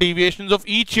standard deviations of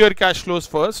each year cash flows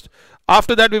first.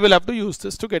 After that we will have to use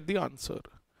this to get the answer.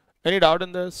 Any doubt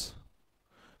in this?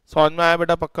 समझ में आया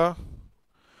बेटा पक्का?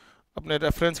 अपने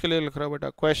reference के लिए लिख रहा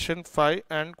बेटा, question 5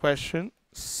 and question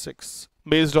 6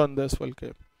 based on this बोल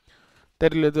के,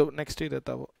 तेरे लिए तो नेक्स्ट ही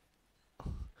रहता वो.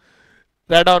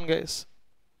 राइट डाउन गाइस,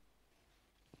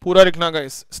 पूरा लिखना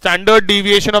guys. Standard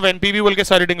deviation of NPV बोल के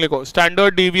सारी रीडिंग लिखो,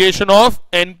 standard deviation of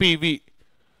NPV.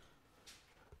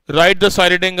 Right the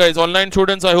सारी reading guys. Online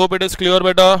students, I hope it is clear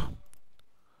बेटा.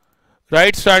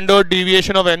 Right standard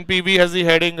deviation of NPV has the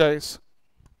heading guys.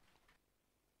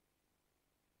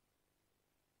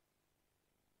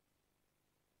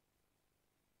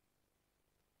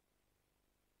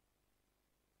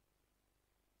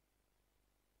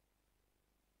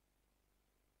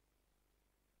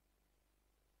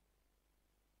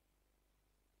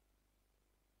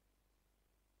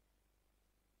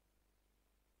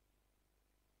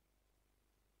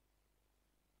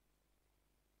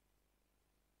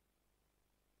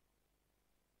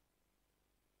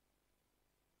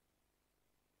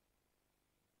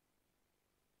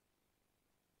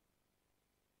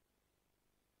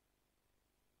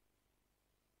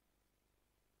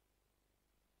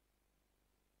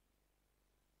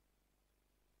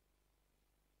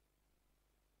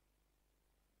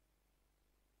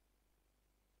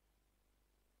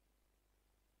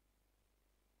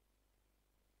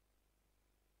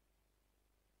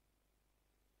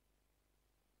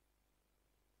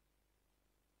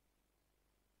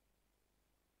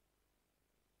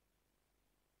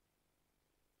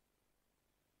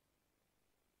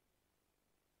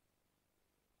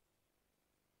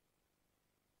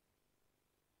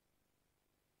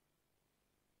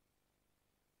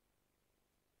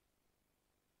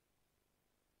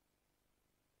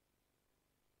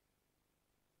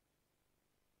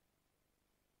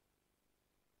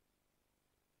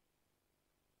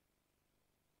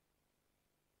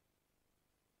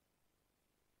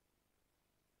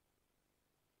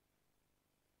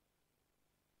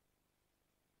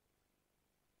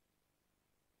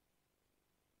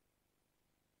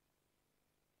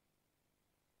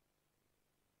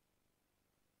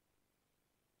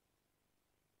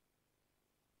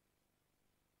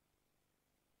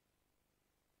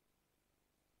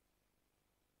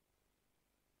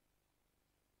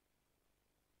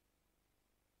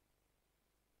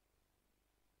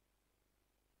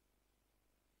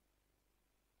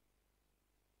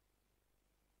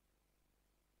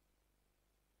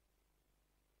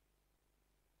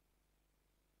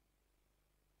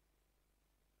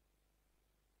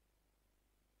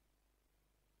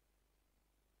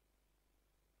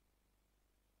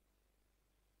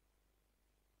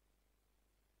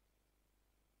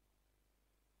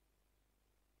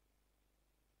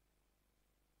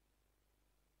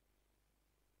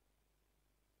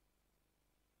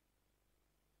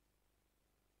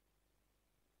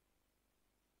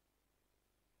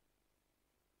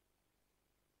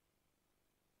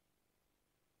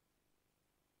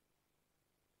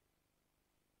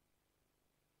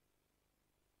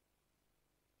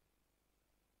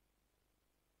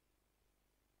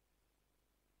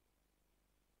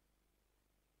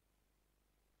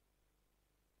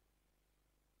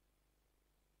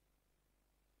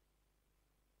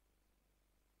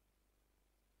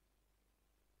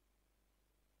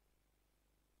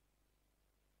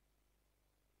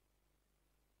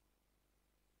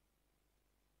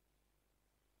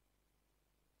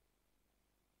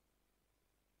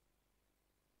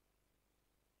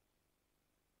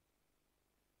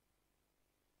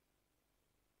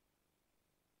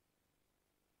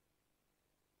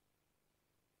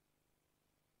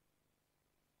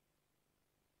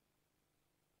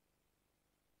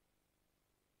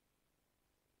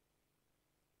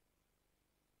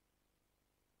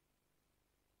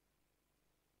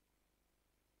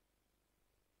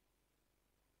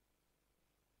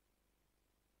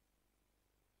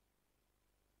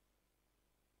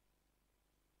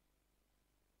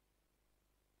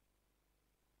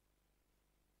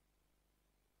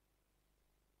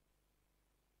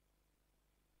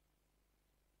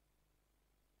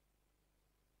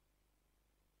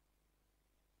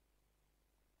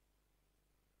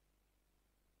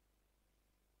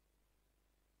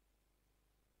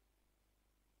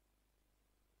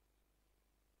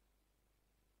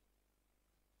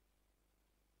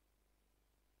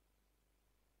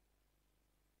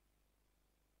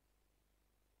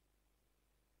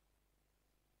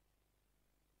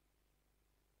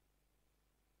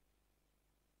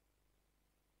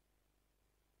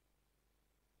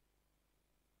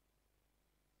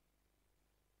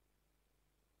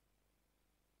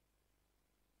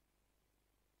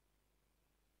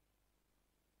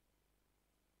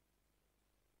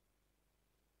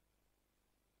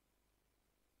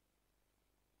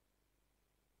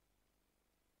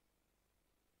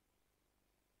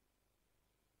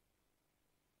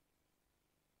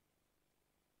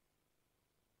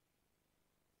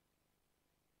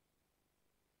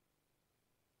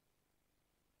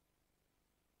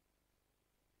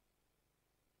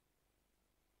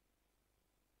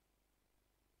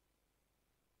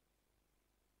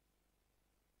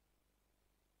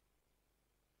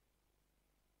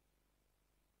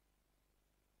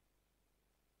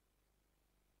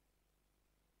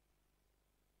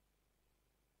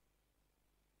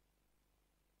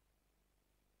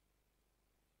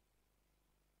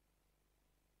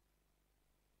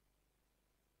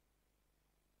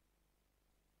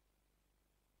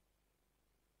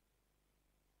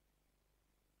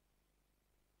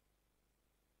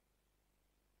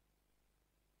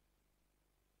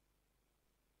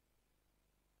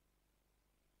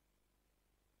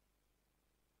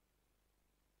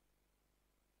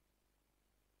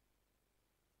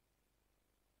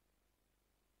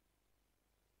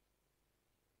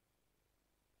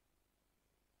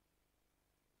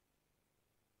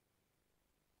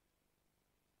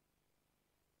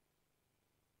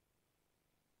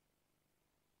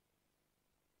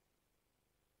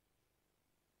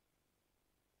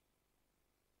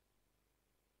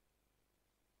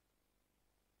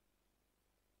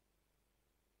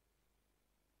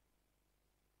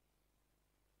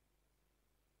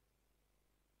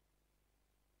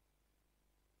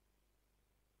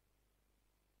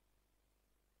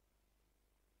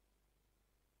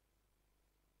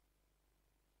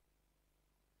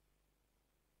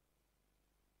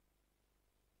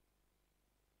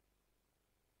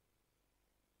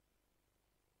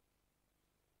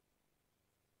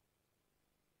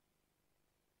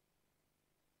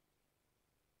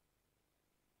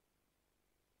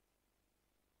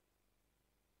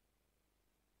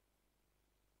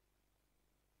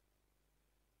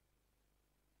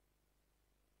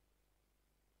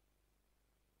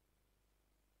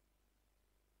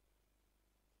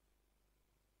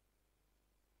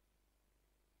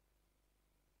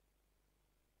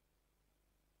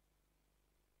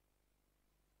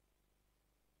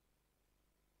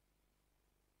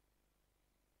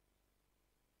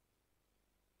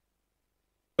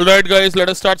 Alright guys, let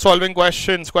us start solving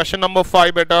questions. Question number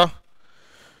 5 beta.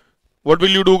 What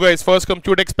will you do guys? First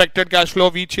compute expected cash flow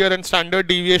of each year and standard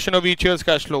deviation of each year's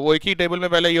cash flow. वो एक ही table में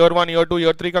पहले year 1, year 2,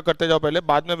 year 3 का करते जाओ पहले,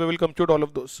 बाद में we will compute all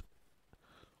of those.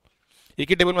 एक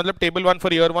ही टेबल मतलब table 1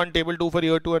 for year 1, table 2 for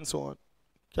year 2 and so on.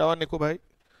 क्या हुआ निको भाई?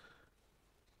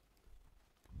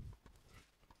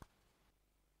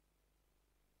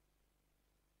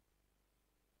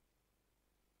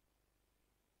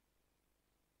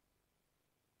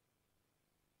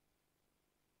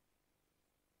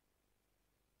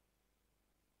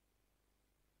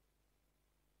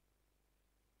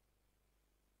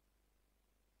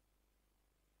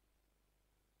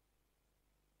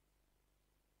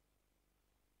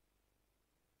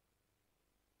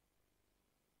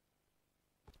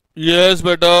 Yes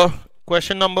beta.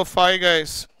 Question number 5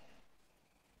 guys.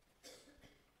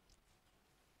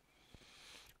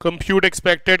 Compute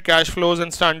expected cash flows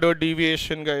and standard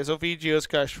deviation guys of each year's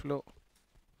cash flow.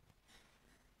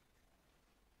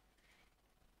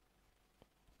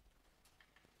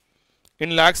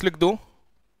 In lakhs लिख दो.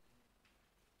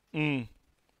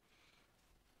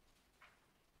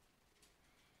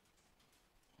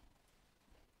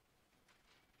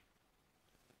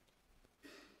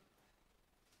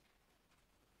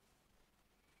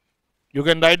 You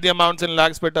can write the amounts in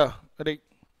lakhs beta. अरे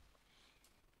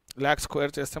lakh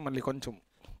square చేస్తే మళ్ళీ కొంచెం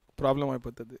ప్రాబ్లం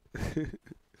అయిపోతుంది.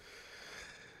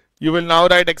 You will now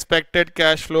write expected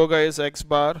cash flow guys x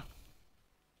bar.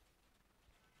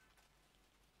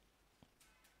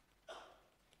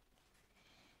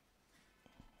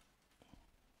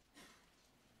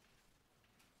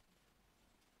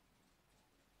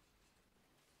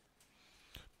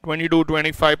 $22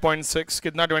 25.6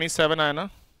 कितना 27 आया ना?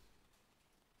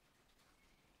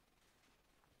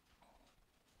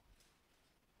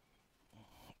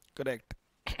 Correct.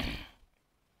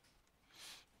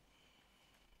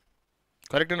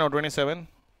 Correct now 27.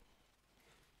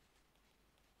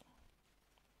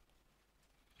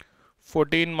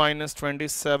 14 minus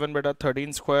 27 beta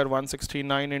 13 square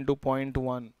 169 into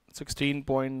 0.1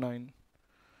 16.9.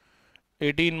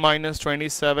 18 minus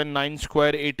 27 9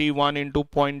 square 81 into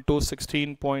 0.2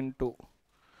 16.2.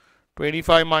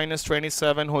 25 minus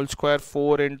 27 whole square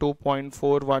 4 into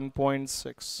 0.4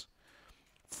 1.6.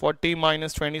 40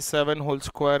 minus 27 whole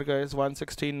square guys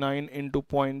 169 into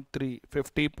 0.3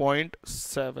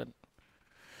 50.7.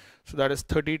 So that is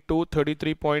 32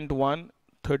 33.1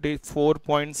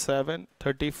 34.7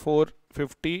 34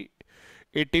 50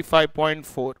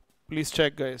 85.4. Please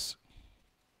check guys.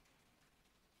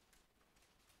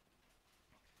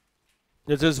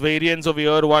 This is variance of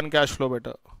year 1 cash flow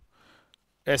बेटा.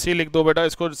 ऐसे ही लिख दो बेटा,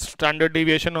 इसको standard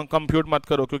deviation compute मत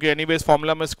करो क्योंकि anyways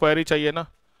formula में स्क्वायर ही चाहिए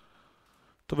ना.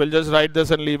 So we'll just write this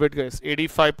and leave it guys.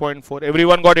 85.4.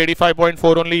 Everyone got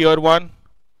 85.4 only year 1.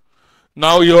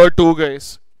 Now year 2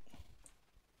 guys.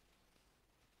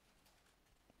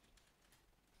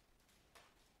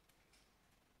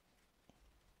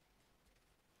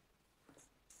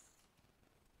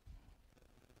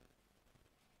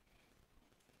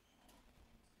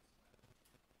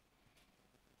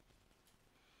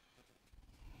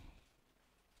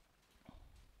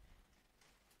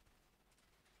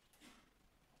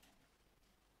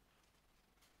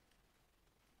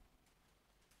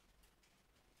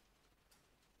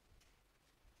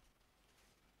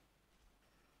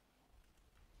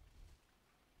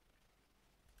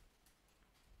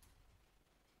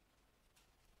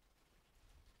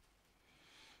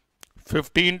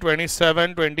 $15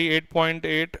 $27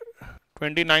 $28.8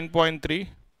 $29.3.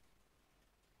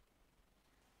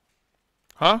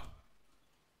 Huh?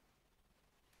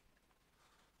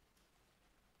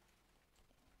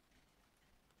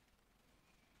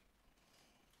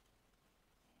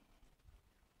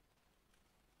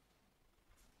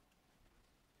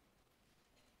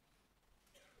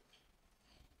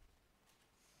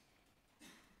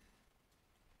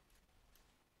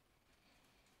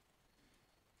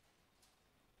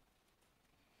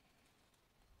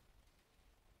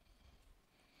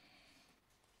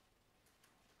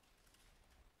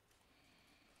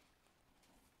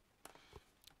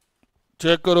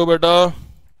 Check करो बेटा.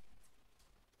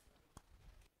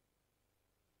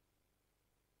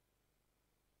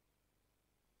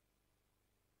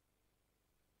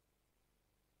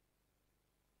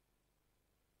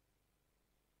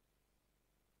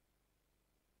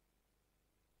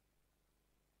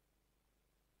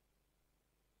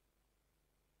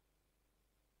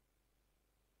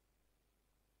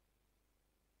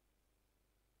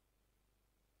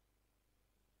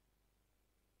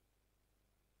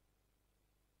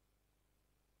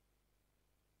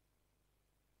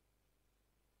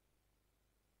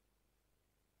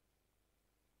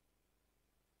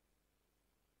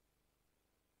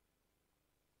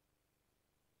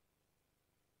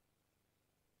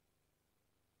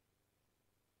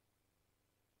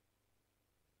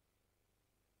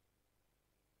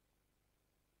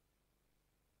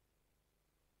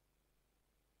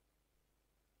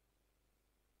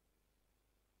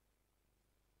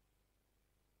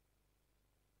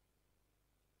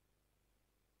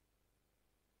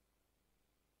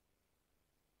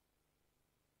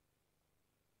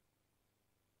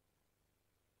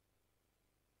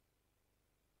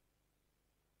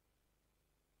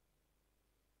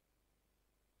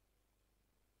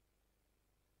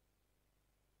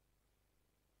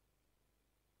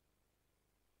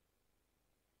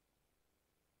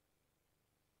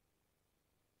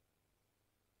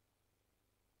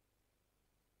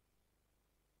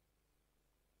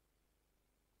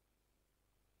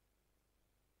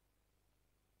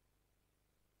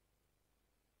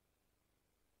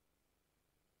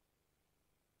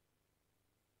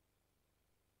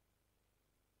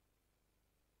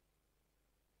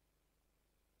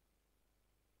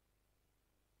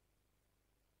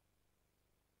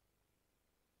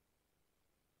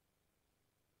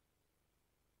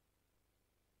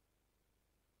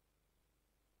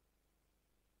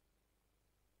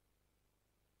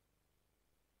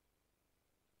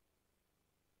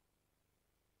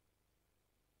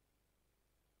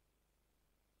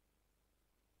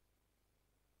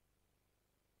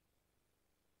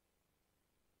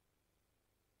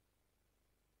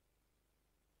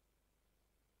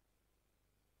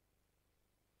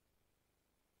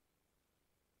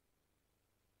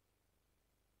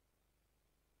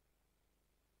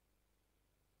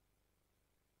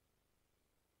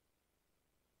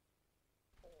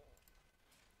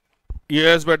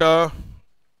 Yes beta.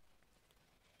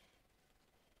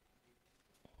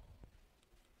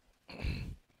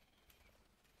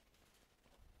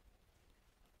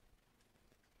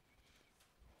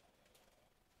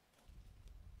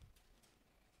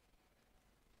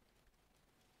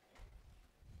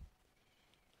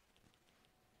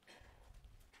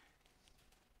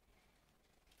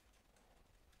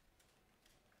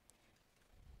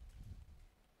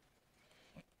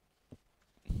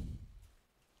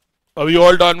 Are we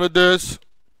all done with this?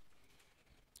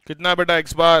 कितना बेटा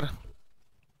x bar?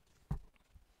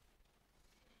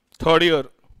 Third year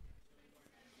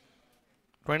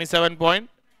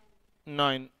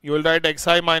 27.9. You will write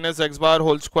xi minus x bar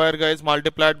whole square guys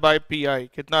multiplied by pi.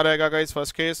 कितना रहेगा guys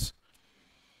first case?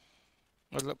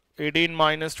 मतलब 18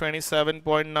 minus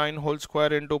 27.9 whole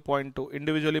square into 0.2.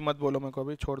 Individually मत बोलो मेरे को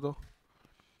अभी छोड़ दो.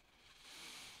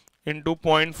 Into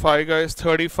 0.5 guys,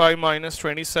 35 minus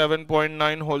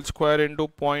 27.9 whole square into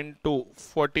 0.2,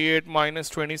 48 minus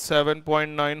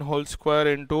 27.9 whole square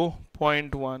into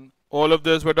 0.1. All of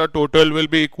this beta total will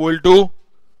be equal to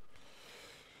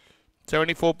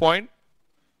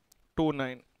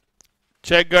 74.29.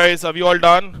 Check guys, are you all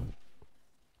done?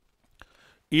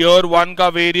 Year 1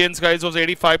 ka variance guys was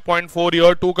 85.4,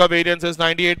 year 2 ka variance is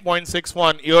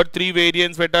 98.61, year 3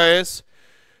 variance beta is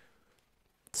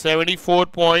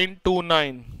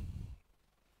 74.29.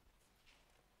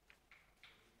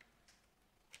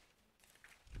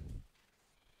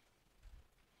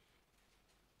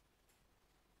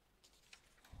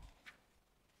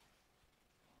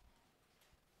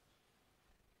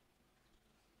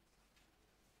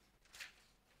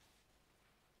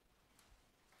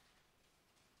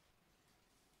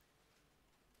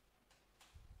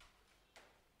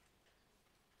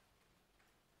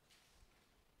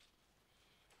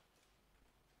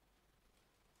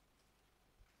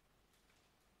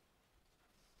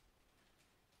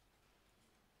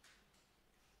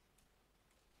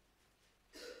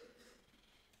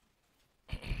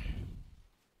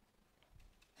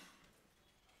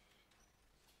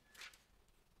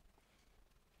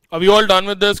 Are we all done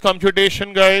with this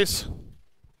computation guys?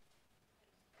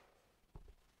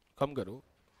 कम करो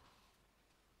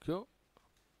क्यों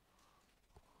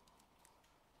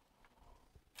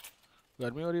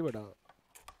गर्मी हो रही बेटा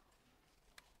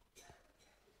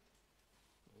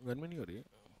गर्मी नहीं हो रही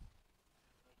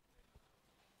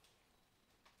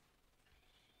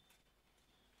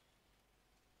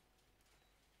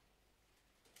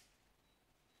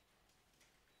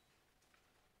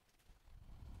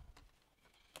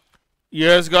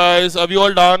Yes guys, are we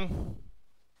all done?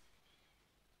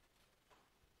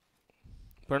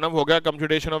 Pranav हो गया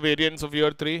computation of variance of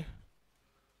year 3.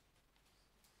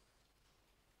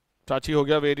 चाची हो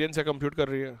गया वेरिएंस या कंप्यूट कर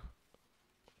रही है?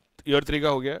 ईयर 3 का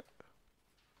हो गया.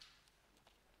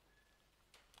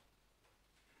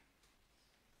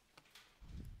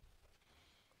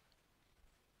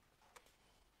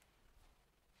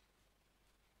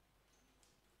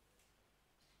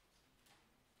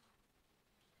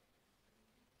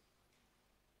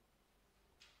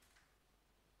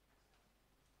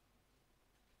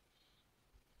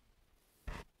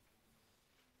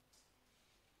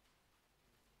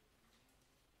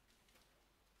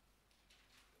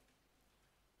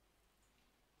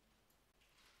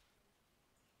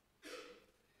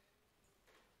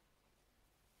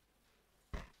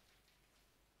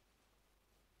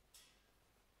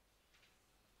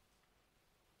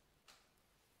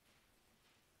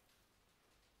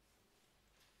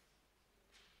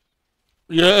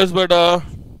 Yes, but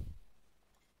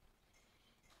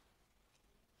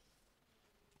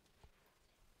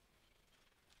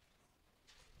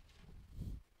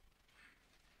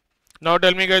now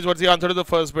tell me guys what's the answer to the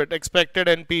first bit. Expected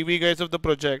NPV guys of the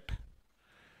project.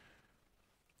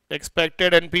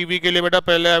 Expected NPV के लिए बेटा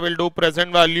पहले I will do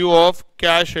present value of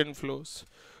cash inflows.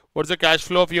 What's the cash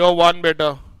flow of year 1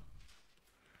 beta?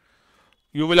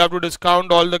 You will have to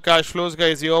discount all the cash flows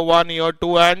guys, year 1, year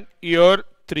 2 and year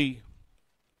 3.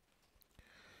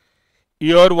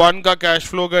 Year 1 ka cash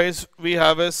flow guys we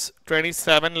have is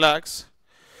 27 lakhs.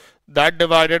 That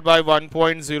divided by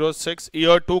 1.06.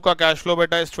 Year 2 ka cash flow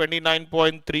beta is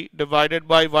 29.3 divided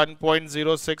by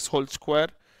 1.06 whole square.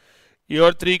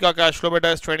 Year 3 ka cash flow beta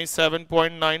is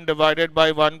 27.9 divided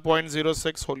by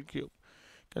 1.06 whole cube.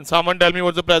 Can someone tell me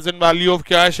what's the present value of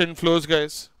cash inflows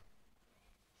guys?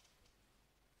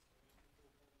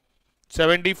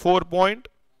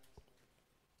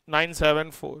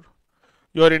 74.974.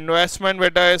 Your investment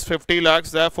beta is 50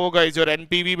 lakhs. Therefore guys your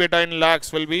NPV beta in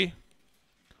lakhs will be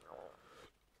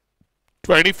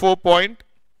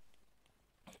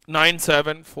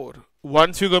 24.974.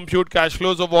 Once you compute cash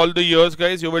flows of all the years,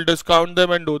 guys, you will discount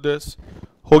them and do this.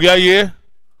 हो गया ये?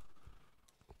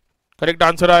 Correct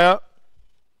answer आया?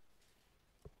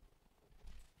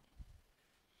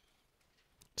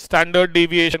 Standard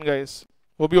deviation, guys.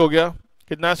 वो भी हो गया.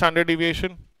 कितना है standard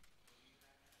deviation?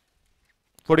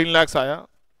 14 lakhs आया.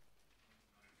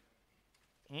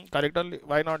 Correct only.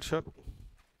 Why not, sure?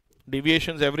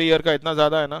 Deviations every year का इतना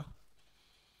ज़्यादा है ना?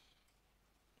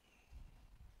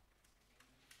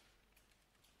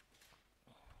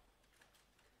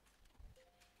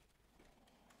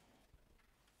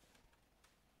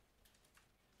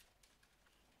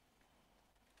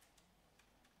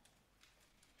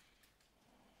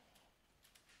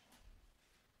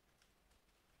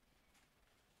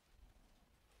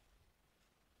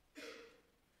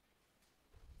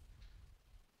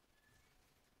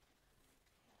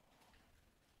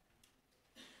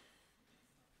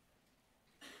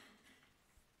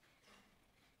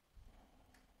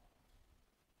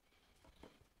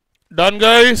 Done,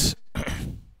 guys.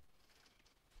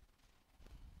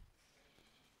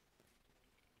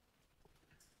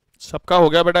 सबका हो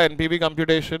गया बेटा NPV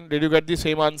computation. Did you get the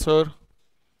same answer?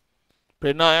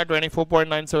 प्रेरणा आया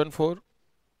 24.974.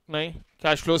 नहीं,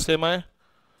 कैश फ्लो सेम आया.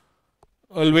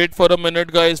 I'll wait for a minute,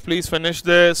 guys. Please finish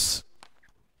this.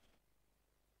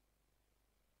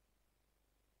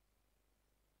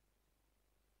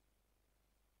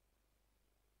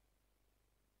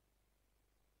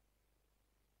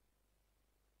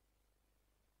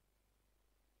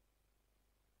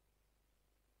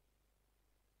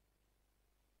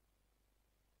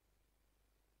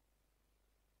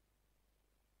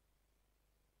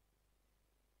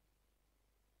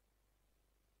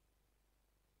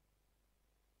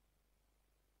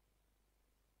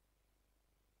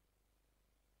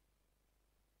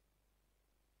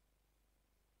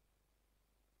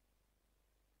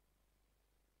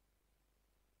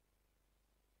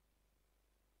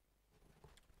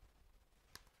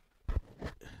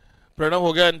 Pranav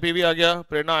हो गया, एनपीवी आ गया.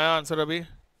 प्रेरणा आया आंसर अभी.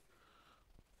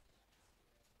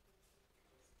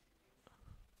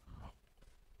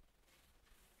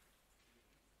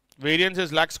 Variance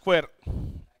is lakh square.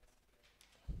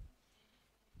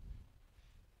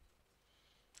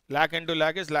 Lakh into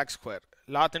lakh is lakh square.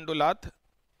 Lath into lath.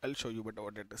 I'll show you better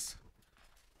what it is.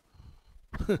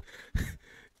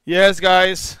 Yes,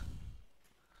 guys.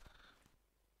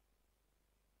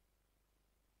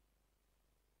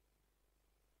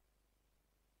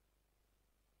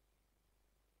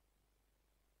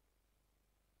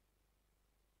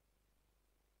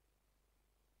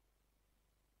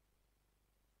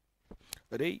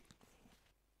 Ready?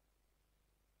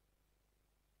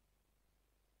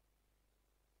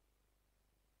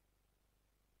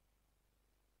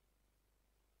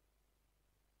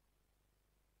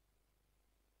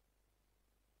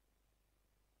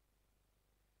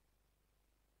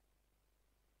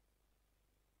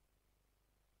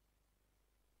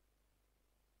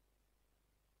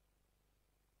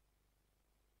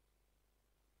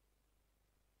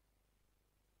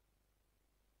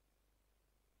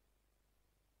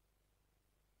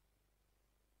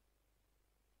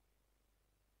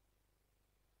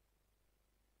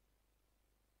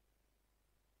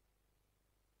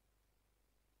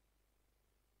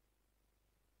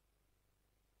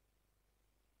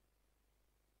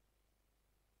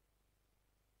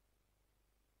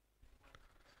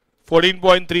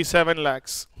 $14.37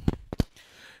 lakhs.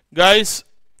 Guys,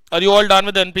 are you all done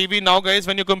with NPV? Now, guys,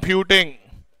 when you're computing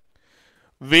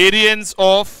variance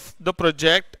of the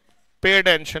project, pay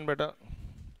attention, beta.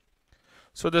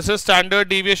 So this is standard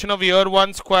deviation of year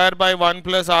 1 square by 1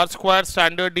 plus r square,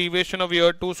 standard deviation of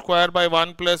year 2 square by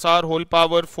 1 plus r whole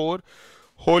power 4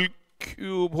 whole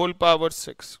cube whole power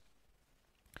 6.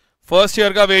 First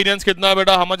year का variance कितना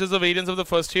बेटा? How much is the variance of the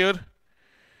first year?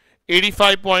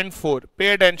 85.4.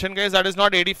 Pay attention, guys. That is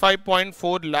not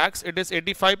 85.4 lakhs. It is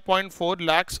 85.4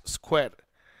 lakhs square.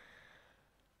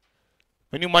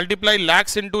 When you multiply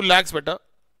lakhs into lakhs, beta,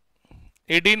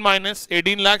 18 lakhs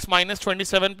minus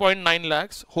 27.9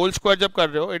 lakhs whole square जब कर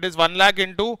रहे हो, it is 1 lakh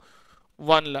into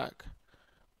 1 lakh.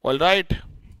 All right.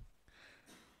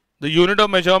 The unit of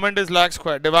measurement is lakh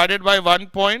square divided by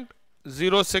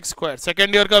 1.06 square.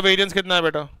 Second year का variance कितना है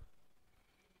बेटा?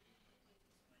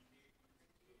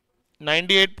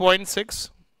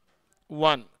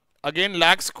 98.61. Again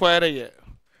lakh square है ये.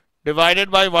 Divided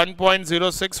by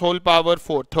 1.06 whole power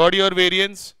 4. Third year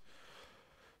variance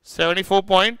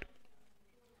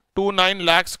 74.29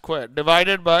 lakh square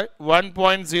divided by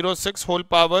 1.06 whole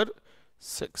power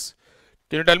 6.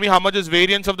 Can you tell me how much is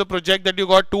variance of the project that you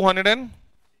got?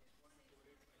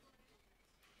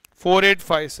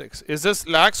 248.56. Is this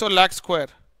lakhs or lakh square?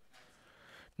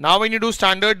 Now when you do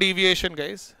standard deviation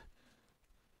guys,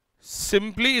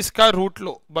 simply इसका root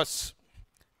लो बस,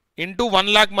 into 1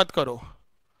 lakh मत करो,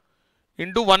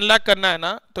 into 1 lakh करना है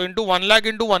ना तो into 1 lakh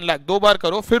into 1 lakh 2 बार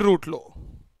करो फिर रूट लो।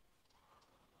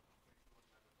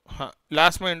 हाँ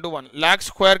लास्ट में इंटू 1 लाख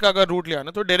स्क्वायर का अगर रूट लिया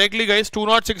ना तो डायरेक्टली गाइस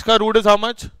 206 का root is how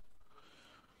much,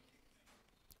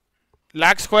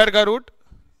 lakh square का रूट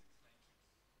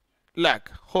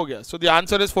लाख हो गया। So the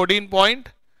answer is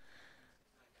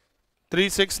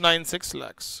 14.3696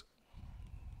 lakhs.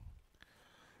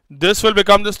 This will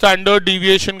become the standard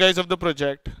deviation guys of the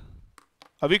project.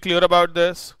 Are we clear about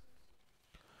this?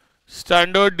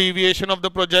 Standard deviation of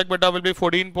the project बेटा will be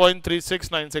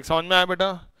 14.3696. समझ में आया बेटा?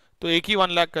 तो एक ही 1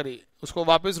 लाख करी, उसको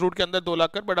वापस रूट के अंदर 2 लाख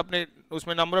कर, बट अपने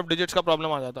उसमें नंबर ऑफ डिजिट्स का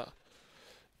प्रॉब्लम आ जाता,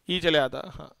 ई चले आता।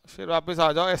 हाँ फिर वापस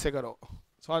आ जाओ, ऐसे करो।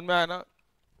 समझ में आया ना?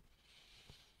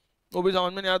 वो भी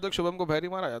समझ में नहीं आया तो शुभम को भैरी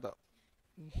मारा जाता।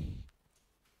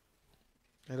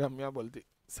 रम्या बोलती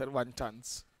sir 1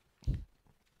 chance.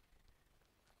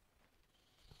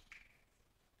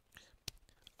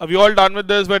 Are we all done with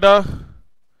this beta?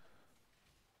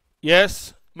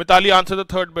 Yes. Mitali, answer the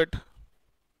third bit.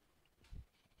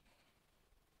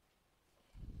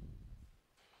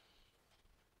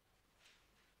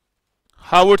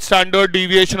 How would standard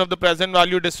deviation of the present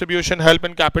value distribution help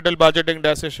in capital budgeting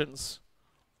decisions?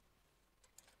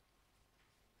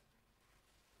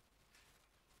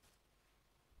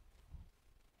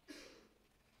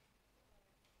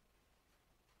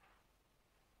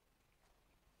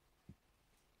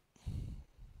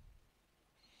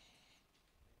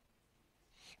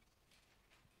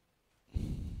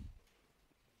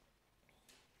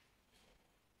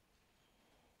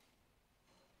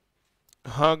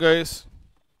 हाँ गाइस,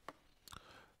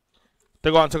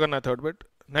 देखो आंसर करना है third bit.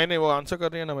 नहीं वो answer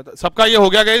कर रही है ना, मतलब सबका ये हो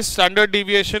गया गाइस स्टैंडर्ड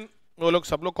डेविएशन। वो लोग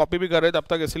सब लोग कॉपी भी कर रहे थे तब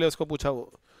तक, इसलिए उसको पूछा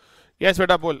वो। यस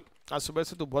बेटा बोल, आज सुबह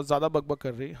से तू बहुत ज्यादा बकबक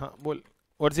कर रही। हाँ बोल,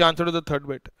 what's the answer to the third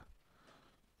bit?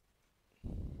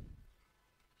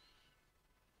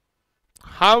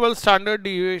 How will standard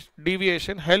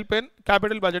deviation help in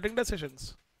capital budgeting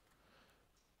decisions?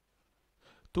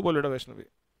 तू बोल बेटा Vaishnavi.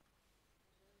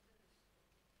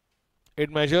 It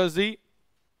measures the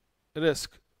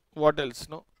risk. What else?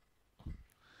 No.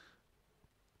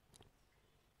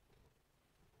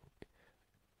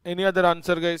 Any other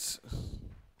answer, guys?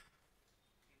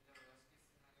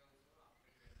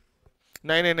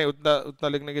 नहीं उतना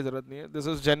लिखने की जरूरत नहीं है. This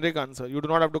is generic answer. You do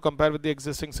not have to compare with the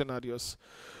existing scenarios.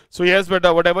 So yes, but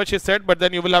whatever she said, but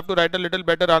then you will have to write a little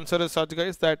better answer as such,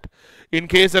 guys, that in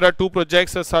case there are two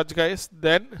projects as such, guys,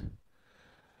 then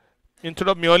instead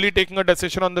of merely taking a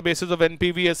decision on the basis of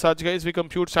NPV as such, guys, we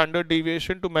compute standard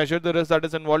deviation to measure the risk that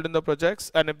is involved in the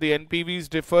projects, and if the NPVs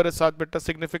differ as such better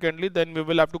significantly, then we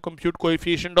will have to compute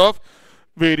coefficient of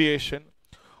variation.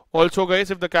 Also, guys,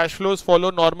 if the cash flows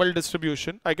follow normal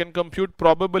distribution, I can compute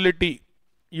probability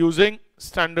using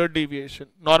standard deviation.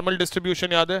 Normal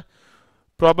distribution yaad hai?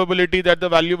 Probability that the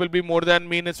value will be more than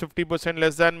mean is 50%,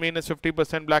 less than mean is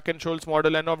 50%. Black-Scholes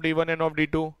model, n of d1, n of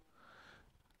d2.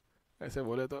 ऐसे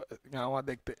बोले तो यहाँ वहाँ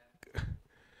देखते.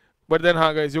 But then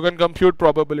हाँ guys, you can compute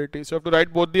probability. So you have to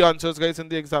write both the answers, guys, in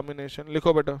the examination.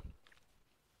 लिखो बेटा.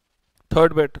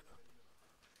 Third bit.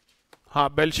 हाँ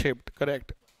bell shaped,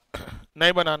 correct.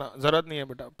 नहीं बनाना जरूरत नहीं है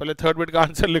बेटा, पहले थर्ड बिट का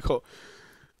आंसर लिखो.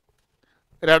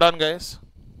 Read on, guys.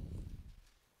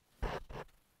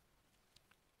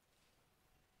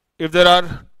 If there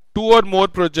are two or more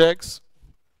projects,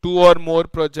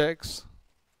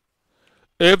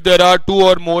 if there are two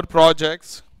or more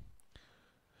projects,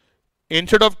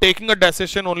 instead of taking a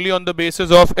decision only on the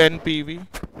basis of NPV,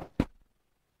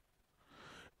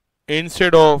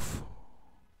 instead of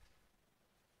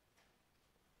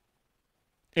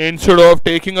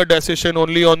taking a decision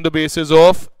only on the basis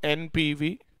of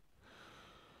NPV,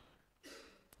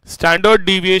 standard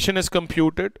deviation is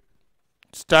computed.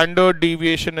 Standard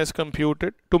deviation is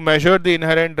computed to measure the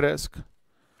inherent risk.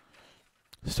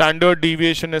 Standard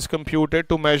deviation is computed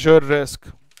to measure risk.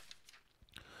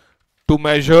 To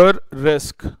measure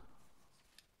risk.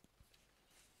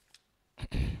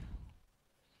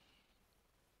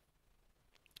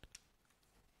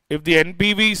 If the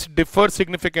NPVs differ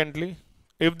significantly,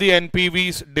 if the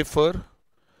NPVs differ,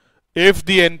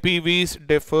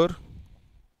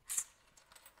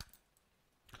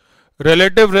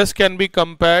 relative risk can be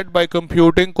compared by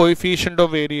computing coefficient of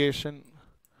variation.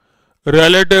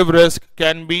 Relative risk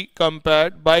can be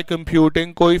compared by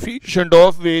computing coefficient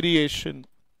of variation.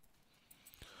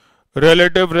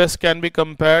 Relative risk can be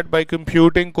compared by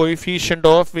computing coefficient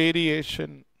of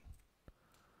variation.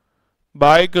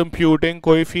 By computing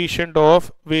coefficient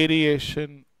of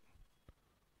variation.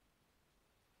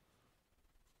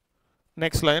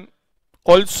 next line.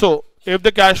 Also, if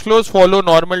the cash flows follow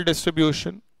normal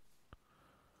distribution,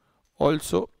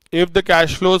 also, if the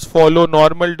cash flows follow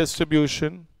normal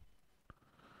distribution,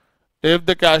 if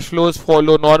the cash flows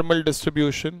follow normal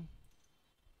distribution,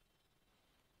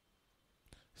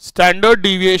 standard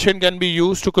deviation can be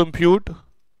used to compute.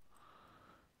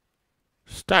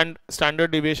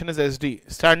 Standard deviation is SD.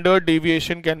 Standard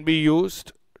deviation can be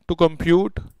used to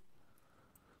compute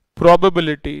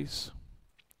probabilities.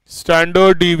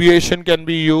 Standard deviation can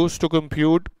be used to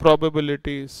compute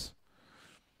probabilities.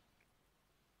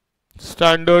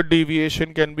 Standard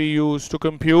deviation can be used to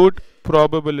compute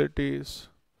probabilities.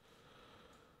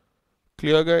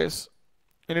 Clear, guys?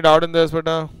 Any doubt in this,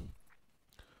 beta?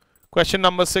 Question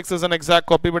number 6 is an exact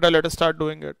copy, beta. Let us start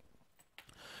doing it.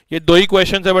 ये दो ही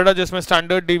question है बेटा जिसमें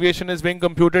standard deviation is being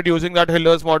computed using that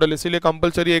हिलर्स model, इसीलिए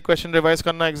compulsory एक question revise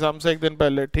करना exam से एक दिन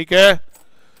पहले, ठीक है?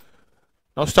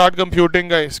 Now start computing,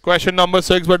 guys. Question number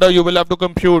 6, beta, you will have to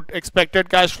compute expected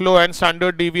cash flow and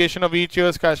standard deviation of each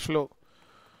year's cash flow.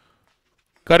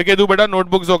 करके दूं बेटा?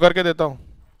 नोटबुक जो करके देता हूं,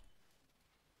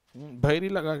 भैरी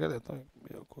लगा के देता हूं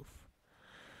बेवकूफ.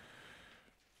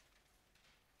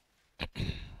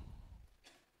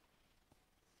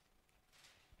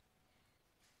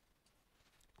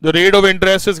 The rate of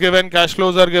interest is given, cash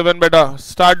flows are given, beta.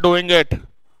 Start doing it.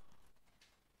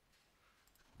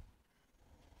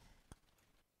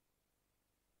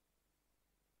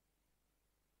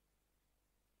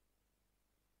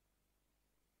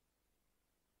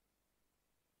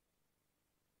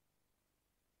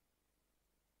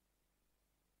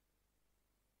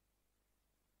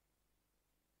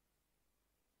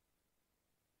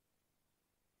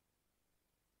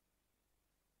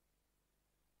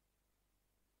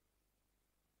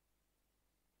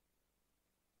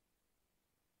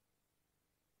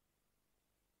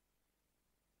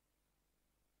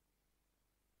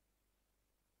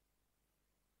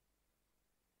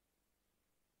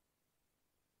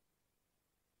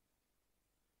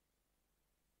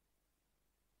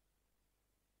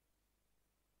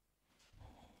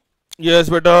 Yes,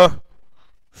 बेटा,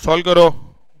 सॉल्व करो.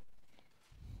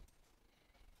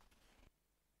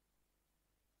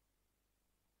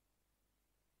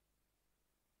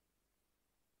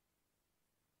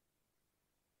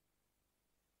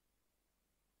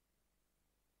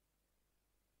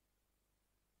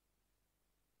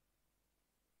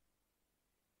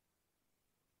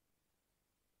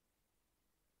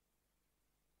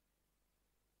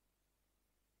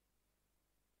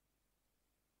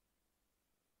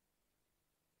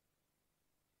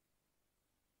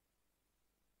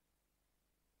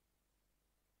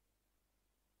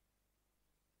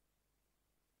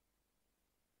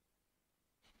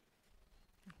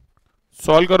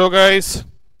 सॉल्व करो गाइस.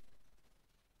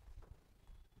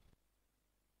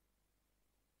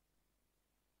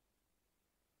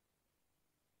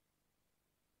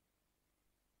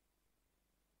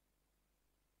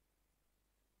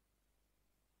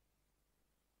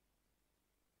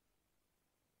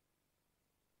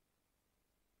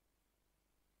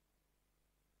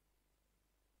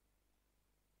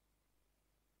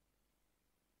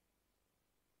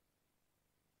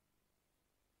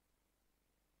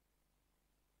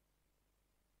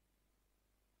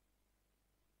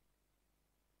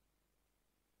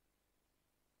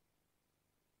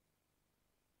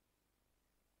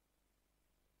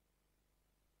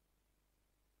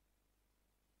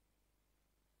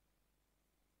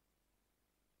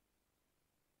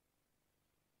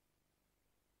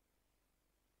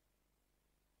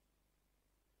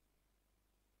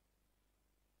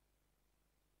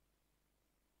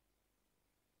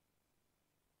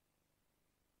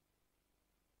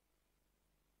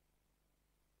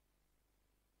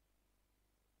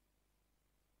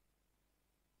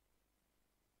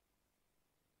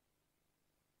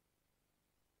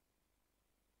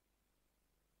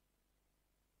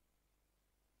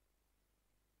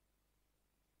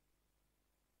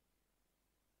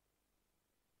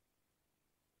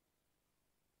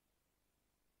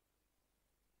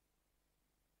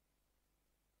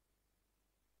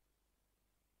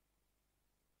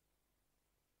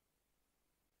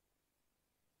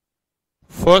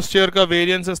 फर्स्ट ईयर का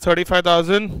variance is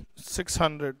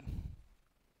 35,600.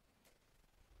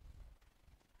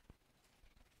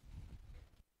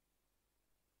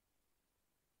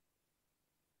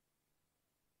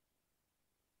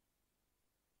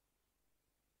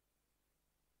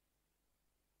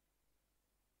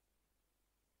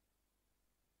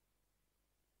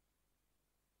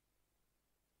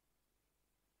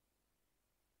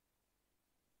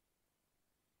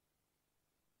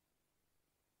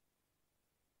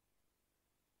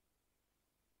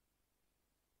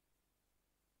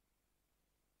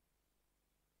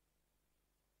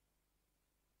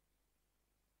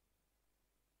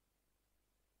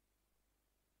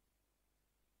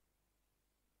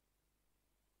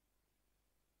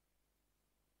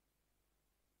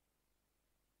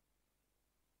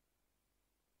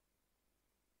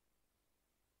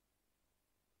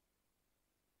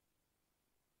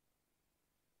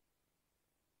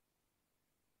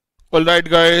 All right,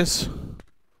 guys.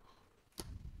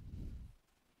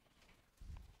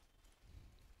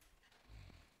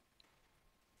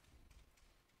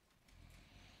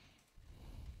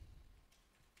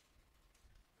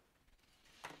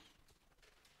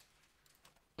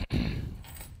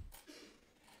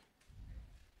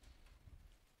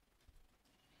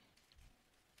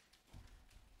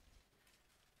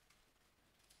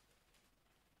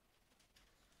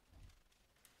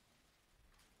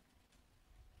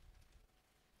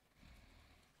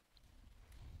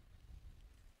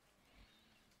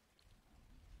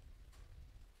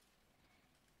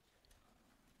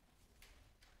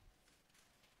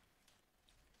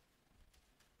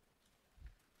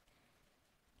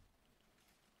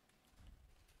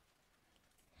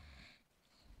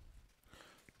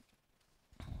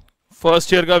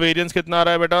 First year का वेरिएंस कितना आ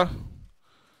रहा है बेटा?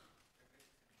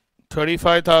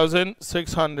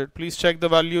 35,600. Please check the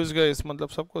values guys, मतलब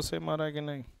सबको सेम आ रहा है कि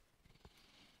नहीं.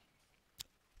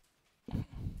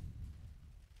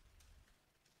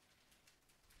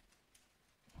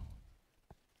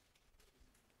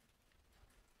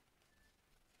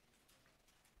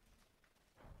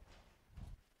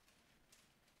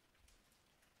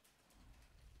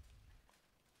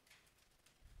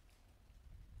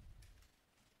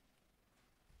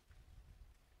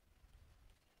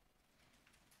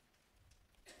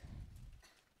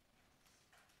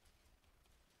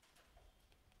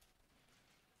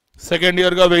 सेकेंड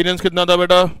ईयर का वेरिएंस कितना था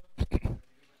बेटा?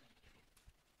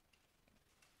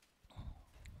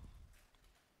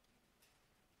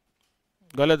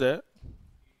 गलत है.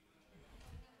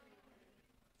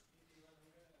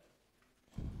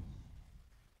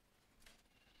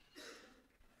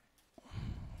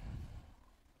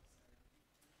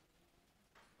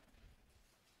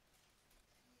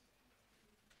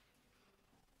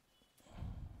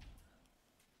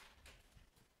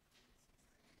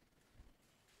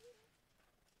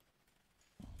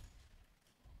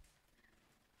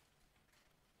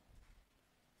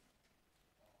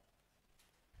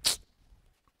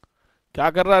 क्या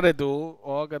कर रहा रे तू?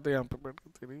 और कहते यहाँ पे बैठ के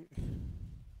तेरी.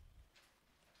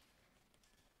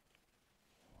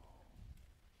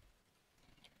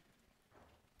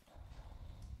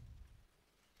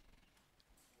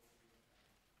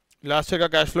 लास्ट ईयर का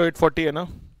कैश फ्लो 840 है ना?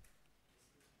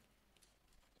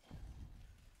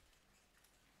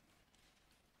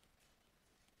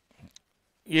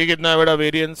 ये कितना है बेटा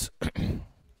variance?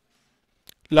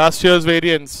 Last years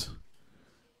variance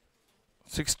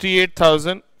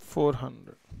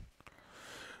 68,400.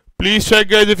 Please check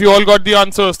guys if you all got the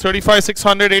answers.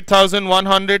 35,600,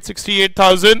 8,100,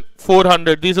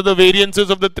 68,400. These are the variances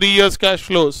of the 3 years cash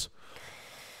flows.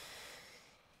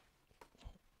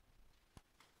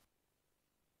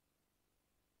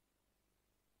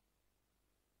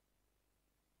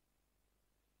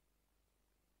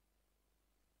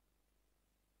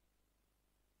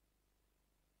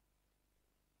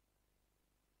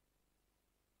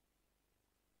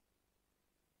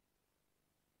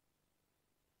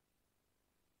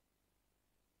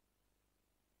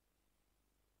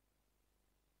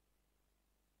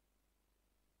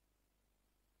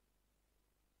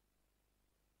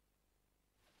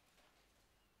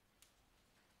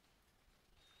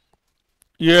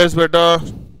 Yes, beta.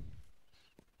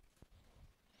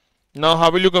 Now,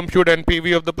 how will you compute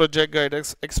NPV of the project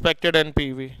guidance? Expected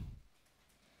NPV.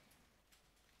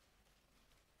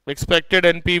 Expected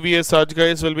NPV as such,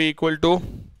 guys, will be equal to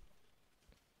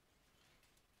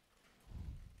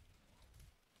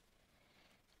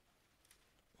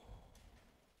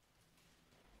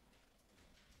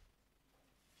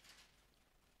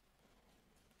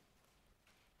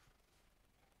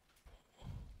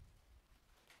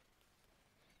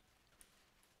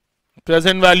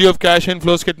present value of cash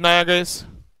inflows. कितना है guys?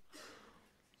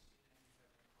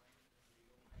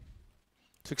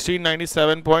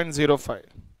 1697.05.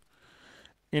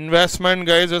 Investment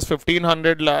guys is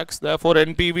 1500 lakhs. Therefore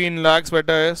NPV in lakhs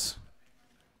beta is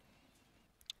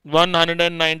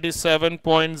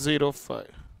 197.05.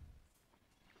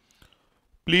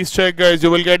 Please check guys, you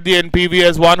will get the NPV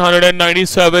as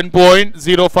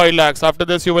 197.05 lakhs. After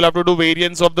this you will have to do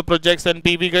variance of the project's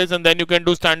NPV guys, and then you can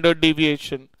do standard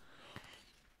deviation.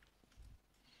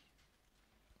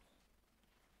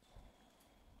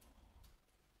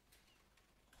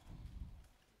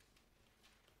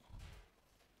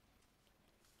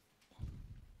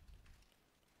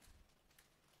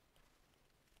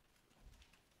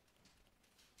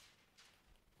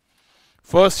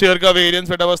 First year का variance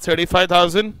beta was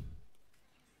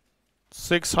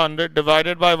 35,600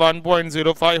 divided by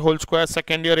 1.05 whole square.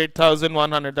 Second year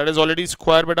 8,100. That is already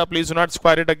square beta. Please do not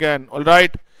square it again. All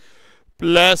right.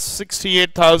 plus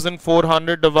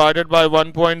 68,400 divided by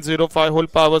 1.05 whole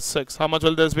power 6. How much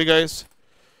will this be, guys?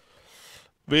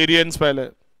 Variance पहले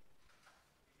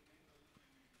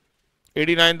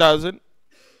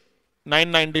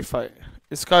 89,995.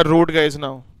 इसका root, guys,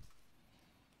 now.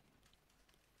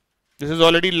 This is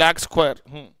already lakh square.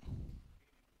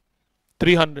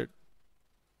 300.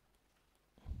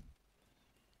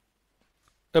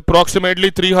 Approximately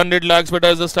 300 lakhs, but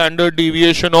as the standard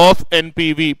deviation of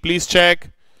NPV. Please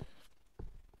check.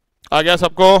 आ गया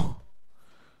सबको?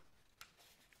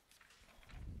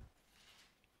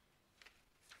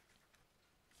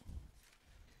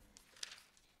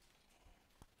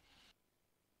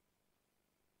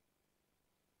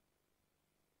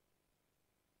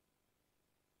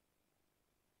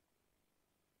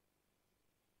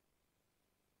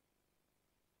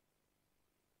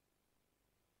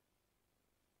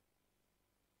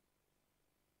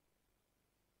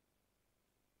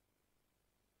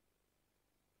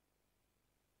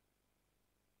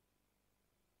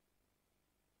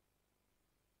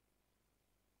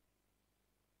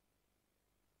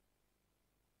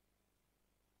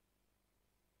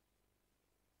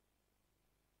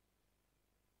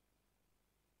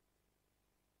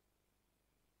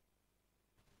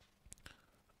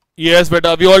 Yes, but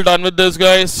are we all done with this,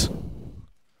 guys?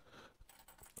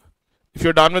 If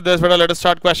you're done with this, let us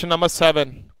start question number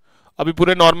 7. अभी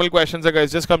पूरे normal questions है,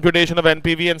 guys. Just computation of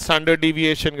NPV and standard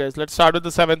deviation, guys. Let's start with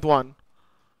the 7th one.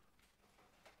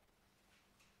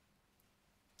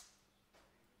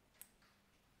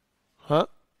 हाँ,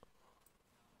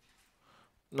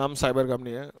 नाम cyber कम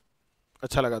नहीं है,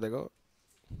 अच्छा लगा देखो.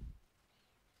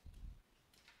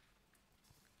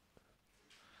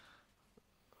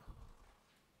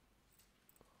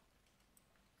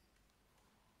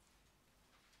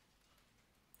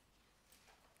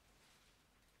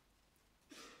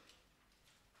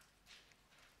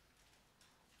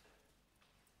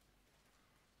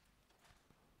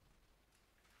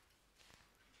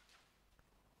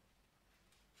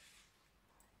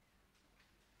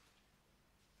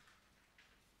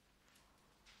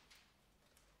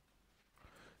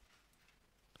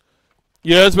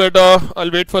 Yes, beta.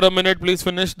 I'll wait for a minute. Please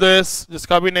finish this.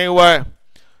 जिसका भी नहीं हुआ है.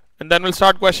 And then we'll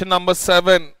start question number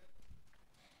 7.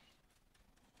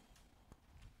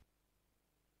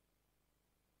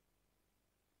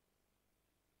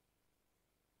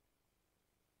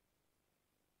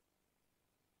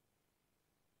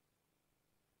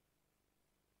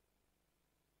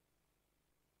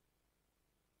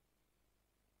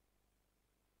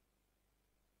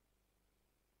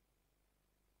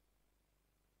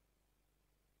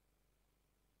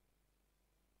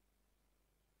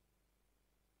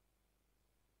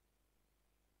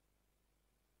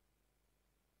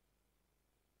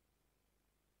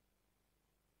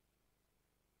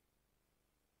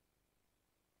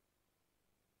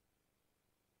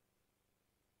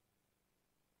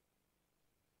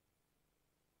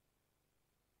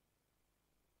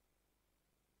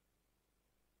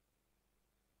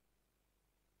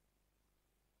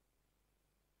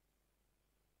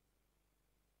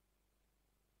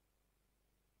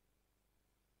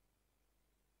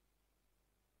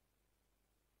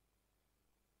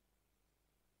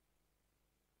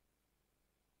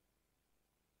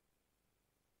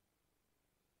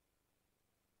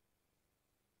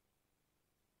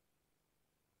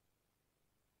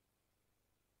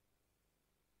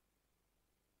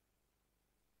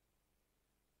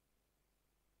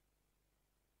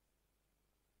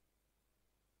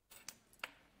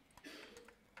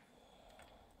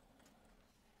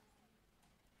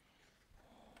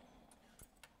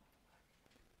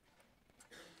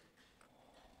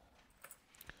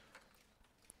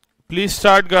 Please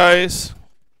start, guys.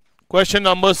 Question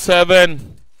number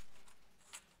 7.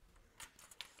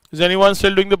 Is anyone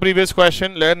still doing the previous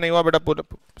question? Learn नहीं हुआ बेटा पूरा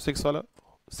 6 वाला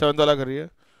 7 वाला कर रही है.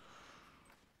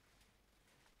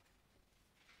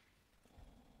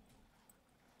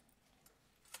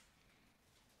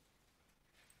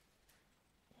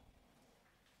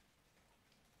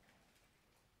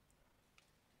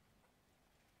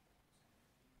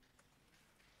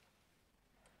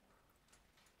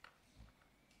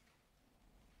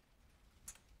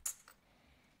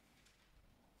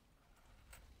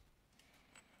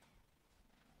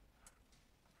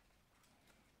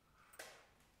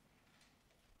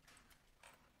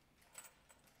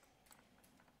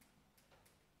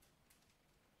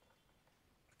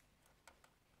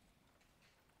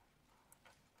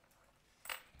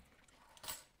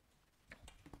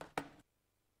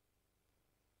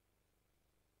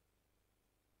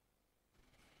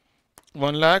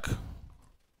 $1 lakh.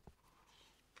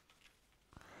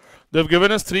 They've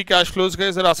given us 3 cash flows,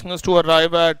 guys. They're asking us to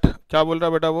arrive at, क्या बोल रहा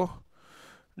है बेटा वो?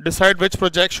 Decide which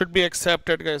project should be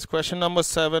accepted, guys. Question number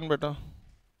 7, beta.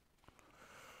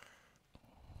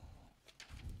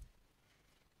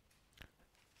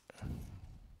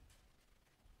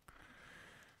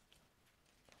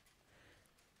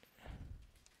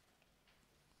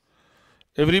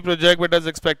 Every project beta is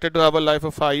expected to have a life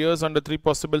of 5 years under 3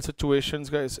 possible situations,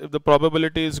 guys. If the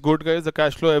probability is good, guys, the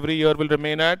cash flow every year will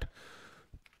remain at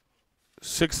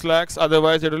 6 lakhs.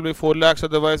 Otherwise, it will be 4 lakhs.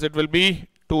 Otherwise, it will be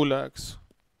 2 lakhs.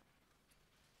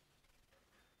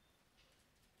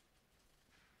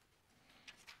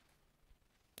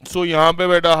 So यहाँ पे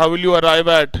बेटा how will you arrive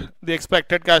at the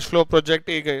expected cash flow project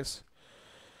A, guys?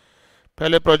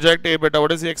 पहले project A बेटा,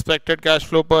 what is the expected cash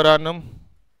flow per annum?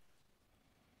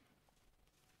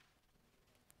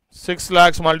 6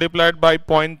 lakhs multiplied by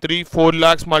 0.3, 4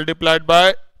 lakhs multiplied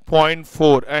by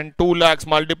 0.4 and 2 lakhs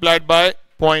multiplied by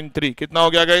 0.3. कितना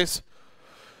हो गया guys?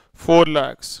 4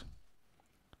 lakhs.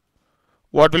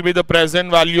 What will be the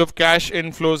present value of cash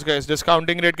inflows, guys?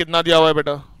 Discounting rate कितना दिया हुआ है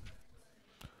बेटा?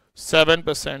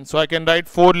 7%. So I can write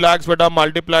 4 lakhs beta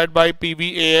multiplied by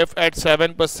PVAF at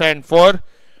 7% for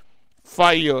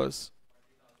 5 years.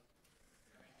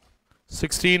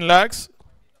 16 lakhs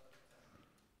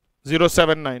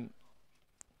 079.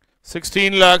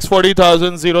 16 lakhs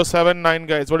 40,000 079,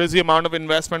 guys. What is the amount of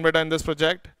investment beta in this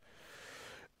project?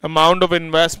 Amount of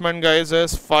investment, guys,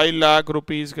 is 5 lakh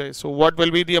rupees, guys. So what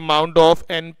will be the amount of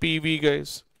NPV,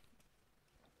 guys?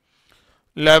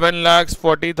 11 lakhs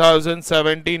 40,000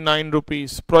 79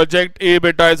 rupees. Project A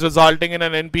beta is resulting in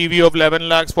an NPV of 11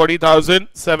 lakhs 40,000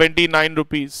 79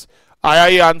 rupees. आया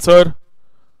ये answer?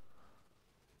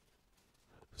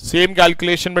 Same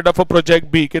calculation बेटा for project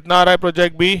B. कितना आ रहा है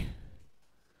project B?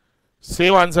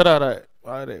 Same answer आ रहा है.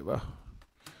 अरे वाह.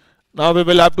 Now we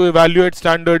will have to evaluate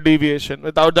standard deviation.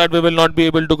 Without that we will not be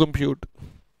able to compute.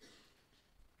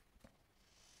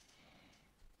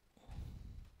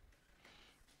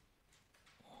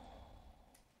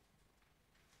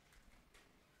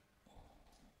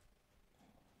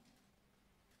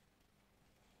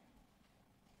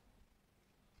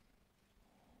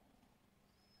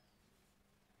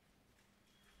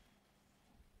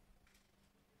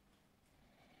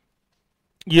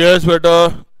 Yes,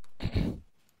 beta.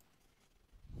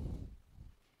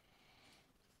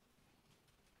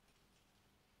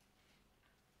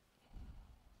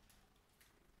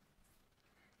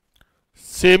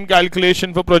 Same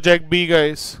calculation for project B,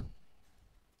 guys.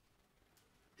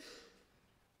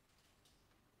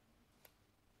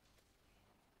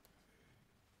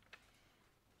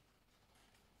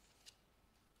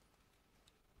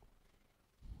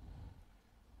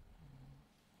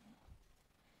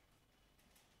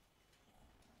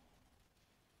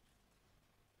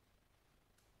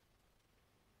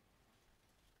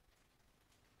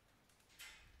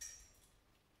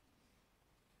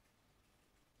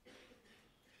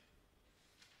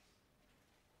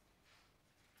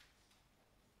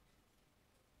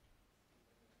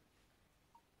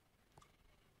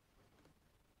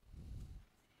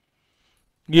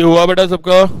 ये हुआ बेटा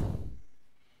सबका?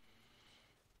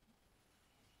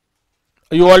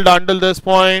 You all done till this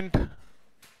point?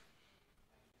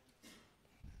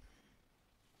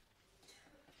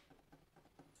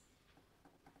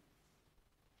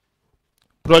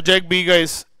 Project B,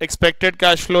 guys, expected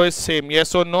cash flow is same,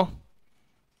 yes or no?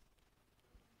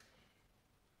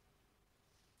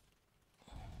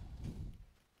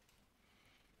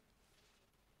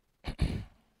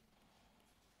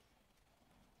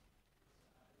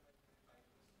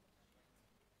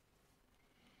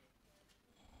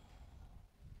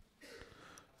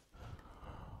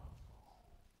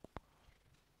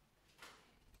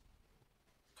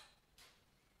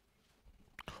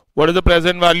 What is the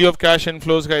present value of cash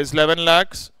inflows, guys? 11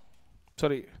 lakhs,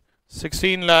 sorry,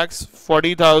 16 lakhs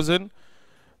 40,000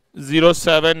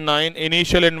 079.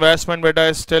 Initial investment beta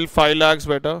is still 5 lakhs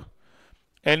beta.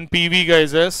 NPV,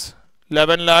 guys, is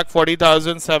 11 lakh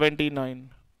 40,000 79.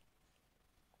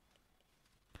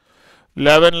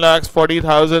 11 lakhs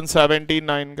 40,000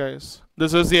 79, guys.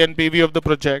 This is the NPV of the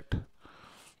project.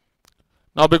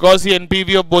 Now because the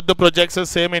NPV of both the projects is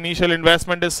same, initial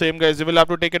investment is same, guys, you will have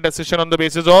to take a decision on the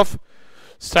basis of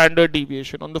standard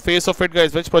deviation. On the face of it,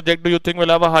 guys, which project do you think will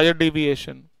have a higher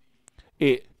deviation?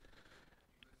 A.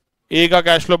 A ka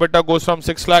cash flow beta goes from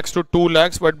 6 lakhs to 2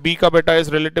 lakhs, but B ka beta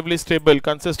is relatively stable,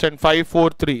 consistent 5, 4,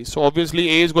 3. So obviously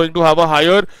A is going to have a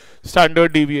higher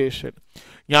standard deviation.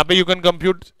 यहाँ पे you can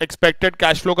compute expected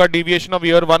cash flow का deviation of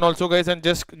year 1 also, guys, and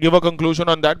just give a conclusion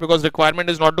on that, because requirement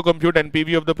is not to compute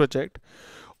NPV of the project.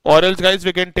 Or else, guys,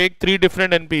 we can take 3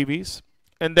 different NPVs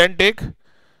and then take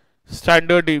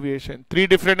standard deviation. Three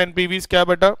different NPVs क्या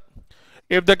बेटा?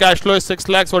 If the cash flow is 6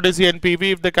 lakhs, what is the NPV?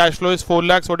 If the cash flow is 4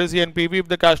 lakhs, what is the NPV? If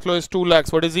the cash flow is 2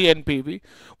 lakhs, what is the NPV?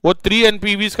 वो three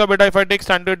NPVs का बेटा, if I take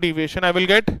standard deviation, I will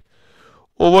get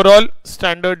overall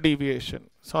standard deviation.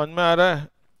 समझ में आ रहा है?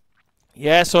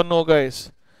 Yes or no, guys?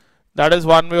 That is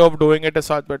one way of doing it,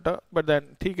 Asad better. But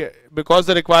then, ठीक है, because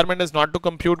the requirement is not to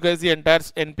compute, guys, the entire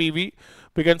NPV,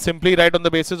 we can simply write on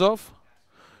the basis of.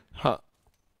 हाँ,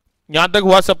 यहाँ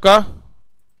तक हुआ सबका?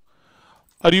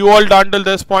 Are you all done till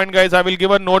this point, guys? I will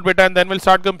give a note, beta, and then we'll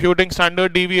start computing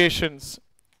standard deviations.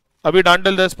 Are we done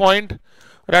till this point?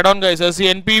 Right on, guys. As the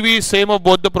NPV is same of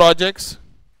both the projects.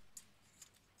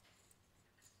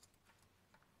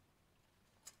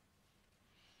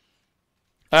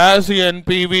 As the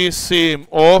NPV is same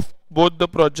of both the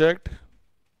project.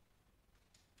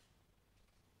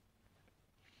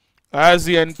 As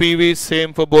the NPV is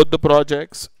same for both the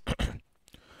projects.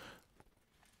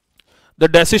 The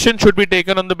decision should be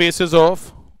taken on the basis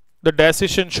of. The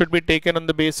decision should be taken on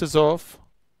the basis of.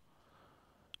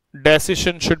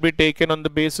 Decision should be taken on the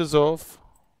basis of.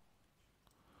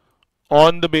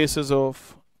 On the basis of.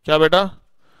 क्या बेटा?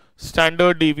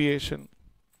 Standard deviation.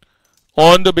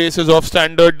 On the basis of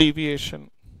standard deviation.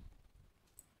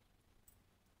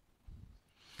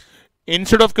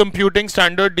 Instead of computing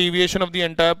standard deviation of the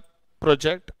entire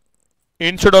project.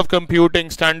 Instead of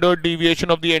computing standard deviation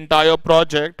of the entire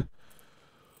project.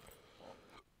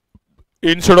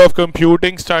 Instead of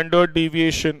computing standard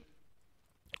deviation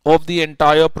of the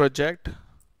entire project,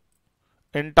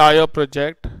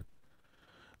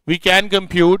 we can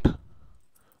compute,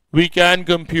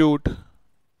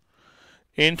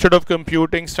 instead of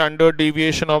computing standard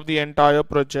deviation of the entire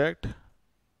project,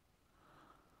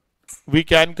 we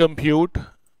can compute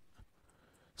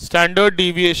standard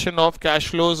deviation of cash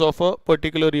flows of a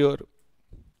particular year,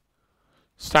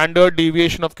 standard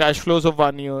deviation of cash flows of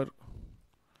 1 year,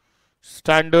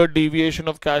 standard deviation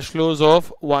of cash flows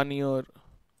of 1 year,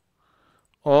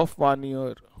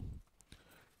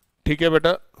 ठीक है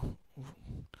बेटा?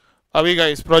 अभी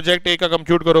guys project A का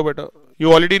compute करो बेटा.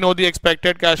 You already know the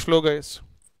expected cash flow guys.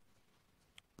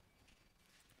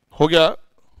 हो गया?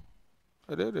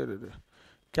 अरे अरे अरे,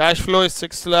 cash flow is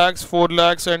 6 lakhs, 4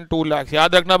 lakhs and 2 lakhs.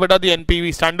 याद रखना बेटा, the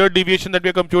NPV standard deviation that we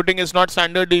are computing is not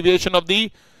standard deviation of the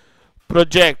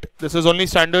project. This is only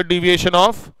standard deviation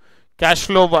of cash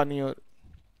flow 1 year.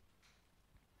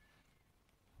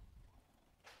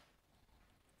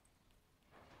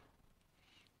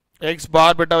 X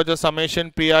bar beta was a summation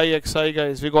pi xi,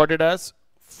 guys. We got it as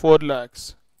 4 lakhs.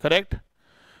 Correct?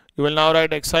 You will now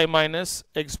write xi minus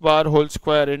x bar whole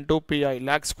square into pi.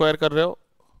 Lakh square कर रहे हो?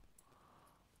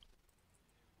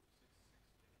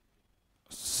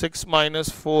 6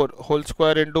 minus 4 whole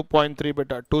square into 0.3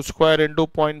 beta. 2 square into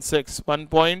 0.6.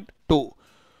 1.2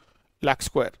 lakh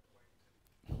square.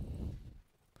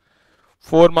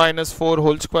 4 minus 4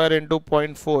 whole square into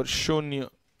 0.4 शून्य.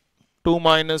 2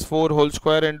 minus 4 whole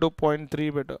square into 0.3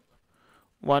 beta.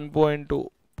 1.2.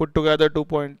 Put together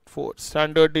 2.4.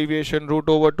 Standard deviation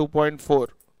root over 2.4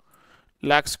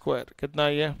 lakh square. कितना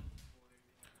ये?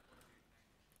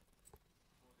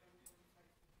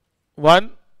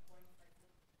 1.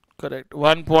 Correct.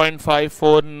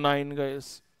 1.549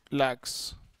 guys lakhs.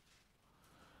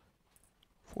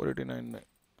 489.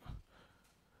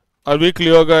 Are we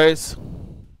clear, guys?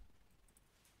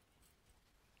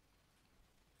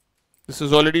 This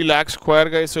is already lakh square,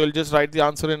 guys, so we'll just write the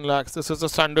answer in lakhs. This is the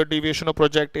standard deviation of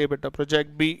project A beta.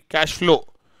 Project B, cash flow.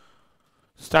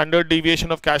 Standard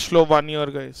deviation of cash flow 1 year,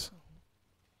 guys.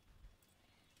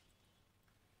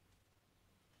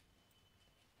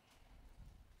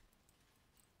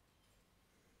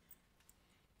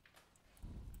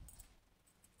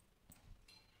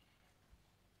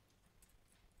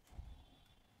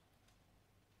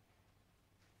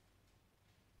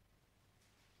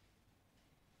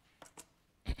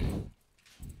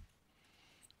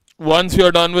 Once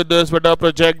you're done with this, beta,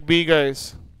 project B,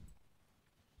 guys.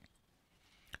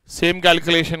 Same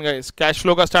calculation, guys. Cash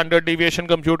flow का standard deviation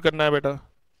compute करना है बेटा.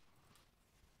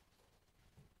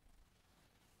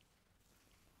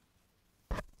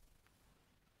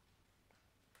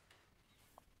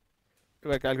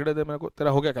 Calculator दे मेरे को.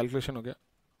 तेरा हो गया calculation? हो गया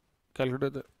कैलकुलेटर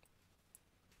दे.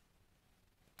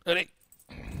 अरे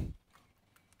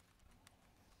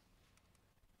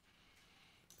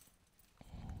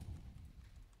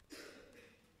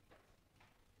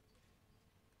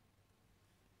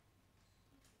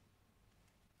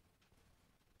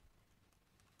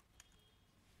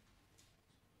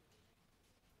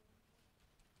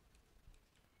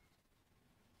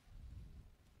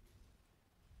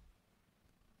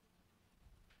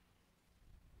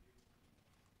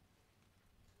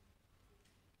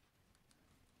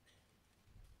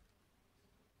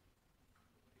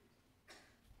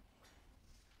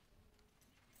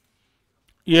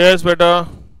यस बेटा,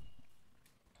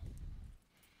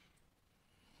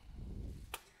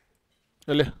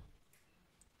 चले।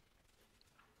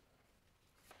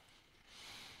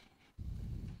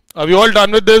 Are you all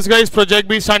done with this guys? Project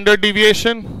B standard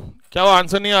deviation. क्या वो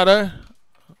आंसर नहीं आ रहा है?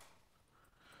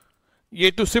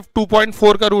 ये तो सिर्फ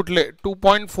 2.4 का रूट ले,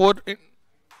 2.4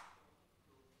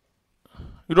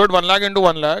 you wrote 1 lakh into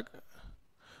 1 lakh,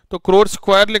 तो करोड़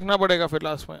स्क्वायर लिखना पड़ेगा फिर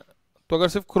लास्ट में। तो अगर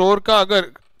सिर्फ करोड़ का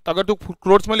अगर तू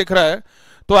करोड़ में लिख रहा है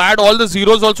तो add all the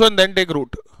zeros also and then take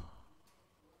root.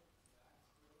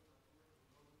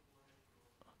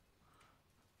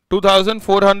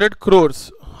 2400 crores,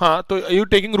 हाँ, तो you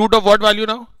taking root of what value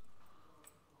now?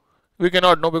 We can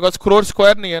not know because crore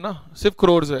square नहीं है ना, सिर्फ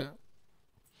करोड़ है।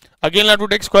 Again have to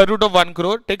take square root of 1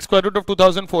 crore, take square root of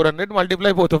 2400,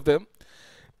 multiply both of them,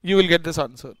 you will get this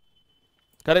answer.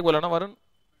 Correct बोला ना वरुण?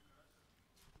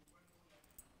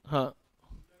 हाँ,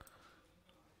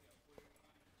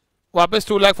 वापस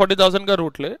 2,40,000 का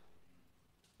रूट ले,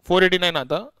 489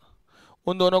 आता,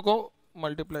 उन दोनों को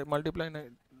मल्टीप्लाई नहीं,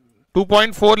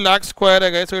 2.4 लाख स्क्वायर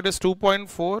है, so it is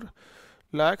 2.4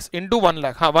 lakhs into 1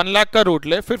 lakh. हाँ, 1 लाख का रूट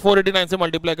ले, फिर 489 से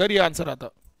मल्टीप्लाई कर, ये आंसर आता।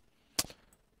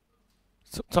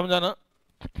 समझा ना?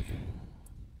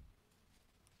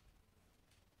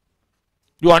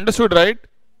 You understood right?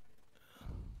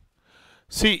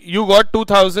 C, you got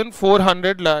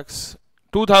 2,400 lakhs,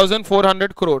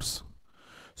 2,400 crores.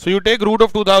 So you take root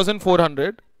of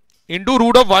 2,400 into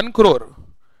root of 1 crore.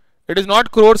 It is not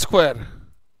crore square.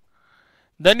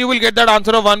 Then you will get that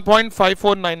answer of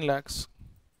 1.549 lakhs.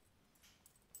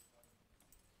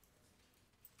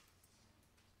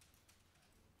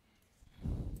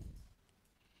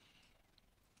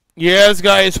 Yes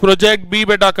guys, project B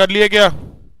बेटा कर लिए क्या?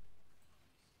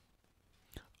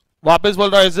 वापस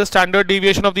बोल रहा है, is the standard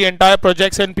deviation of the entire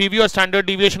project's NPV or standard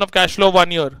deviation of cash flow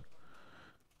 1 year?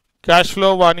 Cash flow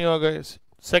 1 year guys.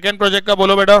 Second project का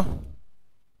बोलो बेटा,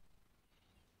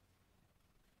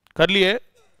 कर लिए?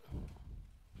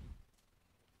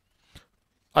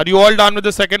 Are you all done with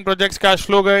the second project's cash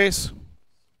flow guys?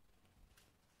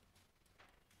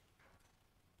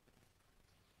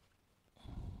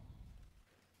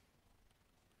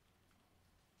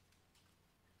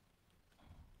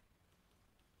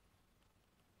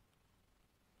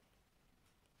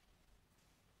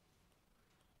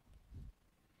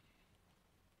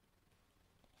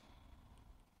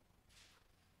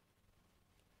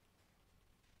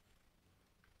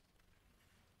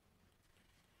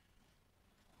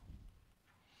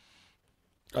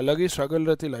 अलग ही struggle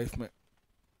रहती life में।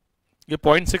 ये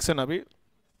 0.6 है ना अभी,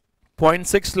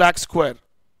 0.6 lakh square,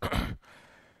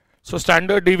 so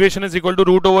standard deviation is equal to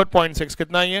root over 0.6,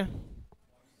 कितना ये?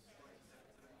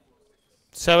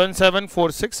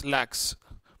 7746 lakhs.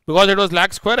 Because it was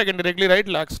lakh square, I can directly write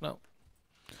lakhs now.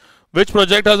 Which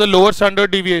project has a lower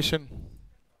standard deviation?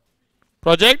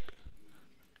 Project?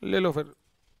 ले लो फिर।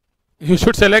 You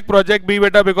should select project B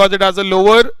बेटा because it has a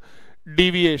lower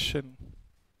deviation.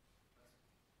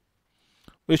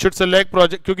 We should select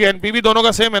project, क्योंकि NPV दोनों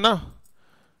का same है ना।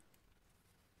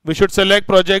 We should select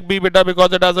project B बेटा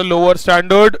because it has a lower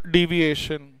standard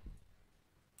deviation.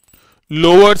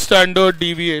 Lower standard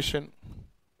deviation.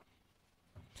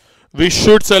 We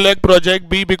should select project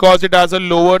B because it has a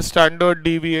lower standard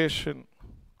deviation.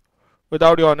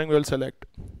 Without yawning, we will select.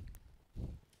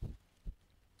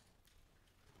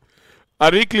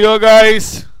 Are we clear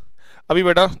guys? Abhi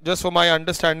beta, just for my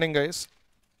understanding guys,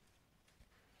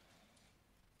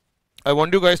 I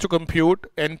want you guys to compute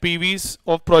NPVs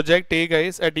of project A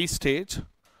guys at each stage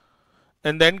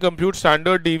and then compute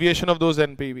standard deviation of those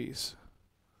NPVs.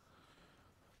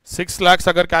 6 lakhs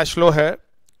agar cash flow hai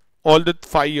all the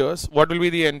 5 years, what will be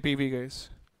the NPV guys?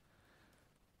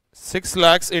 6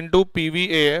 lakhs into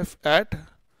PVAF at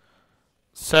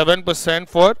 7%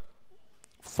 for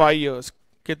 5 years.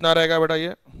 कितना रहेगा बेटा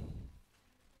ये?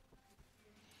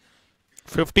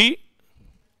 50,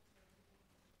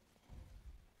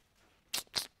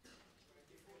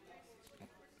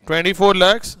 24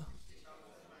 lakhs,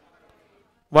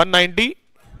 190,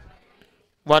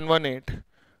 118,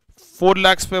 4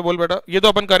 lakhs पे बोल बेटा, ये तो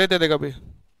अपन करे थे देख अभी।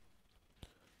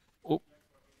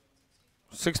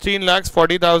 16 lakhs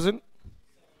 40,000,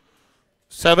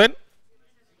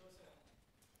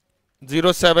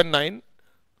 7079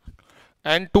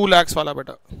 and 2 lakhs वाला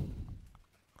बेटा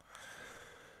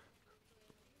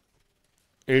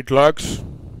 8 lakhs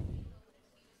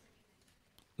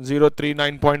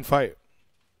 039.5,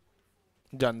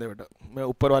 जान दे बेटा, मैं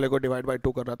ऊपर वाले को डिवाइड बाय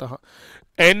 2 कर रहा था। हाँ,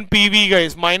 एनपीवी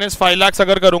गाइस माइनस 5 lakhs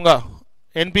अगर करूंगा,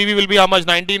 NPV will be how much?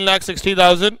 19 lakhs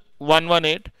 60,000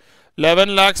 118, 11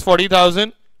 lakhs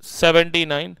 40,000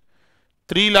 79,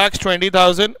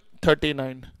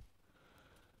 3,20,039.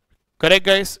 Correct,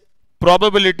 guys?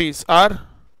 Probabilities are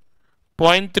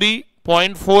 0.3,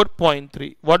 0.4,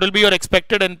 0.3. What will be your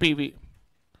expected NPV?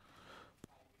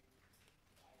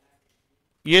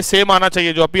 ये सेम आना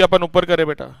चाहिए जो अभी अपन ऊपर करे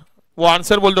बेटा. वो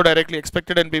आंसर बोल दो directly.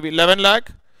 Expected NPV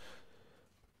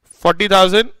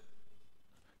 11,40,000.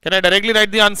 Can I directly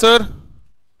write the answer?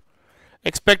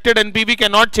 Expected NPV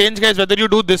cannot change, guys, whether you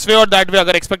do this way or that way.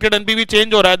 अगर expected NPV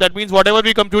change हो रहा है, that means whatever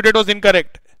we computed was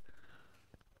incorrect.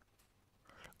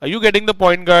 Are you getting the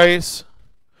point, guys?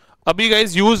 Abhi,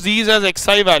 guys, use these as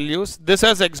xi values, this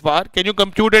as x bar. Can you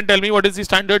compute and tell me what is the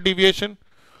standard deviation?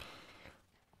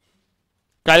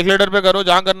 Calculator पे करो,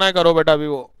 जहां करना है करो बेटा. अभी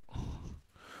वो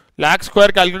lakh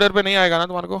square calculator पे नहीं आएगा ना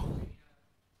तुम्हारे को.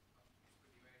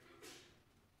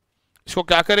 इसको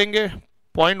क्या करेंगे?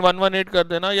 0.118 कर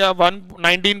देना या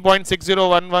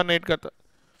 19.60118 करता.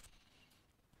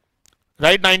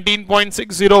 राइट,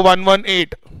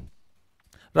 19.60118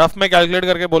 रफ में कैलकुलेट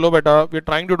करके बोलो बेटा. We are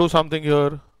trying to do something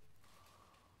here.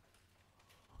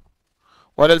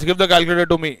 Or else give the calculator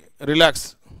to me.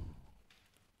 Relax.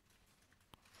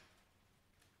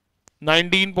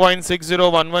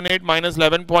 19.60118 minus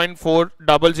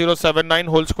 11.40079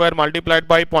 whole square multiplied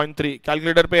by 0.3.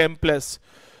 Calculator पे m plus.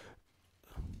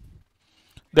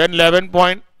 Then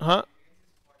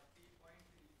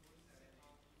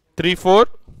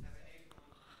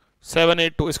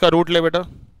 34782. इसका रूट ले बेटा.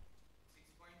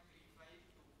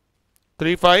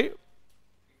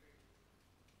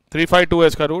 35352 है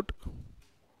इसका root.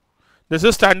 This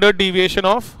is standard deviation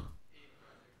of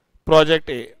project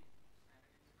A.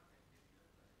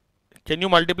 Can you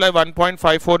multiply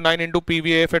 1.549 into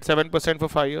PVAF at 7% for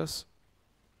 5 years?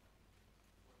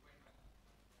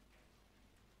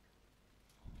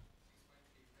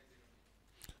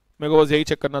 मेरे को बस यही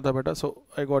चेक करना था बेटा. So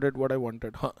I got it what I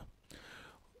wanted. हाँ.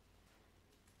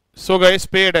 So guys,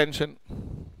 pay attention.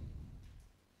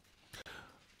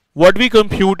 What we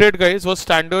computed, guys, was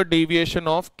standard deviation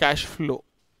of cash flow.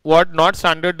 What? Not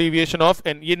standard deviation of,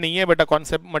 and ये नहीं है बेटा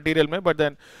concept material में, but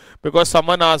then because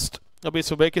someone asked अभी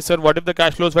सुबह कि sir, what if the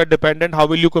cash flows were dependent? How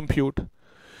will you compute?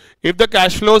 If the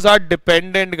cash flows are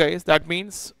dependent, guys, that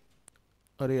means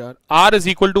अरे यार R is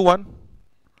equal to 1.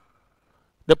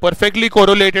 They're perfectly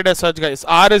correlated as such, guys.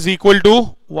 R is equal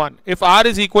to 1. If R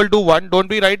is equal to 1, don't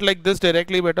be right like this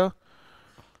directly, better.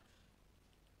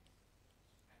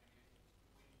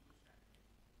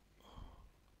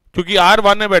 क्योंकि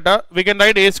R1 है बेटा, we can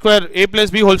write a square, a plus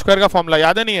b whole square का formula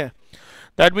याद है नहीं है?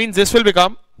 That means this will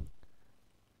become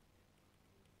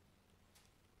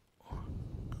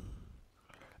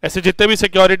ऐसे जितने भी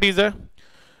सिक्योरिटीज है.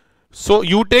 So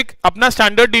you take अपना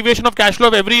standard deviation of cash flow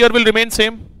of every year will remain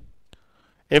same.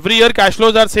 Every year cash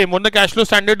flows are same. When the cash flow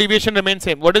standard deviation remains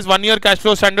same. What is 1 year cash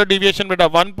flow standard deviation beta?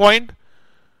 1 point.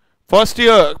 First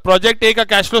year project A का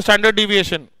cash flow standard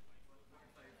deviation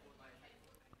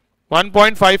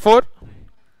 1.54.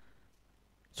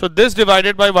 So this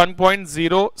divided by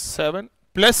 1.07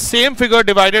 plus same figure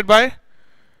divided by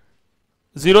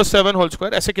 0.7 whole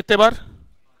square. ऐसे कितने बार?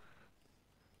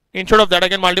 Instead of that I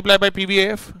can multiply by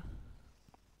PVAF.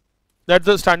 That's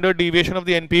the standard deviation of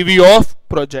the NPV of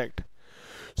project.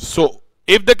 So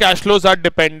if the cash flows are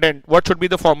dependent, what should be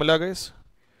the formula, guys?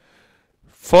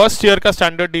 First year का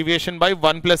standard deviation by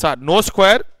 1 plus R. No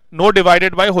square, no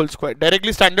divided by whole square.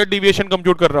 Directly standard deviation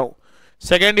compute कर रहा हूँ.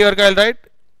 Second year का I'll write.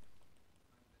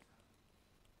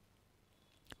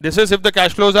 This is if the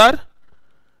cash flows are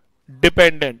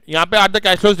dependent. यहाँ पे are the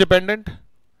cash flows dependent?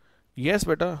 Yes,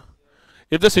 beta.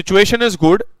 If the situation is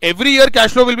good, every year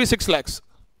cash flow will be 6 lakhs.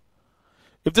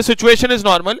 If the situation is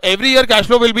normal, every year cash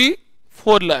flow will be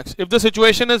 4 lakhs. If the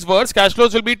situation is worse, cash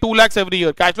flows will be 2 lakhs every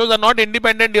year. Cash flows are not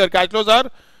independent here. Cash flows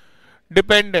are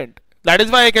dependent. That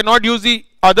is why I cannot use the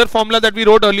other formula that we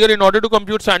wrote earlier in order to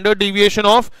compute standard deviation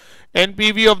of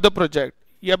NPV of the project.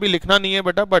 ये अभी लिखना नहीं है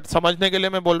बेटा, but समझने के लिए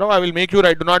मैं बोल रहा हूँ. I will make you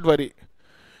write. Do not worry.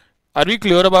 Are we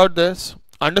clear about this?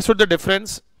 Understood the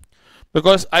difference?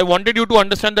 Because I wanted you to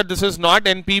understand that this is not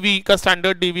NPV का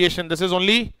standard deviation. This is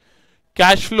only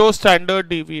cash flow standard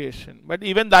deviation. But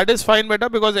even that is fine beta,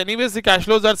 because anyways the cash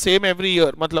flows are same every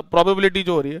year. मतलब probability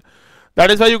जो हो रही है.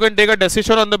 That is why you can take a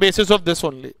decision on the basis of this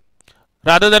only,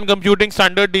 rather than computing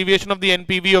standard deviation of the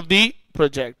NPV of the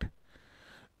project.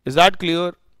 Is that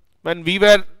clear? When we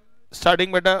were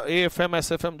studying beta AFM,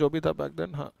 SFM जो भी था back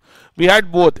then, हाँ, we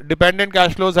had both dependent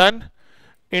cash flows and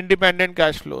independent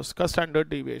cash flows का standard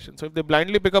deviation. So if they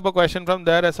blindly pick up a question from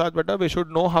there as such beta, we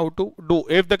should know how to do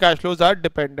if the cash flows are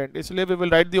dependent. इसलिए we will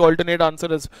write the alternate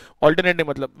answer as alternate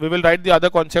मतलब we will write the other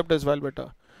concept as well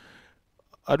beta.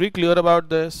 Are we clear about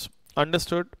this?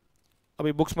 Understood?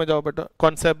 अभी books में जाओ beta,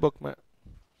 concept book में.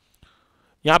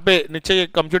 यहाँ पे नीचे ये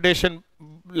कंप्यूटेशन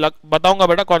बताऊंगा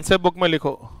बेटा, कॉन्सेप्ट बुक में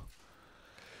लिखो.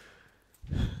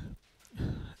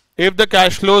 If the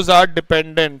cash flows are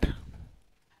dependent,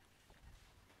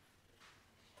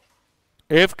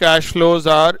 if cash flows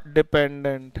are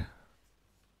dependent,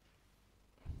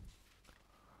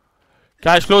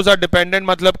 cash flows are dependent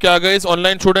मतलब क्या guys?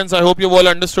 Online students, I hope you all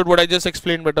understood what I just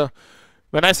explained better.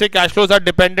 When I say cash flows are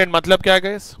dependent मतलब क्या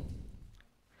guys?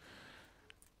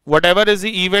 Whatever is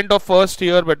the event of first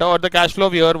year beta, or the cash flow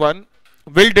of year 1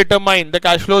 will determine the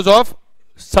cash flows of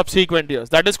subsequent years.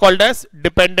 That is called as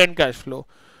dependent cash flow.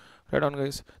 Write down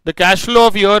guys. The cash flow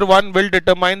of year 1 will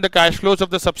determine the cash flows of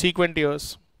the subsequent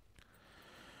years.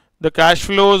 The cash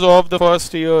flows of the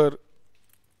first year,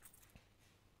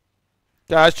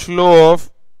 cash flow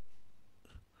of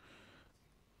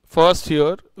first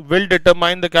year will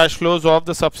determine the cash flows of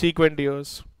the subsequent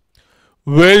years.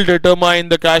 Will determine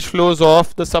the cash flows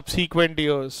of the subsequent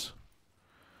years.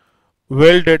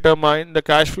 Will determine the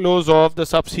cash flows of the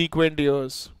subsequent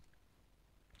years.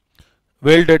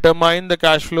 Will determine the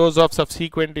cash flows of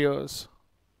subsequent years.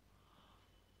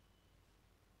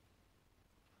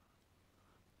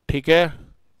 ठीक है,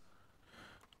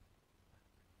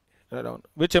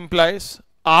 which implies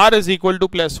R is equal to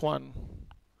plus 1,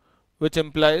 which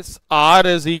implies R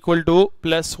is equal to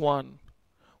plus 1.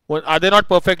 Are they not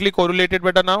perfectly correlated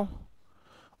better now?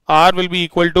 R will be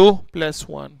equal to plus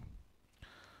 1.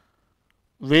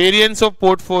 Variance of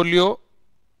portfolio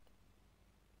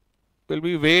will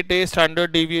be weight A,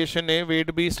 standard deviation A,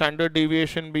 weight B, standard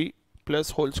deviation B plus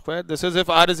whole square. This is if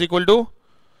R is equal to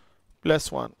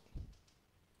plus 1.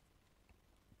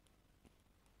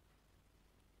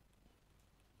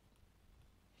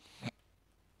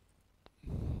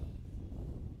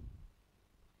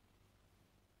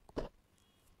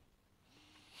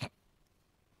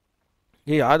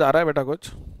 ये याद आ रहा है बेटा कुछ?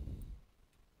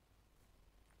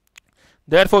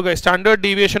 Therefore guys, standard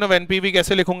deviation of NPV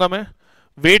कैसे लिखूंगा मैं?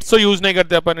 Weights तो यूज नहीं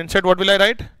करते अपन. Instead what will I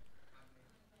write?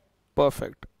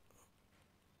 Perfect.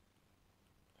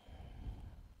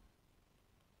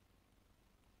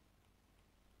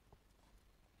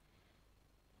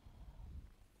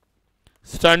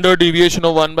 Standard deviation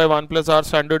of 1 by 1 plus r,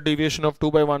 standard deviation of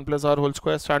 2 by 1 plus r whole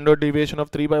square, standard deviation of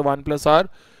 3 by 1 plus r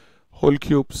whole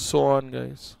cube, so on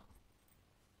guys.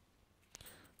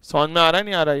 समझ में आ रहा है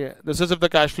नहीं आ रहा है? This is if the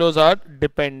cash flows are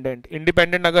dependent.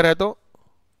 Independent अगर है तो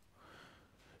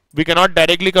we cannot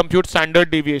directly compute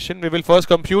standard deviation. We will first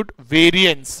compute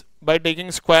variance by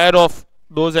taking square of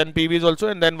those NPVs also,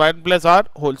 and then 1 plus r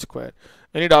whole square.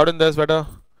 Any doubt in this बेटा?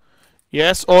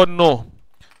 Yes or no?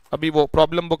 अभी वो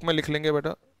problem book में लिख लेंगे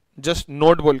बेटा, just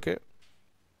note बोल के.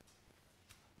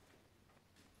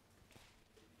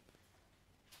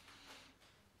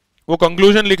 वो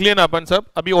कंक्लूजन लिख लिए ना अपन सब.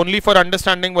 अभी ओनली फॉर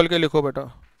अंडरस्टैंडिंग बोल के लिखो बेटा,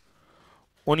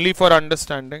 only for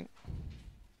understanding.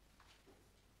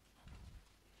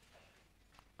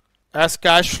 As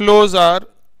cash flows are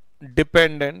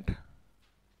dependent,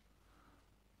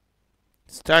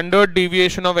 standard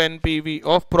deviation of NPV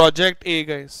of project A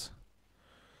guys,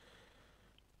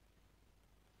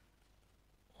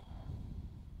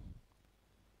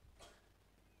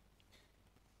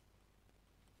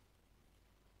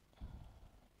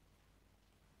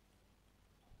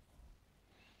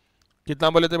 कितना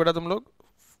बोले थे बेटा तुम लोग?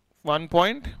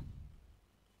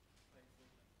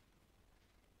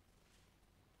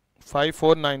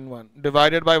 1.5491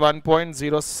 divided by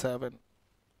 1.07.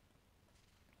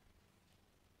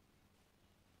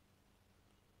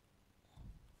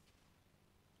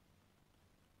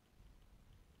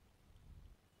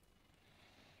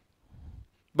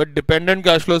 But dependent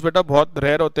cash flows बेटा बहुत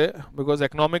रेयर होते हैं, because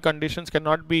economic conditions can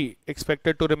not be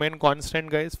expected to remain constant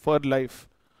guys for life.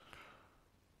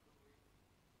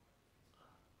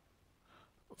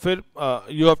 फिर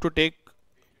you have to take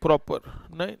proper.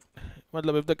 नहीं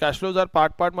मतलब if the cash flows are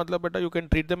part part मतलब बेटा you can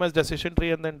treat them as डेसिशन tree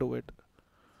and then do it.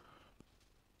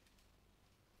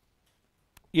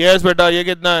 Yes बेटा ये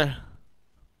कितना है?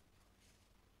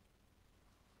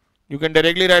 You can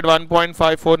directly write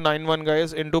 1.5491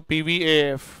 guys into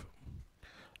PVAF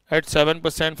at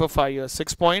 7% for 5 years.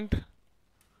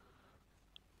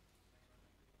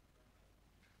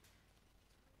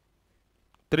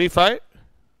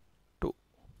 6.352.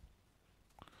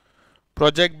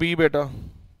 Project B बेटा,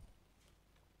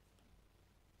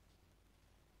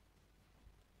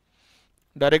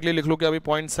 directly लिख लो कि अभी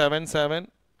 0.77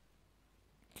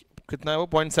 कितना है वो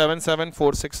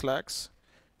 0.7746 lakhs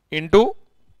into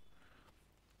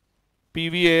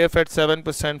PVAF at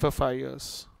 7% for 5 years.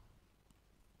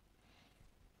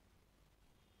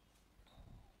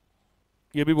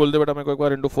 ये भी बोल दे बेटा मेरे को एक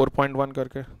बार into 4.1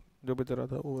 करके, जो भी तेरा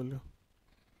था वो बोल.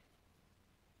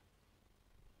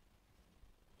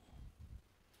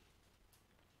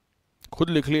 खुद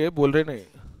लिख लिए, बोल रहे नहीं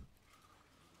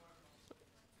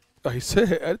ऐसे।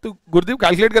 अरे तू गुरदीप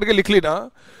कैलकुलेट करके लिख ली ना।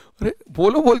 अरे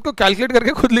बोलो बोल तो कैलकुलेट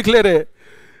करके खुद लिख ले रहे।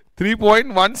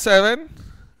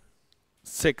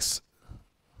 3.176।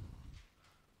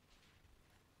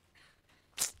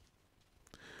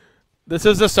 This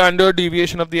is the standard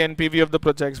deviation of the NPV of the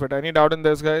projects. But any doubt in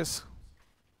this, guys?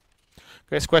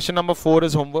 Guys, question number 4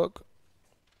 is homework,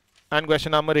 and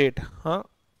question number 8. हाँ,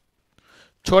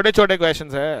 छोटे छोटे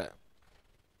questions है,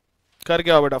 कर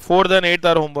क्या बेटा? 4th and 8th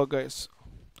are homework, guys.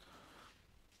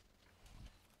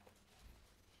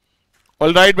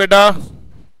 All right, beta.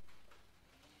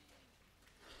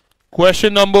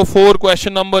 Question number 4,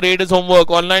 question number 8 is homework.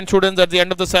 Online students at the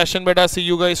end of the session, beta. See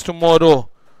you guys tomorrow.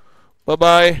 Bye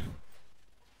bye.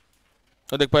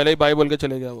 तो देख पहले ही bye बोल के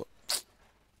चले गया वो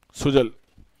सुजल।